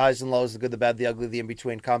for the highs and lows, the good, the bad, the ugly, the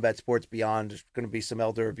in-between, combat sports beyond. There's going to be some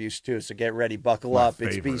elder abuse, too, so get ready. Buckle up.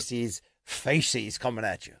 favorite. It's BC's Faces coming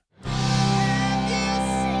at you.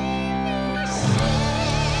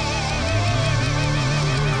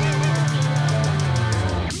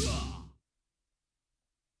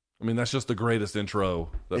 I mean, that's just the greatest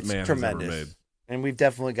intro that It's man tremendous. has ever made. And we've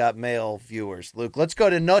definitely got male viewers. Luke, let's go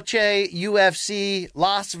to Noche, UFC,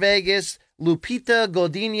 Las Vegas, Lupita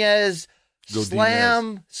Godinez.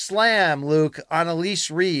 Slam, Luke, on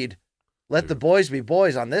Elise Reed. Let the boys be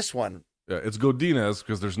boys on this one. Yeah, it's Godinez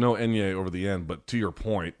because there's no Enye over the end. But to your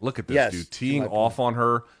point, look at this, Yes, dude. to Teeing my off on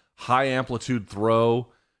her, high amplitude throw.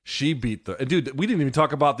 She beat the... And dude, we didn't even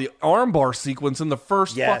talk about the armbar sequence in the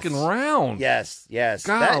first fucking round. Yes.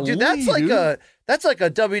 Golly, Dude, that's like a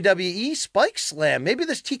WWE spike slam. Maybe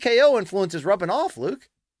this TKO influence is rubbing off, Luke.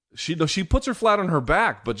 She puts her flat on her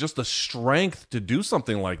back, but just the strength to do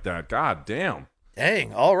something like that. God damn.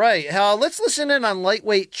 Dang. All right. Let's listen in on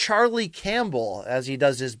lightweight Charlie Campbell as he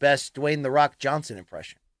does his best Dwayne The Rock Johnson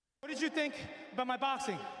impression. What did you think about my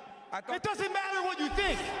boxing? It doesn't matter what you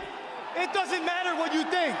think. It doesn't matter what you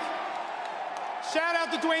think. Shout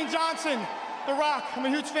out to Dwayne Johnson, The Rock. I'm a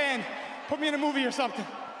huge fan. Put me in a movie or something.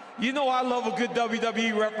 You know I love a good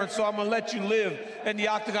WWE reference, so I'm going to let you live in the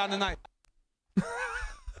octagon tonight.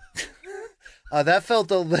 That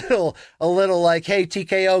felt a little like, hey,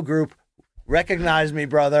 TKO group, recognize me,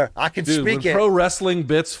 brother. I can Dude, speak when it. pro wrestling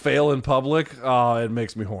bits fail in public, it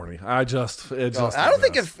makes me horny. I don't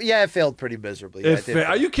think it failed pretty miserably.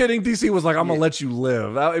 Are you kidding? DC was like, I'm going to let you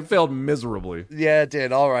live. It failed miserably. Yeah, it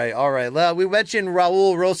did. All right. Well, we mentioned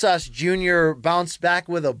Raul Rosas Jr. bounced back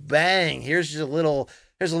with a bang. Here's a little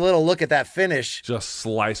look at that finish. Just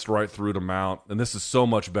sliced right through the mount. And this is so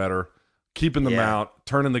much better. Keeping the mount,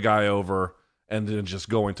 turning the guy over, and then just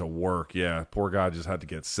going to work. Yeah, poor guy just had to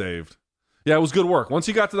get saved. Yeah, it was good work. Once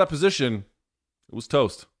he got to that position, it was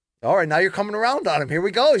toast. All right, now you're coming around on him. Here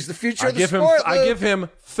we go. He's the future of the sport. I give him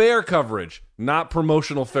fair coverage, not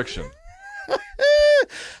promotional fiction.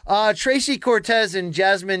 Tracy Cortez and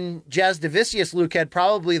Jasmine Jazdavicius, Luke, had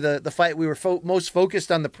probably the fight we were most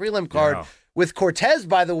focused on the prelim card. Yeah. With Cortez,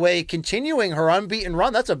 by the way, continuing her unbeaten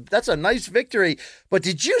run. That's a nice victory. But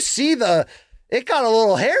did you see it got a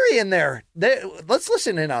little hairy in there. Let's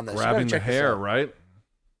listen in on this. Grabbing the hair, right?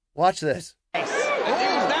 Watch this. Jazdavicius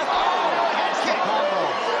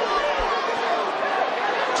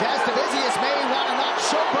may want to not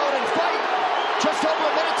showboat and fight. Just over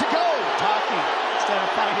a minute to go. Talking instead of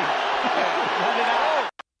fighting. Let it out.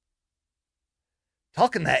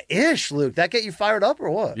 Talking that ish, Luke. That get you fired up or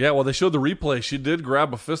what? Yeah, well, they showed the replay. She did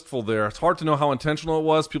grab a fistful there. It's hard to know how intentional it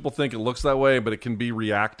was. People think it looks that way, but it can be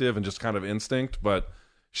reactive and just kind of instinct. But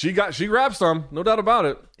she grabbed some, no doubt about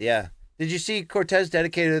it. Yeah. Did you see Cortez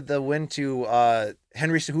dedicated the win to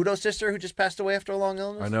Henry Cejudo's sister, who just passed away after a long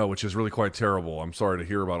illness? I know, which is really quite terrible. I'm sorry to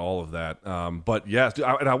hear about all of that. But yes,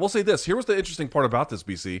 and I will say this. Here was the interesting part about this,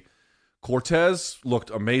 BC. Cortez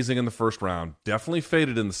looked amazing in the first round, definitely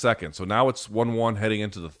faded in the second. So now it's 1-1 heading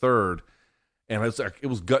into the third, and it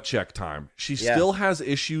was gut check time. She still has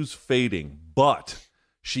issues fading, but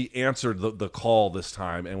she answered the call this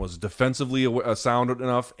time and was defensively sound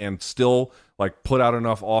enough and still put out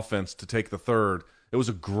enough offense to take the third. It was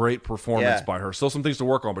a great performance by her. Still some things to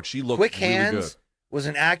work on, but she looked quick really hands. good. Was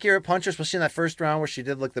an accurate puncher, especially in that first round where she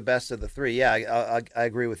did look the best of the three. Yeah, I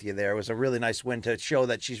agree with you there. It was a really nice win to show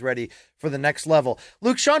that she's ready for the next level.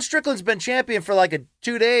 Luke, Sean Strickland's been champion for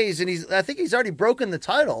 2 days, and I think he's already broken the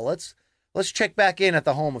title. Let's check back in at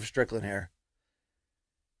the home of Strickland here.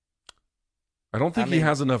 I don't think he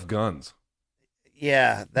has enough guns.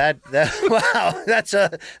 Yeah, that wow, that's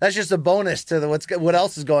just a bonus to what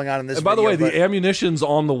else is going on in this. And by the way, video, the ammunition's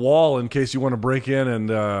on the wall in case you want to break in and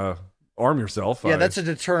arm yourself. Yeah, that's a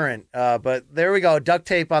deterrent. But there we go, duct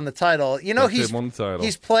tape on the title. You know, he's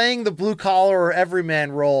playing the blue collar or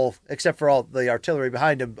everyman role, except for all the artillery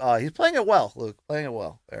behind him. He's playing it well, Luke. Playing it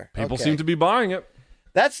well there. People seem to be buying it.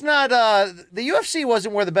 That's not the UFC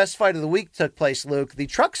wasn't where the best fight of the week took place, Luke. The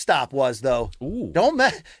truck stop was, though. Ooh.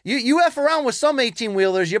 You F around with some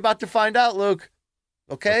 18-wheelers. You're about to find out, Luke.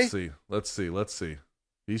 Okay? Let's see.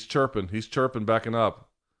 He's chirping. He's chirping, backing up.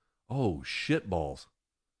 Oh, shit balls.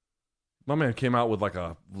 My man came out with like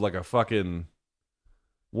a fucking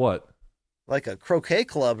what? Like a croquet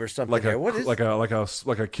club or something. Like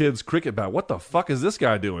a kid's cricket bat. What the fuck is this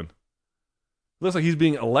guy doing? Looks like he's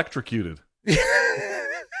being electrocuted.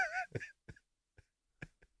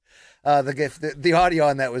 The audio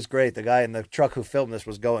on that was great. The guy in the truck who filmed this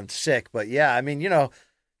was going sick. But yeah, I mean,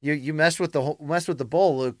 you mess with the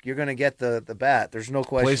bull, Luke, you're going to get the bat. There's no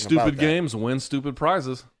question. Play stupid about that. games, win stupid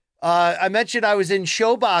prizes. I mentioned I was in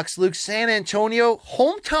Showbox, Luke, San Antonio.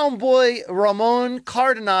 Hometown boy Ramon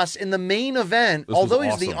Cardenas in the main event, although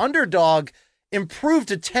he's the underdog, improved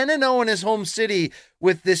to 10-0 in his home city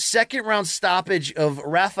with this second-round stoppage of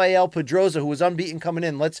Rafael Pedroza, who was unbeaten coming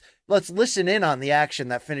in. Let's listen in on the action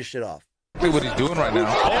that finished it off. Look what he's doing right now.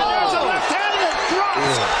 There's a left-handed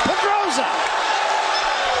drops Pedroza.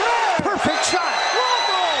 Perfect shot.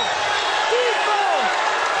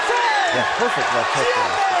 Yeah, perfect left hook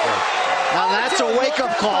there. Now that's a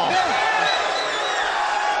wake-up call.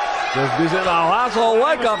 That's a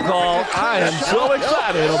wake-up call. I am so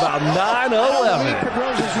excited about 9/11.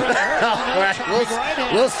 All right,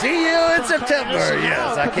 we'll see you in September.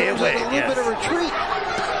 Yes, I can't wait. Yes.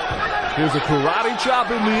 Here's a karate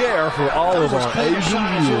chop in the air for all of our Asian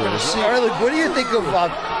viewers. All right, Luke, what do you think of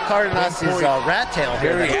Cardenas' rat tail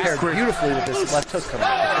here that paired beautifully with this left hook coming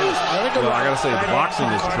out? I gotta say, the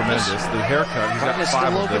boxing is tremendous. The haircut, he's got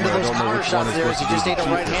 5 of them. I don't know which one is supposed to be the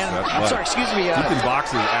cheapest. I'm sorry, excuse me. He can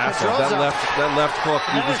box his ass off. That left hook,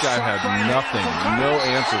 this guy had nothing, no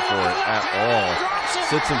answer for it at all.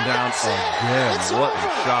 Sits him down again. What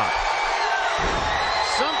a shot.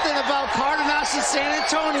 Something about Cardenas in San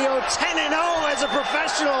Antonio, 10-0 as a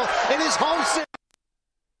professional in his home city.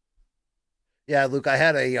 Yeah, Luke, I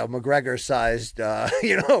had a McGregor-sized,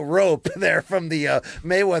 rope there from the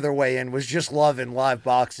Mayweather weigh-in. Was just loving live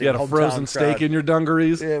boxing. You had a frozen steak in your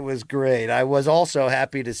dungarees? It was great. I was also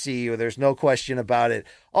happy to see you. There's no question about it.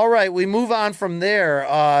 All right, we move on from there.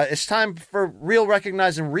 It's time for real,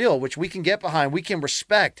 recognizing real, which we can get behind, we can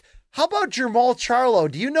respect. How about Jermall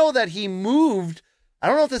Charlo? Do you know that he moved, I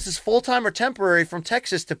don't know if this is full-time or temporary, from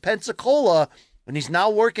Texas to Pensacola, and he's now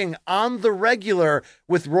working on the regular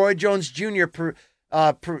with Roy Jones Jr.,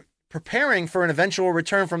 preparing for an eventual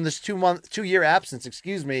return from this 2-year absence.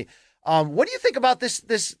 What do you think about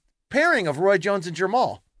this pairing of Roy Jones and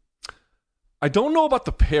Jermall? I don't know about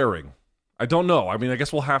the pairing. I don't know. I mean, I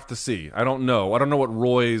guess we'll have to see. I don't know. I don't know what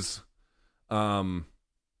Roy's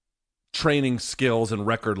training skills and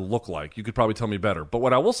record look like. You could probably tell me better. But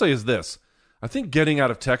what I will say is this. I think getting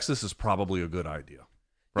out of Texas is probably a good idea.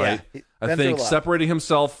 Right? Yeah, I think separating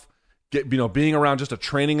himself, being around just a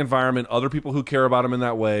training environment, other people who care about him in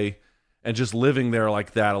that way, and just living there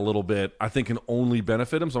like that a little bit, I think can only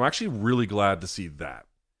benefit him. So I'm actually really glad to see that.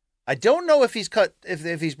 I don't know if he's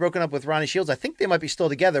if he's broken up with Ronnie Shields. I think they might be still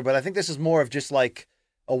together, but I think this is more of just like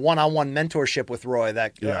a one-on-one mentorship with Roy.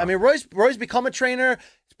 I mean, Roy's become a trainer.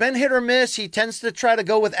 It's been hit or miss. He tends to try to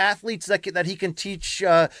go with athletes that he can teach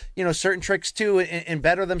certain tricks to and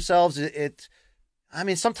better themselves. I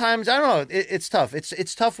mean, sometimes, I don't know, it's tough.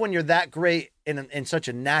 It's tough when you're that great in such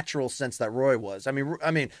a natural sense that Roy was. I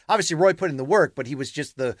mean, obviously Roy put in the work, but he was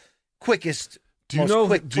just the quickest, Do you know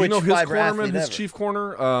his cornerman, his chief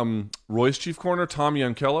corner, Roy's chief corner, Tom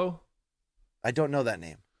Yankello? I don't know that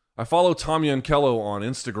name. I follow Tom Yankello on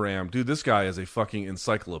Instagram. Dude, this guy is a fucking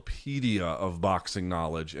encyclopedia of boxing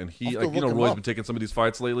knowledge, and Roy's been taking some of these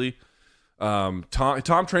fights lately. Tom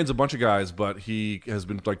trains a bunch of guys, but he has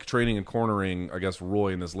been training and cornering, I guess, Roy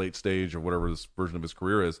in this late stage or whatever this version of his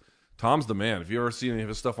career is. Tom's the man. If you ever see any of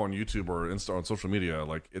his stuff on YouTube or on social media,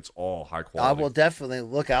 it's all high quality. I will definitely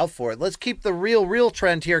look out for it. Let's keep the real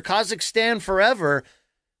trend here. Kazakhstan forever.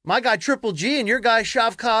 My guy Triple G and your guy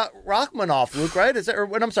Shavkat Rakhmonov, Luke, right?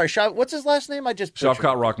 I'm sorry, what's his last name? Shavkat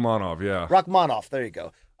Rakhmonov, yeah. Rakhmonov, there you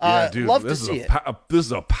go. Yeah, dude, love to see it. This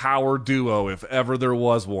is a power duo if ever there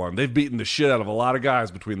was one. They've beaten the shit out of a lot of guys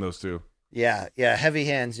between those two. Yeah, heavy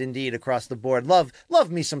hands indeed across the board. Love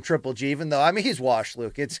me some Triple G, even though he's washed,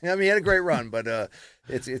 Luke. He had a great run, but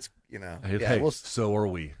so are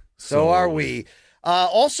we. So are we.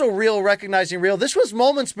 Also, real, recognizing real. This was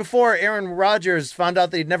moments before Aaron Rodgers found out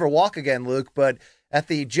that he'd never walk again, Luke. But at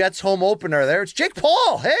the Jets home opener, there it's Jake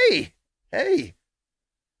Paul. Hey.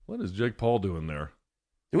 What is Jake Paul doing there?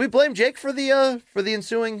 Do we blame Jake for the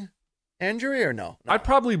ensuing injury or no? I'd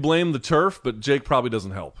probably blame the turf, but Jake probably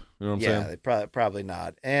doesn't help. You know what I'm saying? Yeah, probably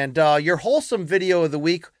not. And your wholesome video of the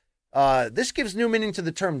week, this gives new meaning to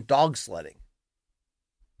the term dog sledding.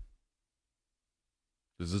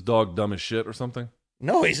 Is this dog dumb as shit or something?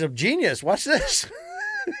 No, he's a genius. Watch this.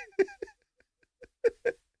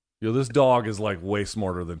 Yo, this dog is like way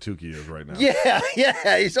smarter than Tukey is right now.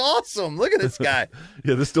 Yeah, he's awesome. Look at this guy.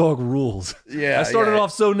 Yeah, this dog rules. Yeah, I started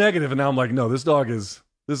off so negative, and now I'm like, no, this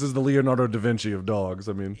is the Leonardo da Vinci of dogs.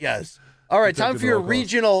 I mean, yes. All right, time for your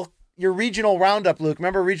regional roundup, Luke.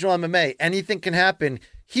 Remember regional MMA? Anything can happen.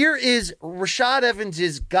 Here is Rashad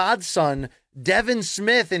Evans' godson, Devin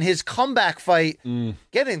Smith, in his comeback fight,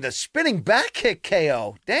 getting the spinning back kick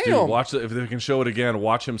KO. Damn. Dude, watch it. If they can show it again,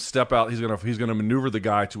 watch him step out. He's gonna maneuver the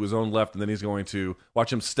guy to his own left, and then he's going to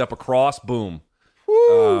watch him step across. Boom.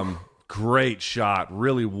 Great shot.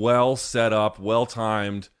 Really well set up, well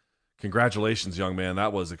timed. Congratulations, young man.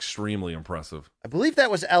 That was extremely impressive. I believe that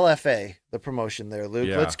was LFA, the promotion there, Luke.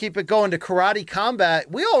 Yeah. Let's keep it going to Karate Combat.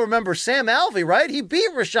 We all remember Sam Alvey, right? He beat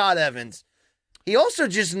Rashad Evans. He also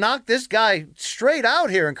just knocked this guy straight out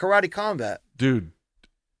here in Karate Combat. Dude,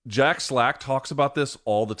 Jack Slack talks about this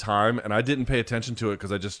all the time, and I didn't pay attention to it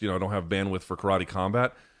because I just, I don't have bandwidth for Karate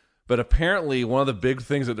Combat. But apparently, one of the big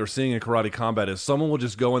things that they're seeing in Karate Combat is someone will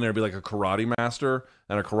just go in there and be like a karate master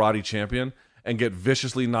and a karate champion and get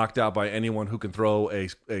viciously knocked out by anyone who can throw a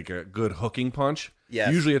good hooking punch.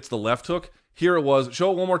 Yes. Usually it's the left hook. Here it was.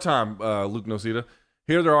 Show it one more time, Luke Nocita.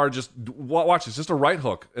 Here there are just, watch, it's just a right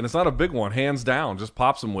hook, and it's not a big one, hands down, just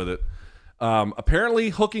pops him with it.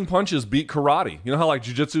 Apparently, hooking punches beat karate. You know how like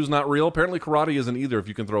jiu-jitsu is not real? Apparently, karate isn't either if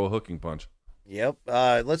you can throw a hooking punch. Yep.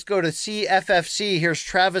 Let's go to CFFC. Here's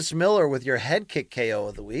Travis Miller with your head kick KO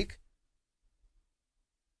of the week.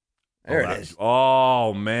 There it is.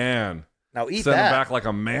 Oh, man. Now eat Send that. him back like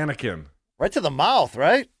a mannequin. Right to the mouth,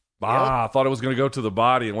 right? I thought it was going to go to the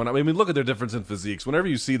body. And look at their difference in physiques. Whenever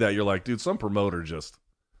you see that, you're like, dude, some promoter just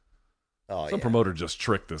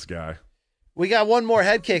tricked this guy. We got one more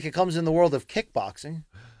head kick. It comes in the world of kickboxing.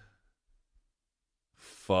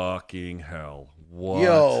 Fucking hell. What?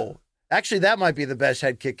 Yo. Actually, that might be the best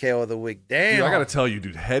head kick KO of the week. Damn. Dude, I got to tell you,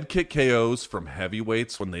 dude, head kick KOs from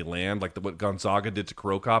heavyweights when they land, like what Gonzaga did to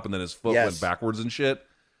Krokop, and then his foot went backwards and shit.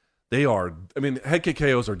 They are, head kick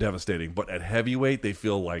KOs are devastating, but at heavyweight, they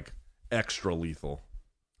feel like extra lethal.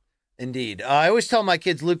 Indeed. I always tell my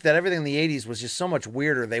kids, Luke, that everything in the 80s was just so much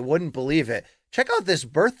weirder. They wouldn't believe it. Check out this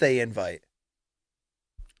birthday invite.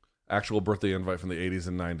 Actual birthday invite from the 80s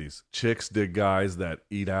and 90s. Chicks dig guys that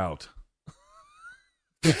eat out.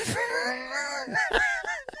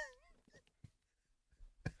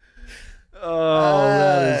 Oh,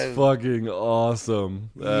 that is fucking awesome.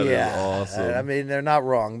 That is awesome. They're not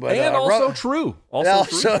wrong, but and also true.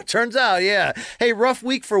 Also it turns out, yeah. Hey, rough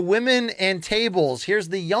week for women and tables. Here's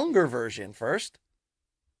the younger version first.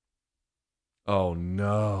 Oh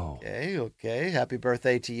no. Okay. Happy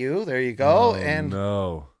birthday to you. There you go.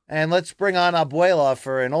 No. And let's bring on Abuela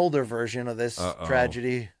for an older version of this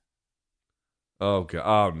tragedy. Okay.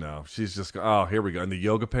 Oh no. She's just. Oh, here we go. In the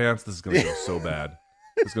yoga pants, this is gonna go so bad.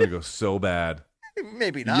 It's going to go so bad.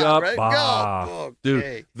 Maybe not, right? Go. Okay.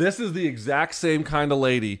 Dude, this is the exact same kind of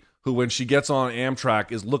lady who, when she gets on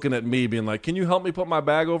Amtrak, is looking at me being like, can you help me put my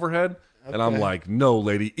bag overhead? Okay. And I'm like, no,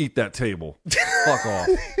 lady, eat that table. Fuck off.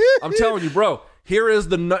 I'm telling you, bro, here is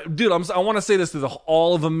the... Dude, I want to say this to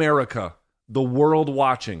all of America, the world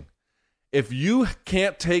watching. If you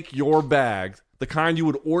can't take your bag, the kind you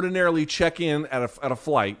would ordinarily check in at a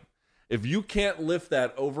flight, if you can't lift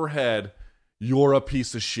that overhead... You're a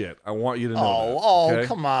piece of shit. I want you to know that. Okay?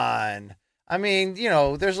 Come on.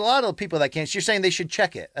 There's a lot of people that can't. You're saying they should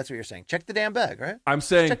check it. That's what you're saying. Check the damn bag, right? I'm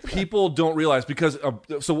saying people don't realize because.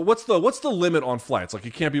 So what's the limit on flights? Like,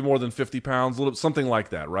 you can't be more than 50 pounds, something like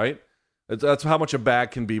that, right? That's how much a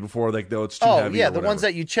bag can be before they go. It's too heavy. Oh yeah, the ones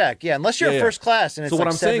that you check. Yeah, unless you're first class and it's. So what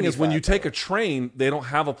I'm saying is, when you 75. take a train, they don't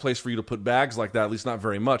have a place for you to put bags like that. At least not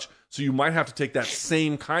very much. So you might have to take that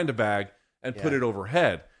same kind of bag and put it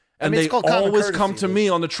overhead. And they always come to me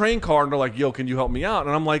on the train car and they're like, yo, can you help me out?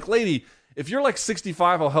 And I'm like, lady, if you're like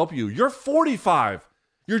 65, I'll help you. You're 45.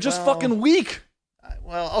 You're just fucking weak.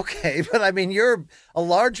 Well, okay. But you're a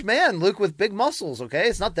large man, Luke, with big muscles, okay?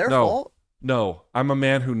 It's not their fault. No, I'm a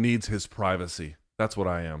man who needs his privacy. That's what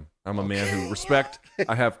I am. I'm a man who respect.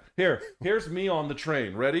 I have, here's me on the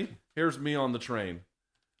train. Ready? Here's me on the train.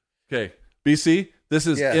 Okay, BC, this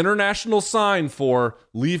is international sign for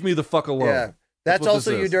leave me the fuck alone. Yeah. That's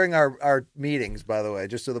also you during our meetings, by the way,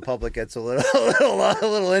 just so the public gets a little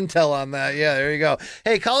intel on that. Yeah, there you go.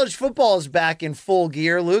 Hey, college football is back in full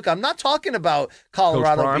gear, Luke. I'm not talking about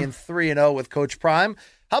Colorado being 3-0 with Coach Prime.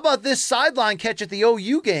 How about this sideline catch at the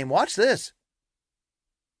OU game? Watch this.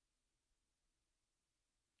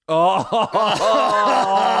 Oh,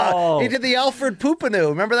 he did the Alfred Pupanu.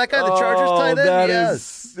 Remember that guy, the Chargers tight end?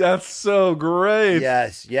 That's so great.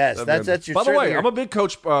 Yes. That's your. By the way, I'm a big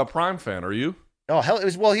Coach Prime fan. Are you? Oh hell, it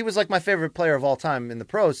was. Well, he was like my favorite player of all time in the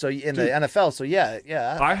pros. So in the NFL. So yeah.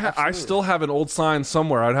 I still have an old sign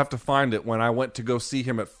somewhere. I'd have to find it when I went to go see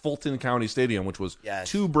him at Fulton County Stadium, which was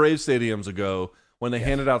 2 Braves stadiums ago, when they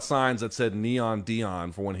handed out signs that said Neon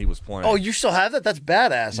Dion for when he was playing. Oh, you still have that? That's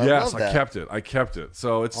badass. I love that. I kept it.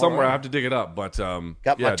 So it's somewhere. I have to dig it up. But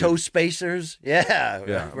got my toe spacers. Yeah,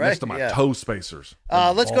 right. Next to my toe spacers.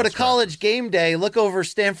 Let's go to college game day. Look over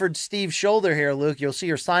Stanford Steve's shoulder here, Luke. You'll see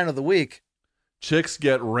your sign of the week. Chicks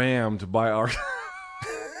get rammed by our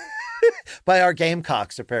by our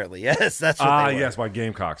Gamecocks, apparently. Yes, that's what they were. Yes, by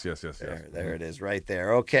Gamecocks. Yes. There it is, right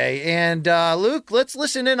there. Okay, and Luke, let's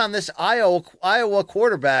listen in on this Iowa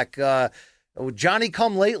quarterback, Johnny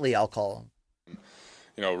Come Lately, I'll call him.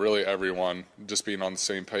 Really everyone just being on the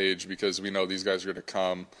same page, because we know these guys are going to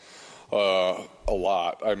come a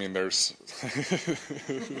lot. I mean, there's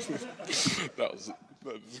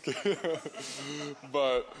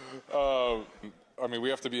but we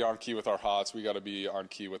have to be on key with our hots. We got to be on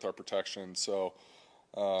key with our protection. So,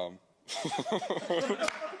 damn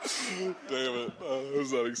it, I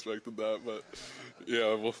was not expecting that, but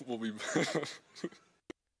yeah, we'll be.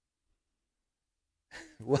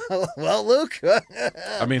 Well, Luke.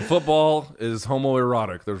 Football is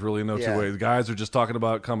homoerotic. There's really no two ways. Guys are just talking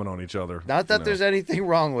about coming on each other. Not that there's anything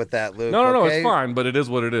wrong with that, Luke. No, it's fine, but it is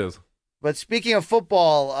what it is. But speaking of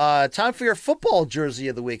football, time for your football jersey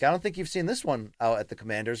of the week. I don't think you've seen this one out at the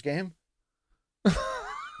Commanders game.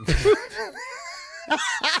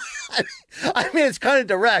 It's kind of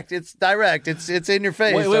direct. It's direct. It's in your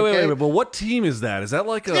face. Wait. But what team is that? Is that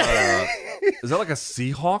like a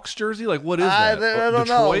Seahawks jersey? Like, what is that? I don't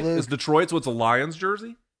know. Luke. Is Detroit, so it's a Lions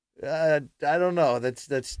jersey? I don't know.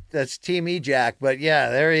 That's Team E-Jack, but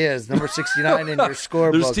yeah, there he is, number 69 in your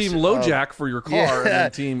scorebook. There's Team Low-Jack for your car, and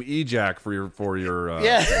then Team E-Jack for your.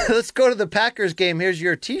 Yeah, let's go to the Packers game. Here's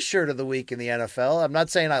your T-shirt of the week in the NFL. I'm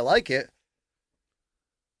not saying I like it.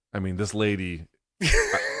 This lady.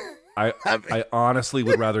 I honestly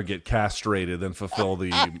would rather get castrated than fulfill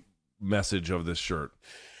the message of this shirt.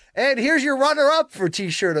 And here's your runner-up for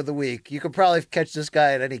T-shirt of the week. You could probably catch this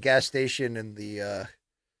guy at any gas station in the.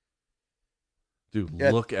 Dude,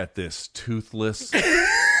 look at this toothless,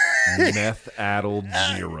 meth-addled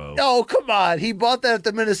zero. Oh, come on. He bought that at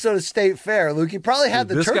the Minnesota State Fair, Luke. He probably had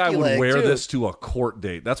the turkey leg, this guy would wear too. this to a court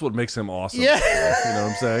date. That's what makes him awesome. Yeah. You know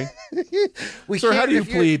what I'm saying? Sir, how do you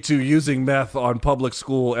plead to using meth on public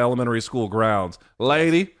school, elementary school grounds?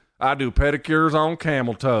 Lady, I do pedicures on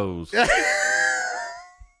camel toes.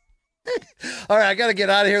 All right, I got to get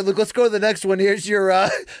out of here, Luke. Let's go to the next one. Here's your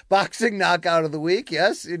boxing knockout of the week.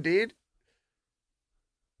 Yes, indeed.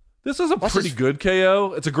 This is a pretty good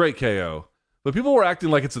KO. It's a great KO. But people were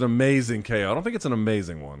acting like it's an amazing KO. I don't think it's an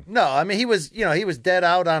amazing one. No, he was dead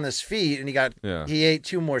out on his feet, and he ate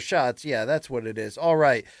 2 more shots. Yeah, that's what it is. All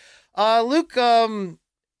right. Luke,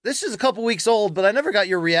 this is a couple weeks old, but I never got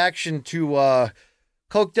your reaction to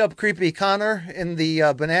coked up creepy Connor in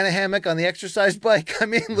the banana hammock on the exercise bike.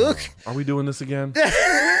 Luke. Are we doing this again?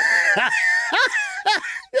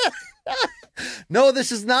 No,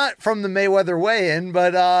 this is not from the Mayweather weigh-in,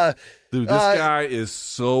 but dude, this guy is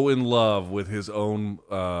so in love with his own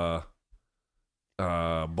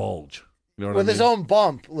bulge. You know what with his own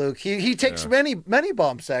bump, Luke. He takes many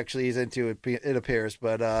bumps. Actually, he's into it appears,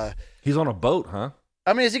 but he's on a boat, huh?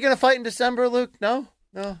 Is he going to fight in December, Luke? No.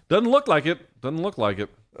 Doesn't look like it.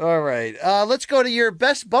 All right, let's go to your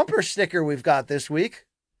best bumper sticker we've got this week.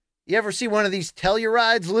 You ever see one of these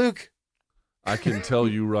Tellurides, Luke? I can tell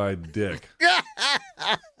you ride dick.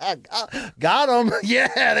 Got him.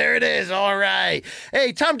 Yeah, there it is. All right.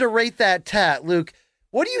 Hey, time to rate that tat, Luke.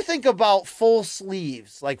 What do you think about full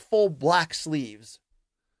sleeves, like full black sleeves?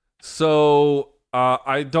 So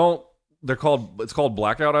it's called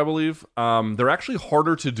blackout, I believe. They're actually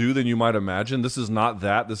harder to do than you might imagine. This is not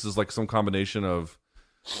that. This is like some combination of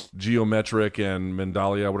geometric and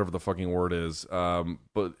Mandalia, whatever the fucking word is.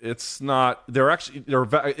 But it's not,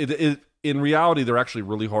 in reality, they're actually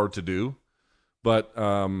really hard to do, but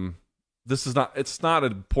it's not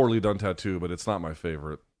a poorly done tattoo, but it's not my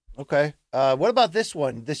favorite. Okay. What about this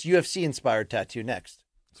one? This UFC inspired tattoo next.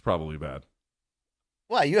 It's probably bad.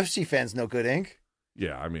 Wow, UFC fans know good ink.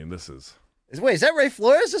 Yeah, this is. Wait, is that Ray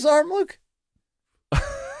Flores' arm, Luke?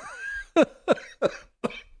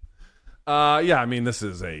 Yeah, this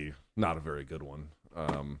is not a very good one.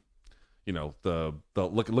 The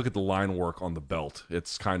look at the line work on the belt.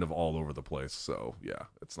 It's kind of all over the place. So yeah,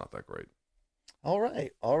 it's not that great. All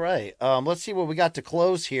right. Let's see what we got to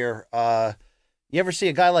close here. You ever see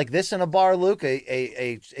a guy like this in a bar, Luke?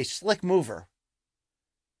 A slick mover.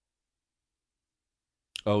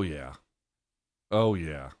 Oh yeah.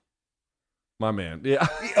 My man. Yeah.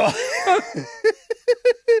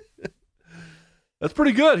 That's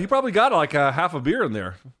pretty good. He probably got like a half a beer in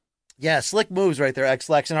there. Yeah, slick moves right there,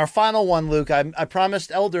 X-Lex. And our final one, Luke, I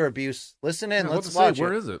promised elder abuse. Listen in. Let's watch it.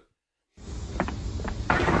 Where is it?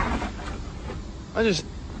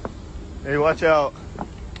 Hey, watch out.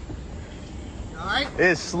 All right.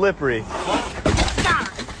 It's slippery.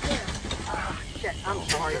 Shit, I'm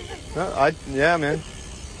sorry. Yeah, man.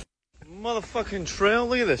 Motherfucking trail.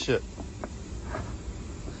 Look at this shit.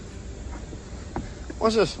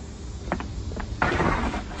 What's this?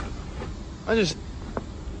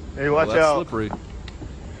 Hey, watch that's out. Slippery.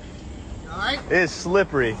 All right. It's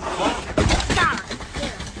slippery.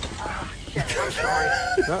 Shit, I'm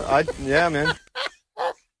sorry. Yeah, man.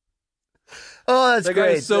 Oh, that's that great.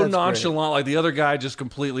 Guy is so that's nonchalant. Great. Like the other guy just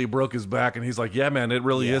completely broke his back, and he's like, "Yeah, man, it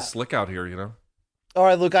really is slick out here." You know. All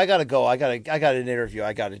right, Luke, I gotta go. I got an interview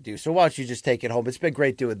I gotta do. So why don't you just take it home? It's been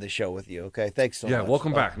great doing this show with you. Okay, thanks so much. Yeah,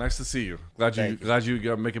 welcome back. Nice to see you. Glad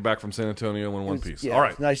you make it back from San Antonio in one piece. Yeah, all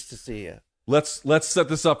right, it's nice to see you. Let's set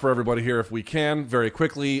this up for everybody here if we can, very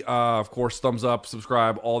quickly. Of course, thumbs up,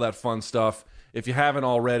 subscribe, all that fun stuff. If you haven't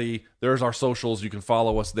already, there's our socials. You can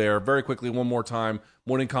follow us there. Very quickly, one more time,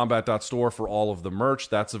 morningcombat.store for all of the merch.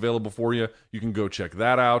 That's available for you. You can go check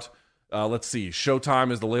that out. Let's see. Showtime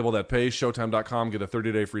is the label that pays. Showtime.com. Get a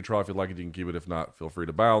 30-day free trial. If you'd like it, you can keep it. If not, feel free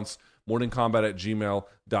to bounce.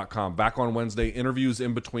 morningcombat@gmail.com. Back on Wednesday. Interviews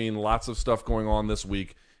in between. Lots of stuff going on this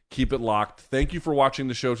week. Keep it locked. Thank you for watching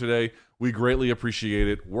the show today. We greatly appreciate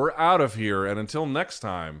it. We're out of here. And until next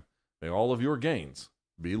time, may all of your gains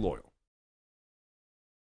be loyal.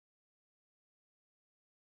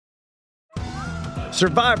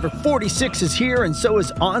 Survivor 46 is here, and so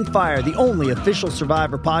is On Fire, the only official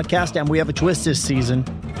Survivor podcast, and we have a twist this season.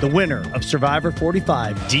 The winner of Survivor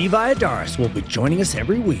 45, Dee Valladares, will be joining us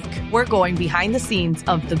every week. We're going behind the scenes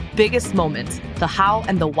of the biggest moments, the how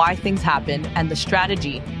and the why things happen, and the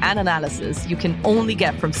strategy and analysis you can only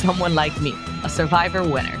get from someone like me, a Survivor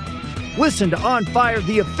winner. Listen to On Fire,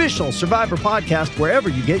 the official Survivor podcast, wherever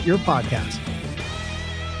you get your podcasts.